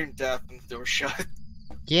heard you scream death and the door shut.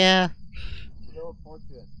 Yeah. Wheel of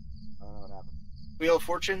Fortune. I don't know what happened. Wheel of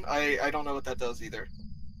Fortune? I don't know what that does either.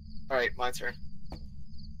 Alright, my turn.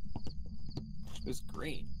 It was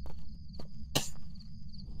green.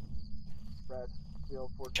 Red. Wheel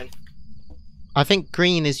of Fortune. I think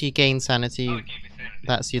green is you gain sanity. Oh, it gave me sanity.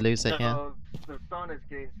 That's you lose it, yeah. No, the sun is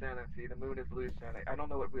gain sanity, the moon is lose sanity. I don't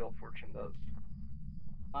know what Wheel of Fortune does.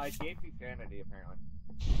 It gave me sanity, apparently.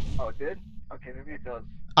 Oh, it did? Okay, maybe it does.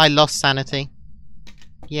 I lost sanity.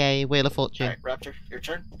 Yay, Wheel of Fortune. Alright, Raptor, your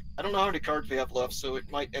turn. I don't know how many cards we have left, so it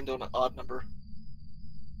might end on an odd number.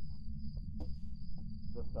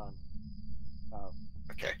 The sun. Oh.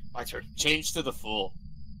 Okay, my turn. Change to the Fool.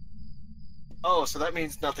 Oh, so that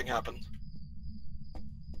means nothing happened.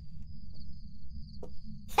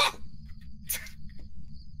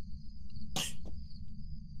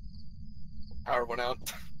 Power went out.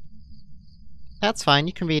 That's fine,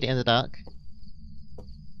 you can read it in the dark.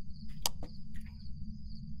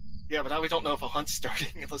 Yeah, but now we don't know if a hunt's starting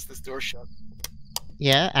unless this door's shut.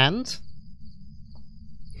 Yeah, and?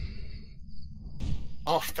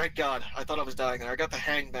 Oh, thank God. I thought I was dying there. I got the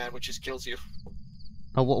Hangman, which just kills you.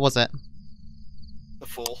 Oh, what was it? The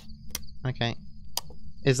Fool. Okay.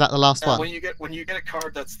 Is that the last one? When you get a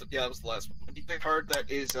card that's that was the last one. When you get a card that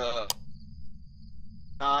is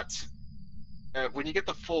not when you get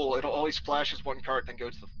the Fool, it'll always flash as one card, then go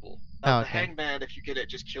to the Fool. Oh, The okay. Hangman, if you get it,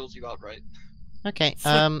 just kills you outright. Okay,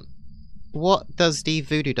 what does the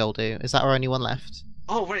voodoo doll do? Is that our only one left?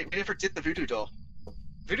 Oh wait, we never did the Voodoo Doll.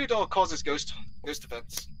 Voodoo Doll causes ghost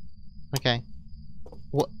events. Okay.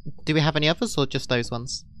 What do we have any others or just those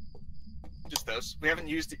ones? Just those. We haven't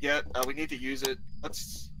used it yet. We need to use it.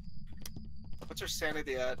 What's our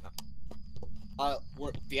sanity at?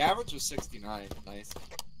 The average was 69. Nice. Nice.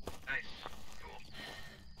 Cool.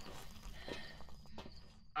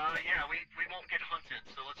 Yeah, we won't get hunted,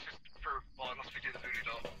 so let's just, unless we do the Voodoo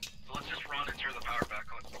Doll. So let's just run and turn the power back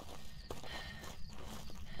on.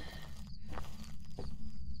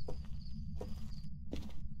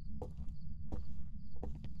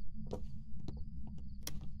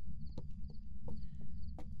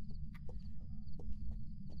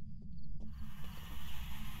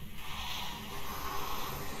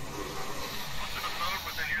 The phone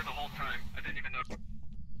was in here the whole time. I didn't even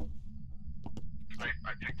know.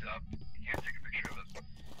 I picked it up. You can't take a picture of it.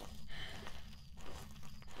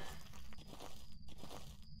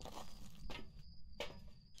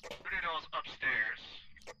 Voodoo Doll's upstairs.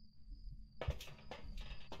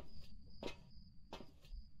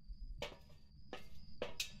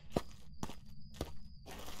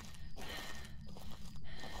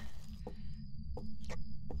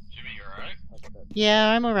 Jimmy, you alright? Yeah,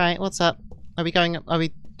 I'm alright. What's up? Are we going up? Are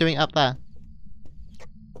we doing it up there?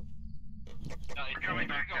 No, it's coming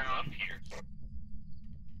back down up here.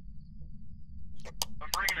 I'm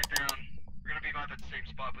bringing it down. We're gonna be about at the same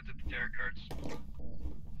spot with the tarot cards.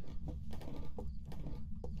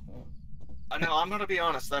 I know. I'm gonna be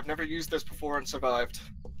honest. I've never used this before and survived.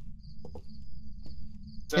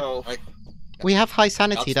 So We have high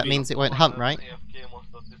sanity, that Godspeed. means it won't hunt, right? AFK most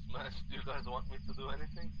of this match. Do you guys want me to do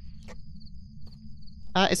anything?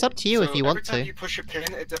 It's up to you if so you want every time to. you push a pin,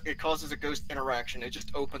 it causes a ghost interaction. It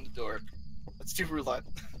just opened the door. Let's do roulette.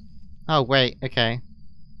 Oh, wait, okay.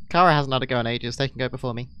 Kara hasn't had a go in ages, they can go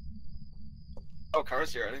before me. Oh,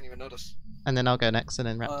 Kara's here. I didn't even notice. And then I'll go next, and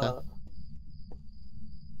then Raptor.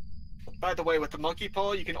 By the way, with the monkey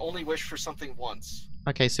paw, you can only wish for something once.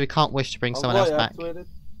 Okay, so we can't wish to bring How someone do else I back. activate it?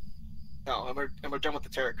 No, and we're done with the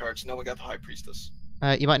tarot cards. No, we got the High Priestess.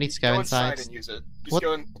 You might need to go inside. and use it. Just What-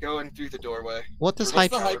 go in through the doorway. What does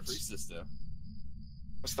What's High, the High Powers. Priestess do?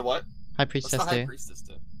 What's the what? High What's Priestess the High do? Priestess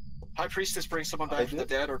do? High Priestess brings someone I back from the did.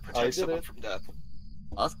 dead or I protects did someone it. from death.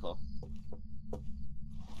 Oh, that's cool.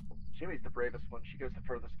 Jimmy's the bravest one. She goes the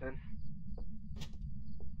furthest in.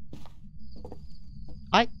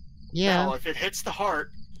 Yeah. Now, if it hits the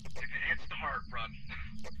heart, If it hits the heart, run.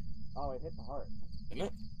 Oh, it hit the heart. Isn't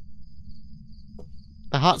it?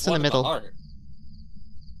 The heart's in the One at middle. heart.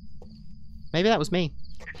 Maybe that was me.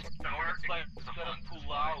 It's the heart. It's like It's the instead of hunt.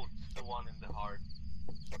 pull out the one in the heart.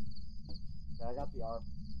 Yeah, I got the arm.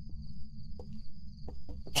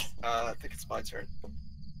 I think it's my turn.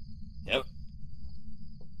 Yep.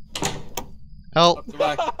 Oh, Up the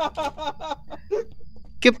back.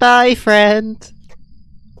 goodbye, friend!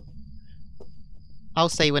 I'll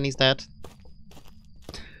say when he's dead.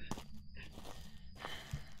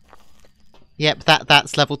 Yep,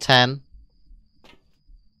 that's level 10.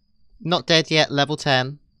 Not dead yet, level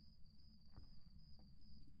 10.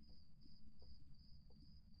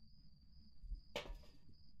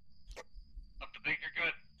 Up to think you're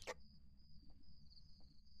good.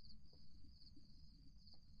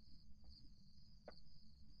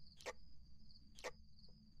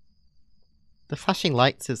 The flashing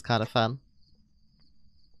lights is kind of fun.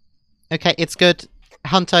 Okay, it's good.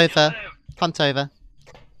 Hunt over. Hunt over.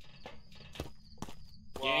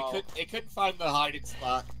 Yeah, it couldn't find the hiding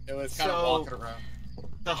spot. It was kind of So- walking around.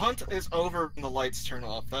 The hunt is over when the lights turn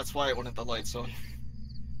off. That's why it wanted the lights on.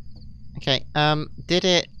 Okay, did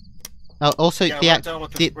it... Oh, also Yeah, we're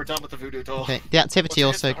done with the voodoo doll. Okay, the activity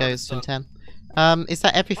What's also the hardest goes from stuff? 10. Is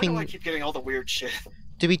that Why everything... do I keep getting all the weird shit?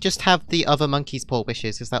 Do we just have the other monkey's paw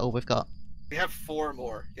wishes? Is that all we've got? We have 4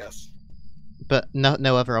 more, yes. But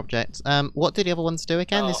no other objects. What did the other ones do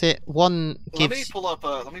again? Is Oh. it one Let me gives... pull up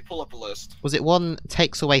a list. Was it one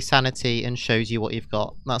takes away sanity and shows you what you've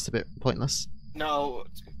got? That's a bit pointless. No,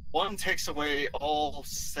 one takes away all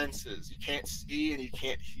senses. You can't see and you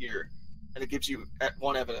can't hear. And it gives you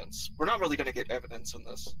one evidence. We're not really going to get evidence on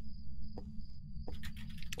this.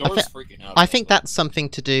 Door's freaking out. I think that's something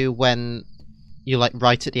to do when you're like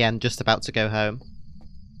right at the end, just about to go home.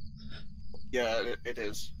 Yeah, it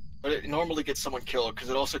is. But it normally gets someone killed because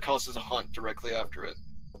it also causes a hunt directly after it.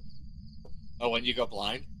 Oh, when you go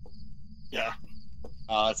blind? Yeah.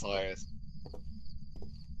 Oh, that's hilarious.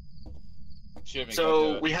 Shimmy, go do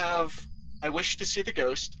So it. we have I wish to see the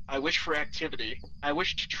ghost, I wish for activity, I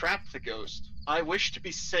wish to trap the ghost, I wish to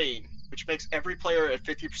be sane, which makes every player at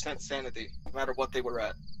 50% sanity, no matter what they were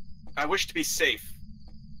at. I wish to be safe.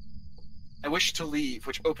 I wish to leave,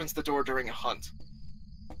 which opens the door during a hunt.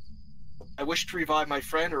 I wish to revive my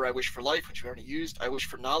friend, or I wish for life, which we already used. I wish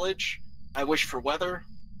for knowledge, I wish for weather,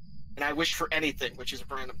 and I wish for anything, which is a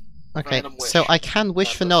random. Okay, Random wish. so I can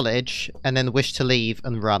wish for That's- knowledge and then wish to leave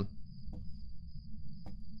and run.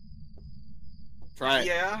 Try it.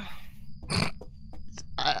 Yeah.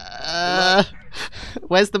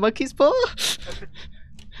 Where's the monkey's paw?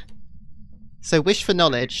 So wish for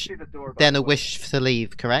knowledge, See the door, by then the a way. wish to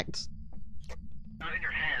leave, correct? Not in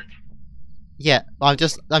your hand. Yeah,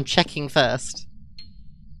 I'm checking first.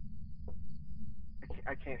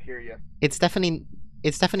 I can't hear you. It's definitely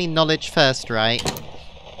knowledge first, right?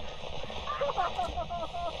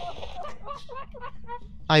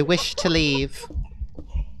 I wish to leave.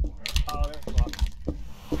 Oh, that's fun.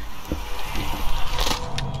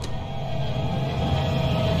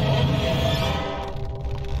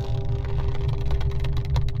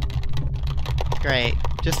 Great.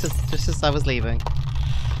 Just as I was leaving.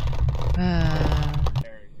 Accepted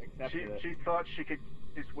it. She thought she could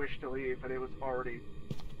just wish to leave, but it was already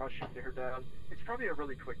rushing her down. It's probably a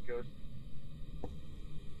really quick ghost.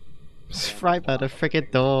 It's right by the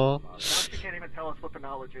friggin' door. Now she can't even tell us what the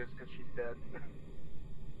knowledge is because she's dead.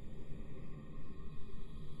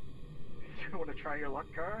 You want to try your luck,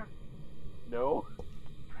 Kara? No.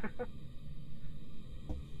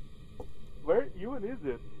 Where even is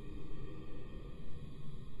it?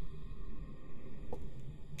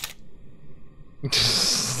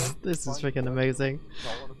 This is freaking amazing.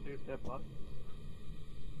 I want to see that body.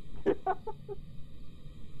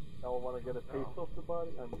 I want to get a taste of the body.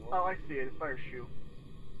 Oh, I see it. It's by her shoe.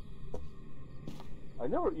 I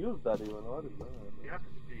never used that even. What is that? You have to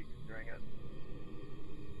speak during it.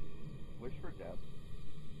 Wish for death.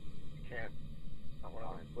 You can't. Not what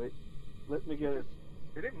I mean. Wait, let me get it.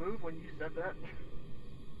 Did it move when you said that?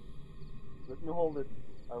 Let me hold it.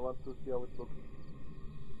 I want to see how it looks.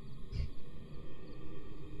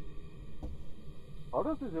 How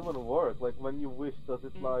does this even work? Like when you wish, does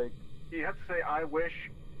it like? You have to say, I wish.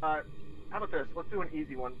 How about this? Let's do an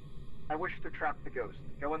easy one. I wish to trap the ghost.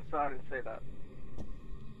 Go inside and say that.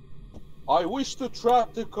 I wish to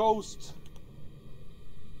trap the ghost.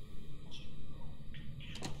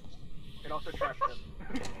 It also traps him.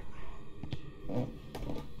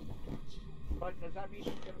 But does that mean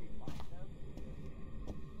she's gonna be fine now?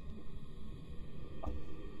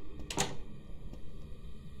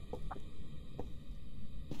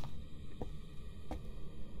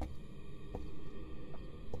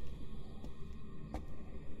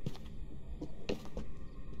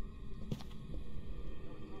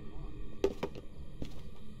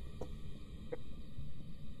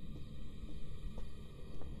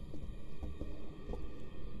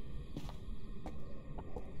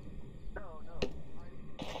 No.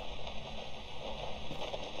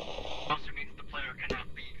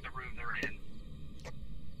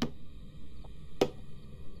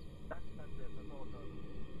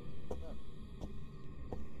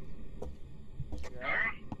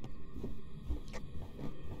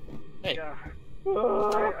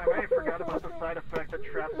 I may have forgot about the side effect that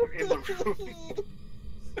traps you in the room.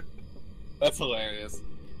 That's hilarious.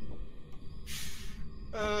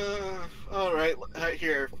 Alright,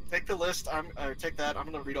 here. Take the list. Take that. I'm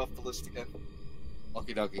gonna read off the list again.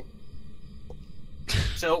 Okie dokie.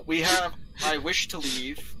 So, we have I wish to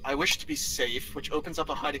leave, I wish to be safe, which opens up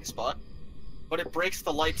a hiding spot, but it breaks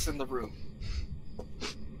the lights in the room.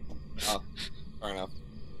 Oh, fair enough.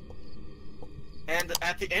 And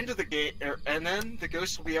at the end of the game, and then the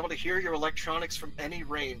ghost will be able to hear your electronics from any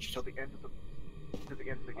range till the end of the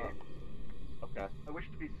end of the game. Okay. I wish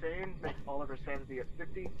to be sane, makes all of our sanity at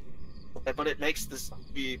 50, but it makes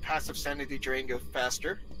the passive sanity drain go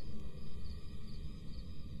faster.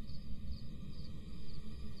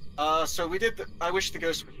 So we did I wish the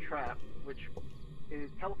ghost was trapped, which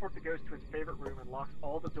is teleport the ghost to its favorite room and locks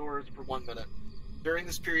all the doors for 1 minute. During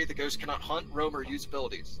this period, the ghost cannot hunt, roam, or use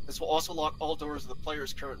abilities. This will also lock all doors of the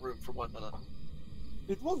player's current room for 1 minute.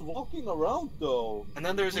 It was walking around though. And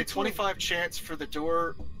then there's a 25 chance for the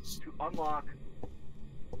door to unlock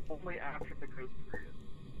only after the ghost period.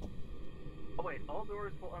 Oh wait, all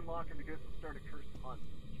doors will unlock and the ghost will start a cursed hunt.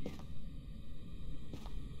 Jeez.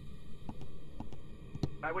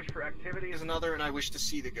 I wish for activity is another, and I wish to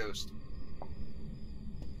see the ghost.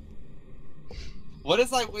 What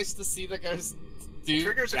does I wish to see the ghost do?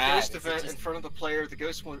 Triggers a bad? ghost event in front of the player. The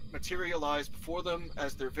ghost will materialize before them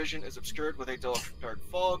as their vision is obscured with a dark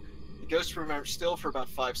fog. The ghost will remain still for about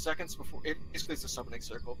 5 seconds before it basically is a summoning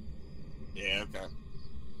circle. Yeah, okay.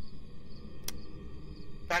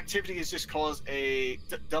 Activity is just cause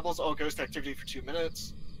doubles all ghost activity for 2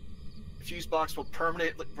 minutes. The fuse box will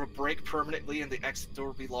break permanently, and the exit door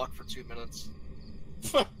will be locked for 2 minutes.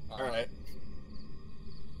 Alright.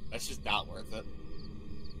 That's just not worth it.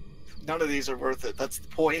 None of these are worth it. That's the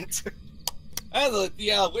point.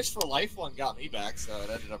 The Wish for Life one got me back, so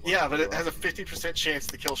it ended up. Yeah, but it has a 50% chance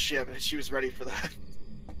to kill Shim, and she was ready for that.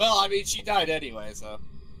 Well, I mean, she died anyway, so.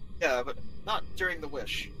 Yeah, but not during the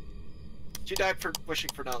wish. She died for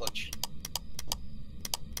wishing for knowledge.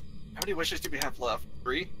 How many wishes do we have left?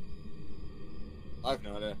 3? I have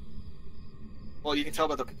no idea. Well, you can tell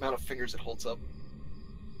by the amount of fingers it holds up.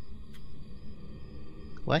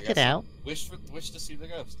 Work it out. Wish to see the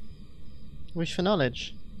ghost. Wish for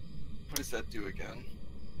knowledge. What does that do again?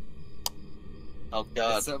 Oh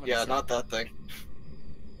god, so yeah, not that thing.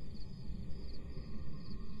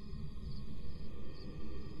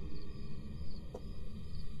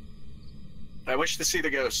 I wish to see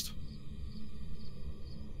the ghost.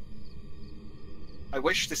 I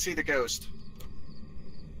wish to see the ghost.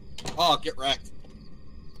 Oh, get wrecked.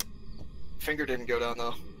 Finger didn't go down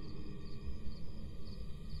though.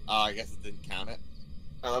 Oh, I guess it didn't count it.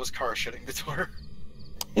 Oh, that was Kara shutting the door.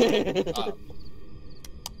 Oh.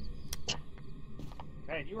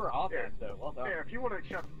 Man, you were off that though. Well done. Yeah, if you want to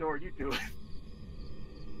shut the door, you do it.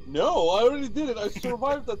 No, I already did it. I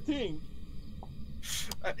survived the thing.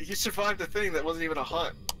 You survived a thing that wasn't even a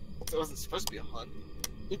hunt. It wasn't supposed to be a hunt.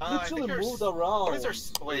 It I think literally moved our- around. What is our...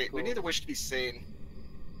 Wait, we need a wish to be sane.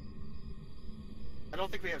 I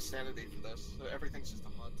don't think we have sanity for this, so everything's just a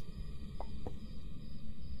hunt.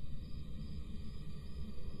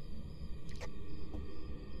 Wish to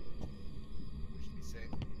be sane.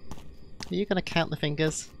 Are you gonna count the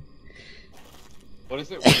fingers? What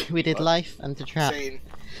is it? We did life and the trap. Sane.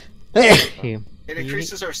 Phew. It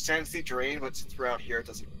increases our sanity drain, but since we're out here, it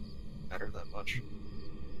doesn't matter that much.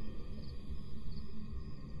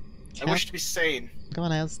 I wish to be sane. Go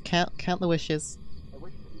on, Els. Count the wishes. I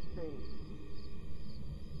wish to be sane.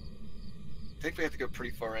 I think we have to go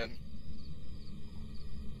pretty far in.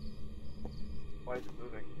 Why is it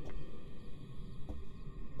moving?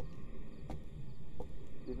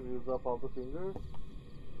 Did you use up all the fingers?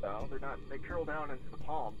 No, they're not. They curl down into the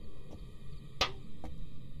palm.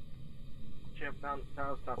 Champ, now's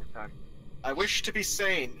not the time. I wish to be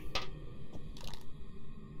sane. I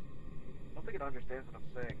don't think it understands what I'm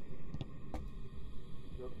saying.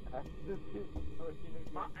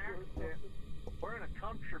 My accent. We're in a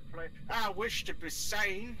country place. I wish to be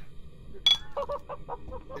sane.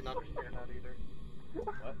 Didn't understand that either.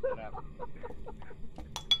 What happened?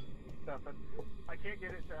 Nothing. I can't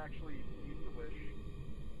get it to actually use the wish.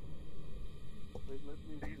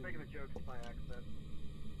 He's making a joke with my accent.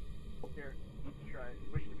 Here, try it.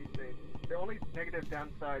 Wish to be safe. The only negative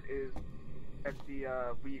downside is that we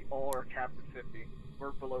all are capped at 50.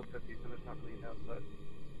 We're below 50, so there's not really a downside.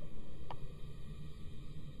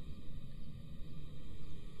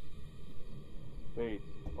 Wait,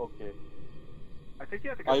 okay. I think you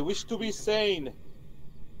have to go. I wish to be sane.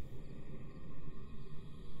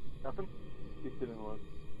 Nothing? It didn't work.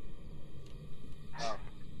 Oh,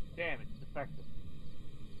 damn it! It's effective.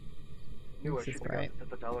 Knew I This is should have got great. this at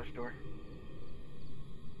the dollar store.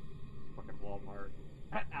 Fucking Walmart.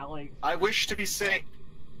 Alex. I wish to be saying.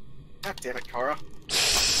 God damn it, Kara.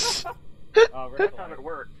 Oh, that time it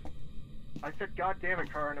worked. I said, God damn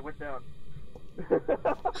it, Kara, and it went down.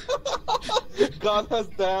 God has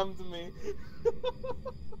damned me.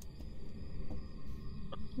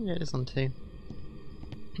 Yeah, it is on 2.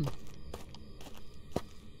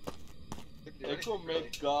 Echo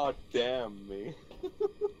made God damn me.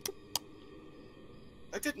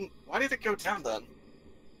 I didn't. Why did it go down then?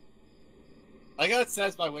 I got it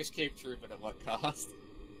says my wish came true, but at what cost?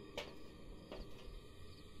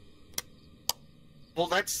 Well,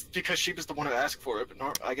 that's because she was the one who asked for it,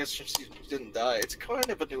 but I guess she didn't die. It's kind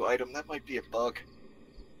of a new item. That might be a bug.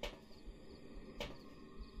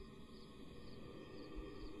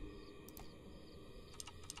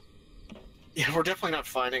 Yeah, we're definitely not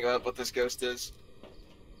finding out what this ghost is.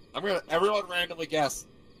 Everyone randomly guess.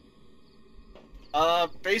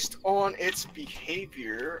 Based on its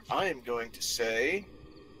behavior, I am going to say...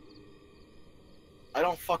 I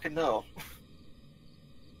don't fucking know.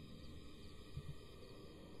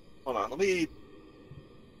 Hold on, let me...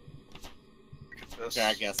 Look at this. Okay,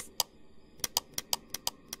 I guess.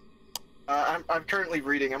 I'm currently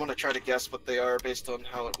reading. I'm gonna try to guess what they are based on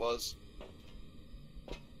how it was.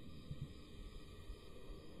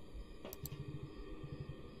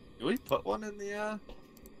 Did we put one in the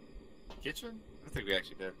kitchen? I think we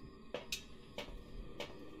actually did.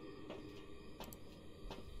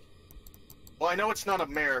 Well, I know it's not a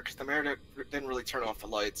mare because the mare didn't really turn off the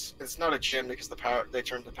lights. It's not a gym because they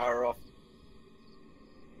turned the power off.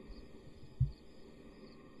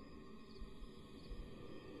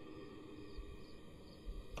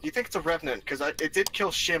 Do you think it's a revenant? Because it did kill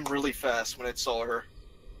Shim really fast when it saw her.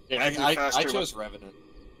 Yeah, They move I faster chose Revenant.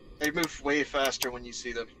 They move way faster when you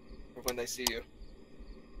see them, or when they see you.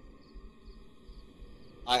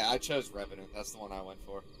 I chose Revenant. That's the one I went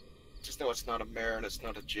for. Just know it's not a mare and it's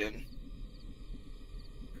not a djinn.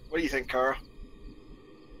 What do you think, Kara?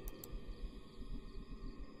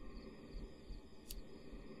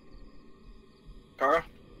 Kara?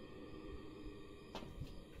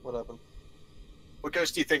 What happened? What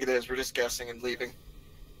ghost do you think it is? We're just guessing and leaving.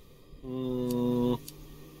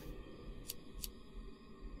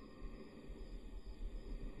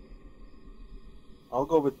 I'll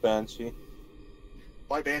go with Banshee.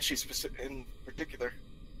 Why Banshee in particular?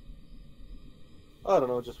 I don't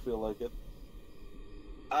know, just feel like it.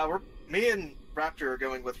 Me and Raptor are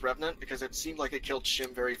going with Revenant because it seemed like it killed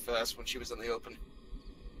Shim very fast when she was in the open.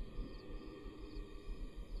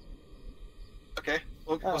 Okay,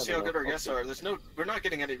 we'll see how good our guesses are. We're not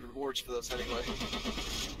getting any rewards for this anyway.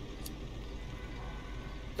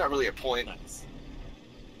 Not really a point. Nice.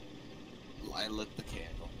 I lit the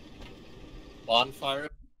candle. Bonfire.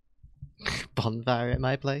 Bonfire at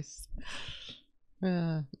my place.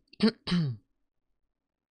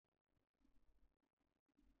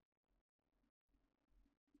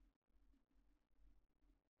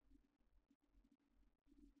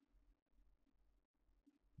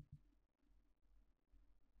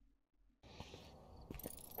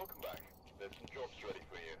 Welcome back. There's some jobs ready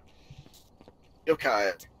for you.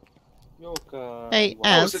 Yokai. Yokai. Hey, Oh,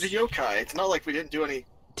 Az, is it a yokai? It's not like we didn't do any...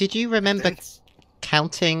 did you remember things.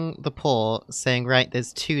 counting the poor, saying, right,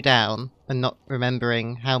 there's 2 down, and not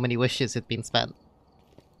remembering how many wishes had been spent?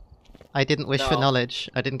 I didn't wish for No. knowledge.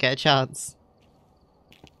 I didn't get a chance.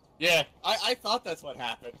 Yeah, I thought that's what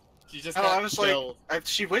happened. She just Oh, got I was killed. like...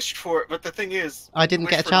 she wished for it, but the thing is... I didn't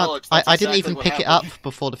wish get a for chance. knowledge, I that's didn't exactly even what pick it happened. up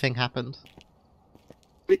before the thing happened.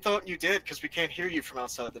 We thought you did, because we can't hear you from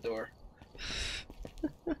outside the door.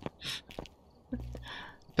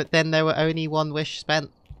 But then there were only 1 wish spent.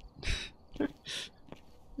 That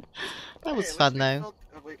Hey, was at fun least we though. filled-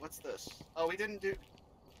 oh, wait, what's this? Oh, we didn't do...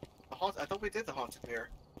 I thought we did the haunted mirror.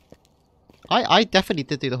 I definitely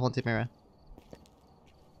did do the haunted mirror.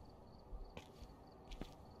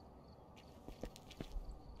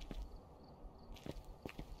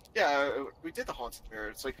 Yeah, we did the haunted mirror.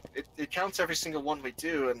 It's like, it counts every single one we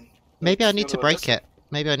do, and... Maybe I it's need to none of break this- it.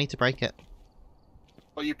 Maybe I need to break it.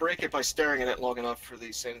 Well, you break it by staring at it long enough for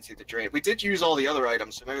the sanity to drain. We did use all the other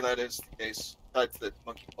items, so maybe that is the case. Besides the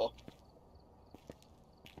monkey ball.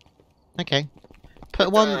 Okay. But,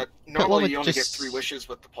 Put one normally with you only just- get 3 wishes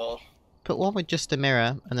with the paw. Put one with just a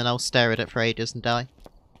mirror, and then I'll stare at it for ages and die.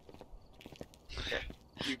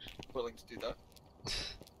 You willing to do that?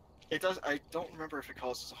 It does. I don't remember if it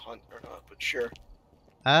causes a hunt or not, but sure.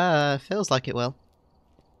 Feels like it will.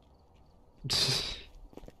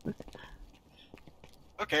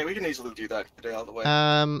 Okay, we can easily do that. Get it out of the way.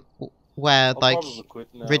 Where, I'll like, probably quit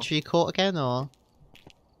now. Ridgeview Court again, or?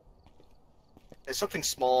 It's something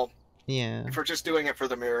small. Yeah. If we're just doing it for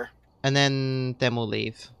the mirror. And then we'll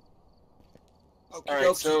leave.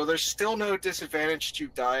 Alright, so there's still no disadvantage to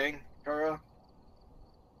dying, Kara.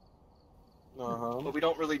 But we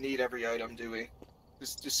don't really need every item, do we?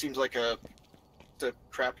 This just seems like a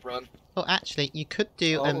crap run. Oh, actually, you could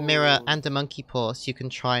do a mirror and a monkey paw so you can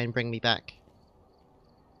try and bring me back.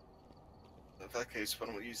 In that case, why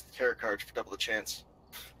don't we use the tarot card for double the chance?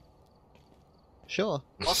 Sure.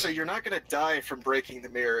 Also, you're not gonna die from breaking the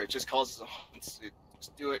mirror, it just causes a haunt.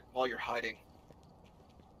 Just do it while you're hiding.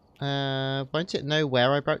 Won't it know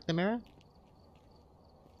where I broke the mirror?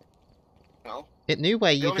 No. It knew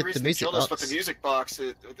where you The only did the reason it music killed us box. with the music box,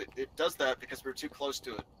 it does that because we're too close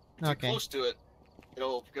to it. If we're too Okay. close to it,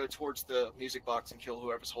 it'll go towards the music box and kill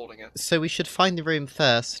whoever's holding it. So we should find the room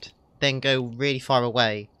first, then go really far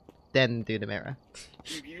away, then do the mirror.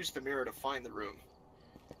 You use the mirror to find the room.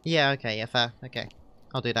 Yeah, okay, yeah, fair. Okay.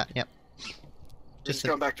 I'll do that, yep. Just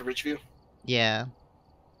going back to Ridgeview? Yeah.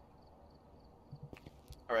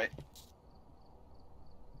 Alright.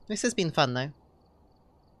 This has been fun, though.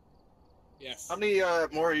 Yes. How many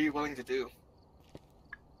more are you willing to do?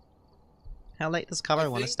 How late does Karo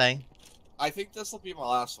want to stay? I think this will be my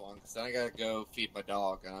last one, because then I gotta go feed my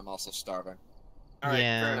dog, and I'm also starving. Alright,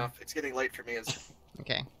 Yeah. fair enough. It's getting late for me.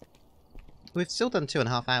 Okay. We've still done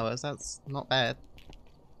 2.5 hours, that's not bad.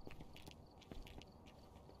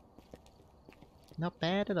 Not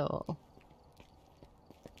bad at all.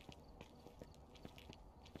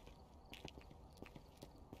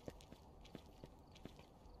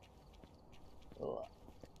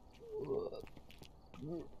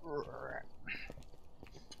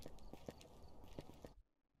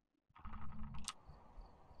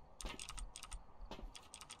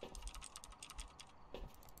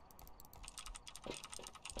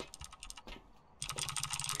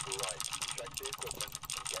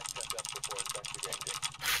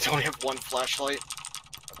 I only have one flashlight.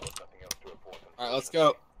 Alright, let's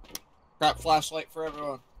go. Crap flashlight for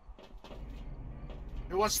everyone.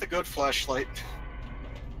 Who wants the good flashlight?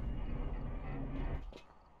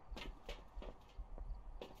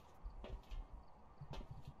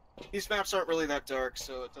 These maps aren't really that dark,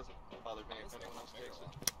 so it doesn't bother me if anyone else takes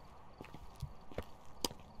it.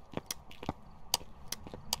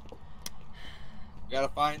 We gotta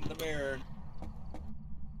find the mirror.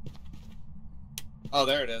 Oh,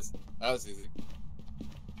 there it is. That was easy.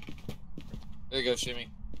 There you go, Shimmy.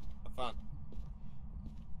 Have fun.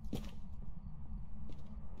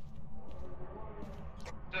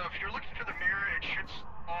 So if you're looking for the mirror, it should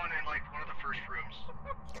spawn in like one of the first rooms.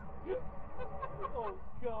 Oh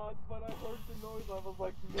god, but I heard the noise, I was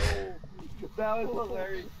like, no. That was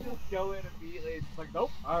hilarious. Just go in immediately. It's like,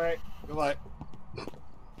 nope. Alright, goodbye.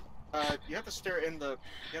 You have to stare in the.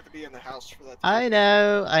 You have to be in the house for that. I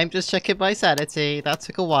know, I'm just checking my sanity. That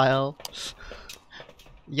took a while.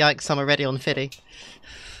 Yikes, I'm already on Fiddy.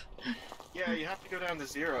 Yeah, you have to go down to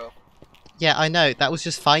 0. Yeah, I know, that was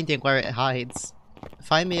just finding where it hides.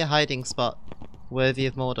 Find me a hiding spot worthy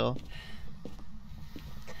of Mordor.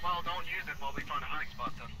 Well, don't use it while we find a hiding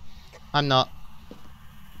spot then. I'm not.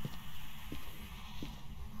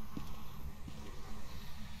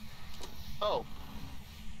 Oh,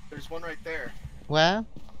 there's one right there, Where?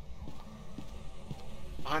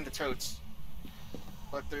 behind the totes.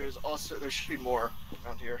 But there should be more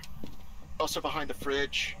around here. Also behind the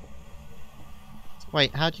fridge.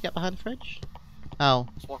 Wait, how'd you get behind the fridge? Oh.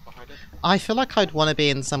 Just walk behind it. I feel like I'd want to be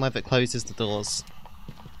in somewhere that closes the doors.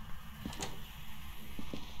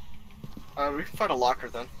 We can find a locker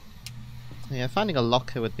then. Yeah, finding a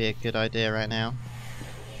locker would be a good idea right now.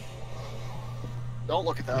 Don't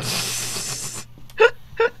look at that.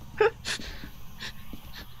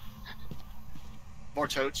 More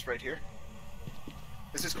totes right here.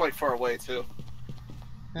 This is quite far away too.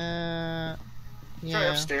 Yeah. Try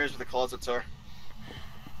upstairs where the closets are.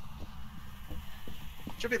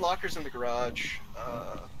 Should be lockers in the garage.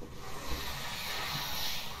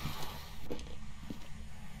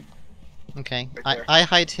 Okay, Right there. I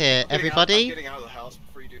hide here. I'm Everybody? getting out of the house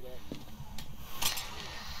before you do that.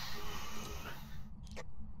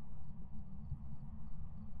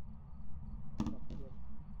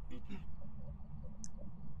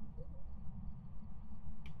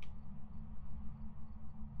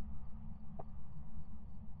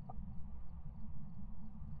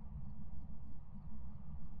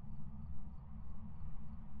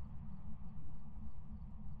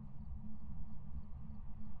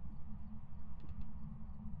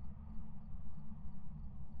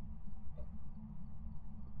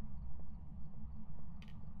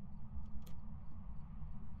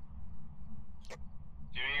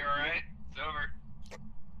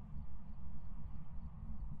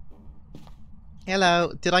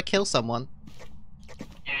 Hello. Did I kill someone?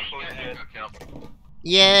 Yeah, you guys can go kill.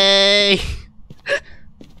 Yay!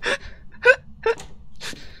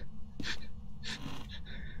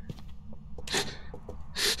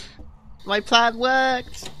 My plan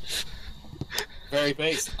worked! Very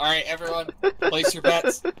base. Alright, everyone, place your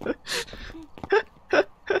bets. I'm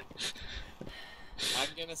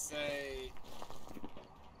gonna say...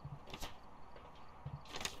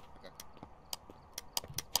 Okay.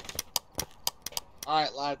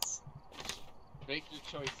 Alright, lads. Make your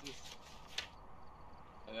choices.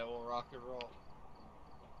 And then we'll rock and roll.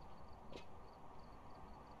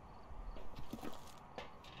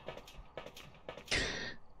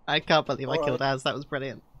 I can't believe I Alright. killed Az, that was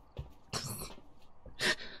brilliant.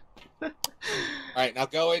 Alright, now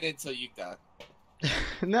go in until you die.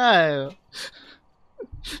 No!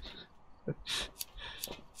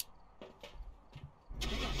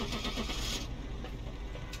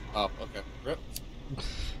 Oh, okay. Rip.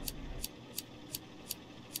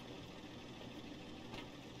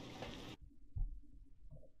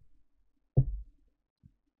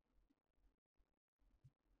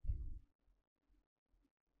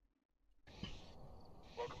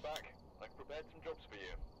 Welcome back. I've prepared some jobs for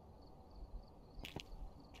you.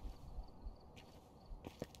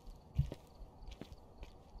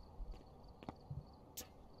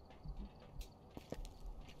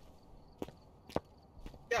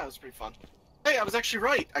 Yeah, it was pretty fun. Hey, I was actually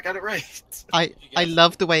right. I got it right. I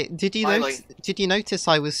love the way. Did you Finally. Did you notice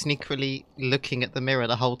I was sneakily looking at the mirror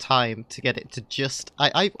the whole time to get it to just?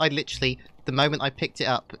 I literally, the moment I picked it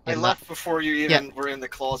up, I in left before you even were in the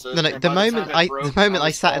closet. no, and the by moment time it broke, the moment I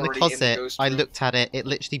was sat in the already closet, ghost I room. looked at it. It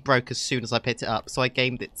literally broke as soon as I picked it up. So I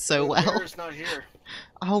gamed it so The well. mirror's not here.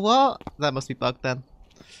 Oh what? That must be bugged then.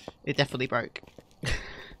 It definitely broke.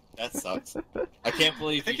 That sucks. I can't I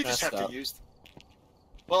believe think you you just messed have up. to use.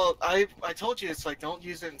 Well, I told you it's like don't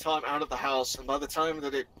use it until I'm out of the house, and by the time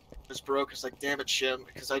that it was broke, it's like damn it, Shim,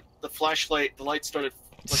 because the light started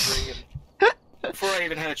flickering, and before I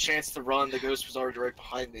even had a chance to run, the ghost was already right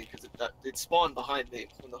behind me because it spawned behind me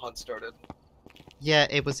when the hunt started. Yeah,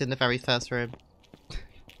 it was in the very first room.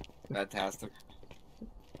 Fantastic.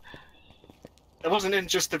 It wasn't in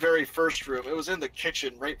just the very first room; it was in the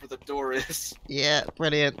kitchen, right where the door is. Yeah,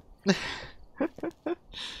 brilliant.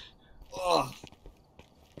 Ugh.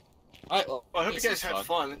 Alright, well, Well, I hope you this guys was had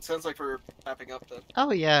fun. It sounds like we're wrapping up then.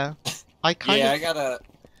 Oh yeah, I kind Yeah, of.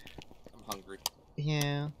 I'm hungry.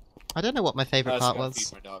 Yeah, I don't know what my I favorite was part gonna was.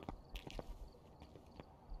 feed my dog.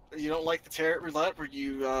 You don't like the tarot roulette where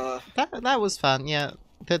you That was fun. Yeah,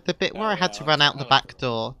 the bit where Oh, I had yeah, to run out the I back like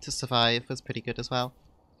door to survive was pretty good as well.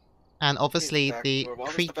 And obviously back the door. Why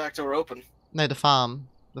was creep. the back door open? No, the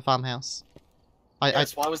farmhouse.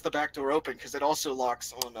 Yes, why was the back door open? Because it also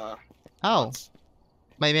locks on Oh, hunts.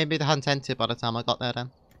 maybe the hunt ended by the time I got there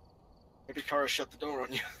then. Maybe Kara shut the door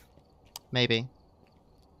on you. Maybe.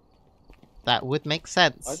 That would make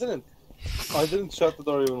sense. I didn't shut the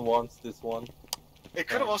door even once. This one. It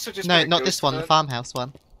could have also just No, been a not ghost this one. The event. farmhouse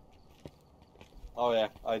one. Oh yeah,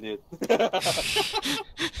 I did.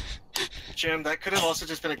 Jim, that could have also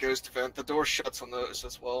just been a ghost event. The door shuts on those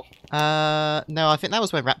as well. No, I think that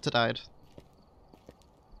was when Raptor died.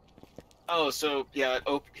 Oh, so yeah,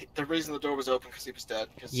 the reason the door was open because he was dead.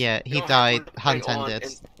 'cause Yeah, we he don't died. we're Hunt playing on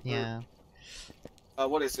ended. Yeah.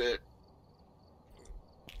 what is it?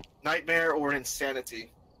 Nightmare or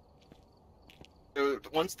insanity. So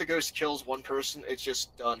once the ghost kills one person, it's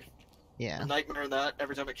just done. Yeah. A nightmare in that,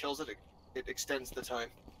 every time it kills it, it extends the time.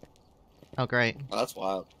 Oh, great. Oh, that's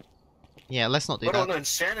wild. Yeah, let's not do But that. on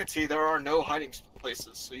insanity, there are no hiding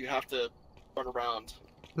places, so you have to run around.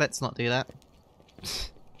 Let's not do that.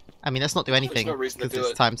 I mean, let's not do anything no reason to because do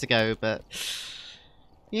it's it. time to go. But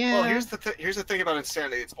yeah. Well, here's the thing about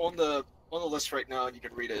insanity. It's on the list right now, and you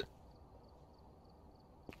can read it.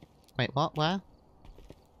 Wait, what? Where?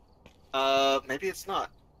 Maybe it's not.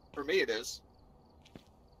 For me, it is.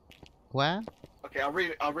 Where? Okay, I'll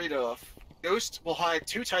read it off. Ghosts will hide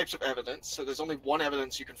two types of evidence, so there's only one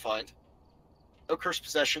evidence you can find. No cursed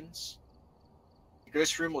possessions. The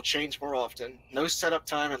ghost room will change more often. No setup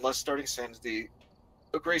time unless starting sanity.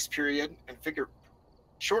 No grace period, and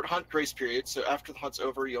short hunt grace period, so after the hunt's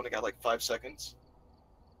over, you only got like 5 seconds.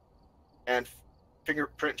 And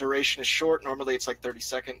fingerprint duration is short, normally it's like 30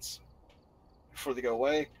 seconds before they go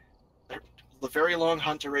away. The very long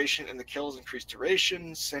hunt duration and the kills increase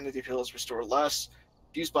duration, sanity pills restore less,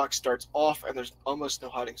 fuse box starts off, and there's almost no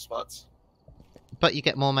hiding spots. But you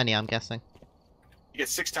get more money, I'm guessing. You get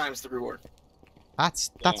 6 times the reward.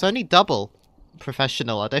 That's only double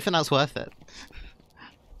professional. I don't think that's worth it.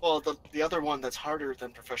 Well, the other one that's harder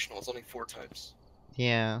than professional is only 4 times.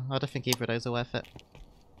 Yeah, I don't think either of those are worth it.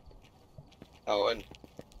 Oh,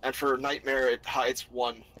 and for Nightmare, it hides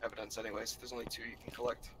one evidence anyway, so there's only 2 you can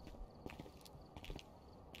collect.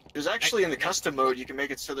 There's actually, in the custom mode, you can make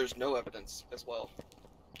it so there's no evidence as well.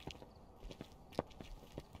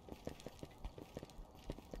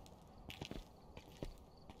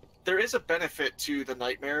 There is a benefit to the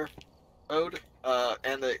Nightmare mode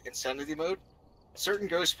and the Insanity mode. Certain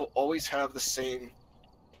ghosts will always have the same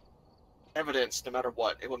evidence no matter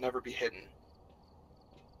what. It will never be hidden.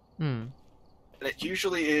 Hmm. And it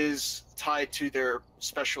usually is tied to their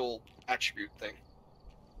special attribute thing.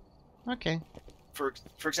 Okay. For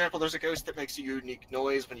example, there's a ghost that makes a unique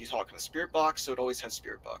noise when you talk in the spirit box, so it always has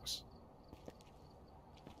spirit box.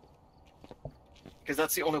 Because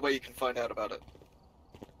that's the only way you can find out about it.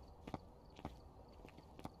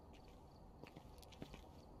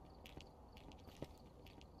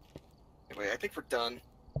 Anyway, I think we're done.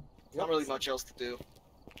 Not really much else to do.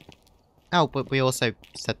 Oh, but we also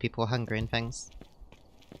said people were hungry and things.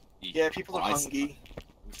 Yeah, people are hungry.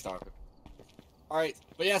 I'm starving. Alright,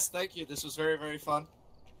 but yes, thank you. This was very, very fun.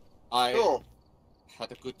 I Cool.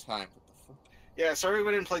 had a good time. What the fuck? Yeah, sorry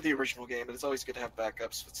we didn't play the original game, but it's always good to have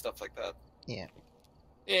backups with stuff like that. Yeah.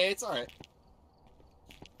 Yeah, it's alright.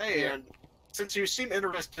 Hey, Yeah. and since you seem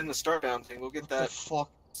interested in the Starbound thing, we'll get What the that fuck?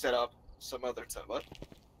 set up some other time. What?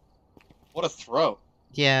 What a throw.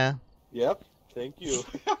 Yeah. Yep. Thank you.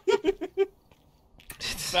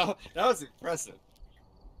 that was impressive.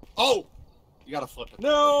 Oh! You gotta flip it.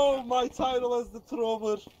 No, my title as the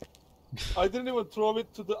thrower. I didn't even throw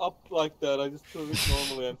it to the up like that. I just threw it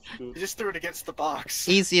normally and You stood. just threw it against the box.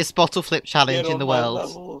 Easiest bottle flip challenge Get in the on my world.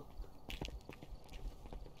 level.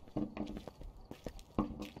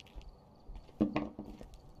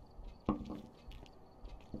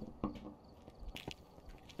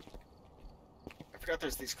 I forgot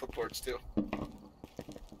there's these clipboards too.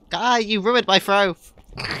 Guy, you ruined my throw!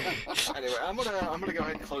 Anyway, I'm gonna go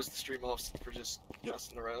ahead and close the stream off since we're just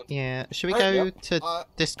messing around. Yeah, should we Alright, go yep. to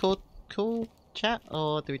Discord call chat,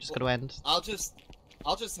 or do we just got to end? I'll just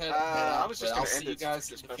head I out, was just but gonna I'll end see you it guys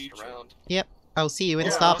since in we the just messed future. around. I'll see you in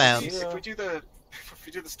Yeah, Starbound. Yeah. If we do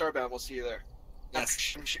the Starbound, we'll see you there. Yes.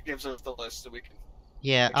 She gives us the list so we can.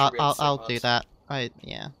 Yeah, Make sure we have the same I'll do mods. that.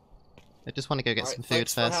 Yeah. I just want to go get Alright, some food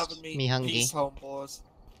thanks for first. having me. Me hungry. Peace, homeboys.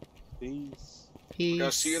 Peace. We're gonna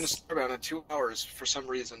Peace. see you in the Starbound in 2 hours for some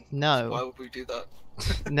reason. No. Why would we do that?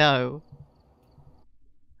 No.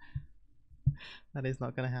 That is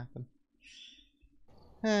not gonna happen.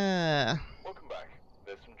 Welcome back.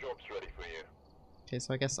 There's some jobs ready for you. Okay,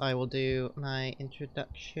 so I guess I will do my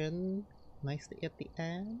introduction nicely at the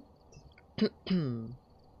end.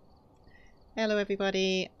 Hello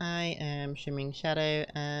everybody, I am ShimmeringShadow,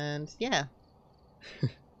 and yeah.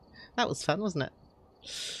 That was fun, wasn't it?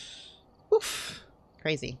 Oof.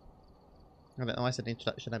 Crazy. I don't know why I said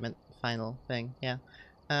introduction, I meant final thing, yeah.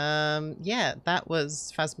 Yeah, that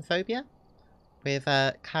was Phasmophobia with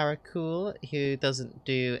Cara Cool, who doesn't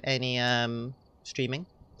do any streaming.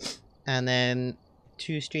 And then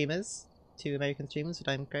 2 American streamers that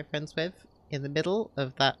I'm great friends with in the middle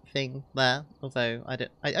of that thing there. Although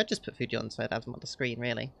I just put Fuji on so I'd have them on the screen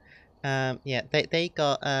really. Yeah, they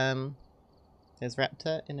got there's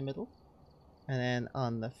Raptor in the middle. And then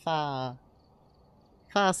on the far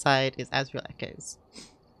side is Azrael Echoes.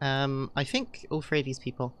 I think all 3 of these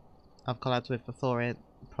people I've collabed with before in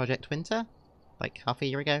Project Winter, like half a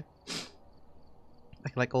year ago.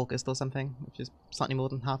 Like August or something, which is slightly more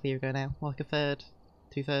than half a year ago now. More like a third,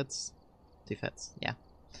 2/3, 2/3. Yeah,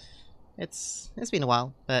 it's been a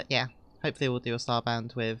while, but yeah. Hopefully we'll do a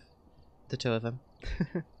Starbound with the 2 of them.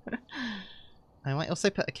 I might also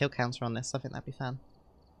put a kill counter on this. I think that'd be fun.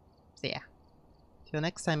 So yeah. Till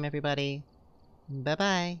next time, everybody. Bye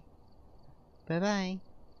bye. Bye bye.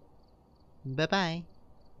 Bye bye.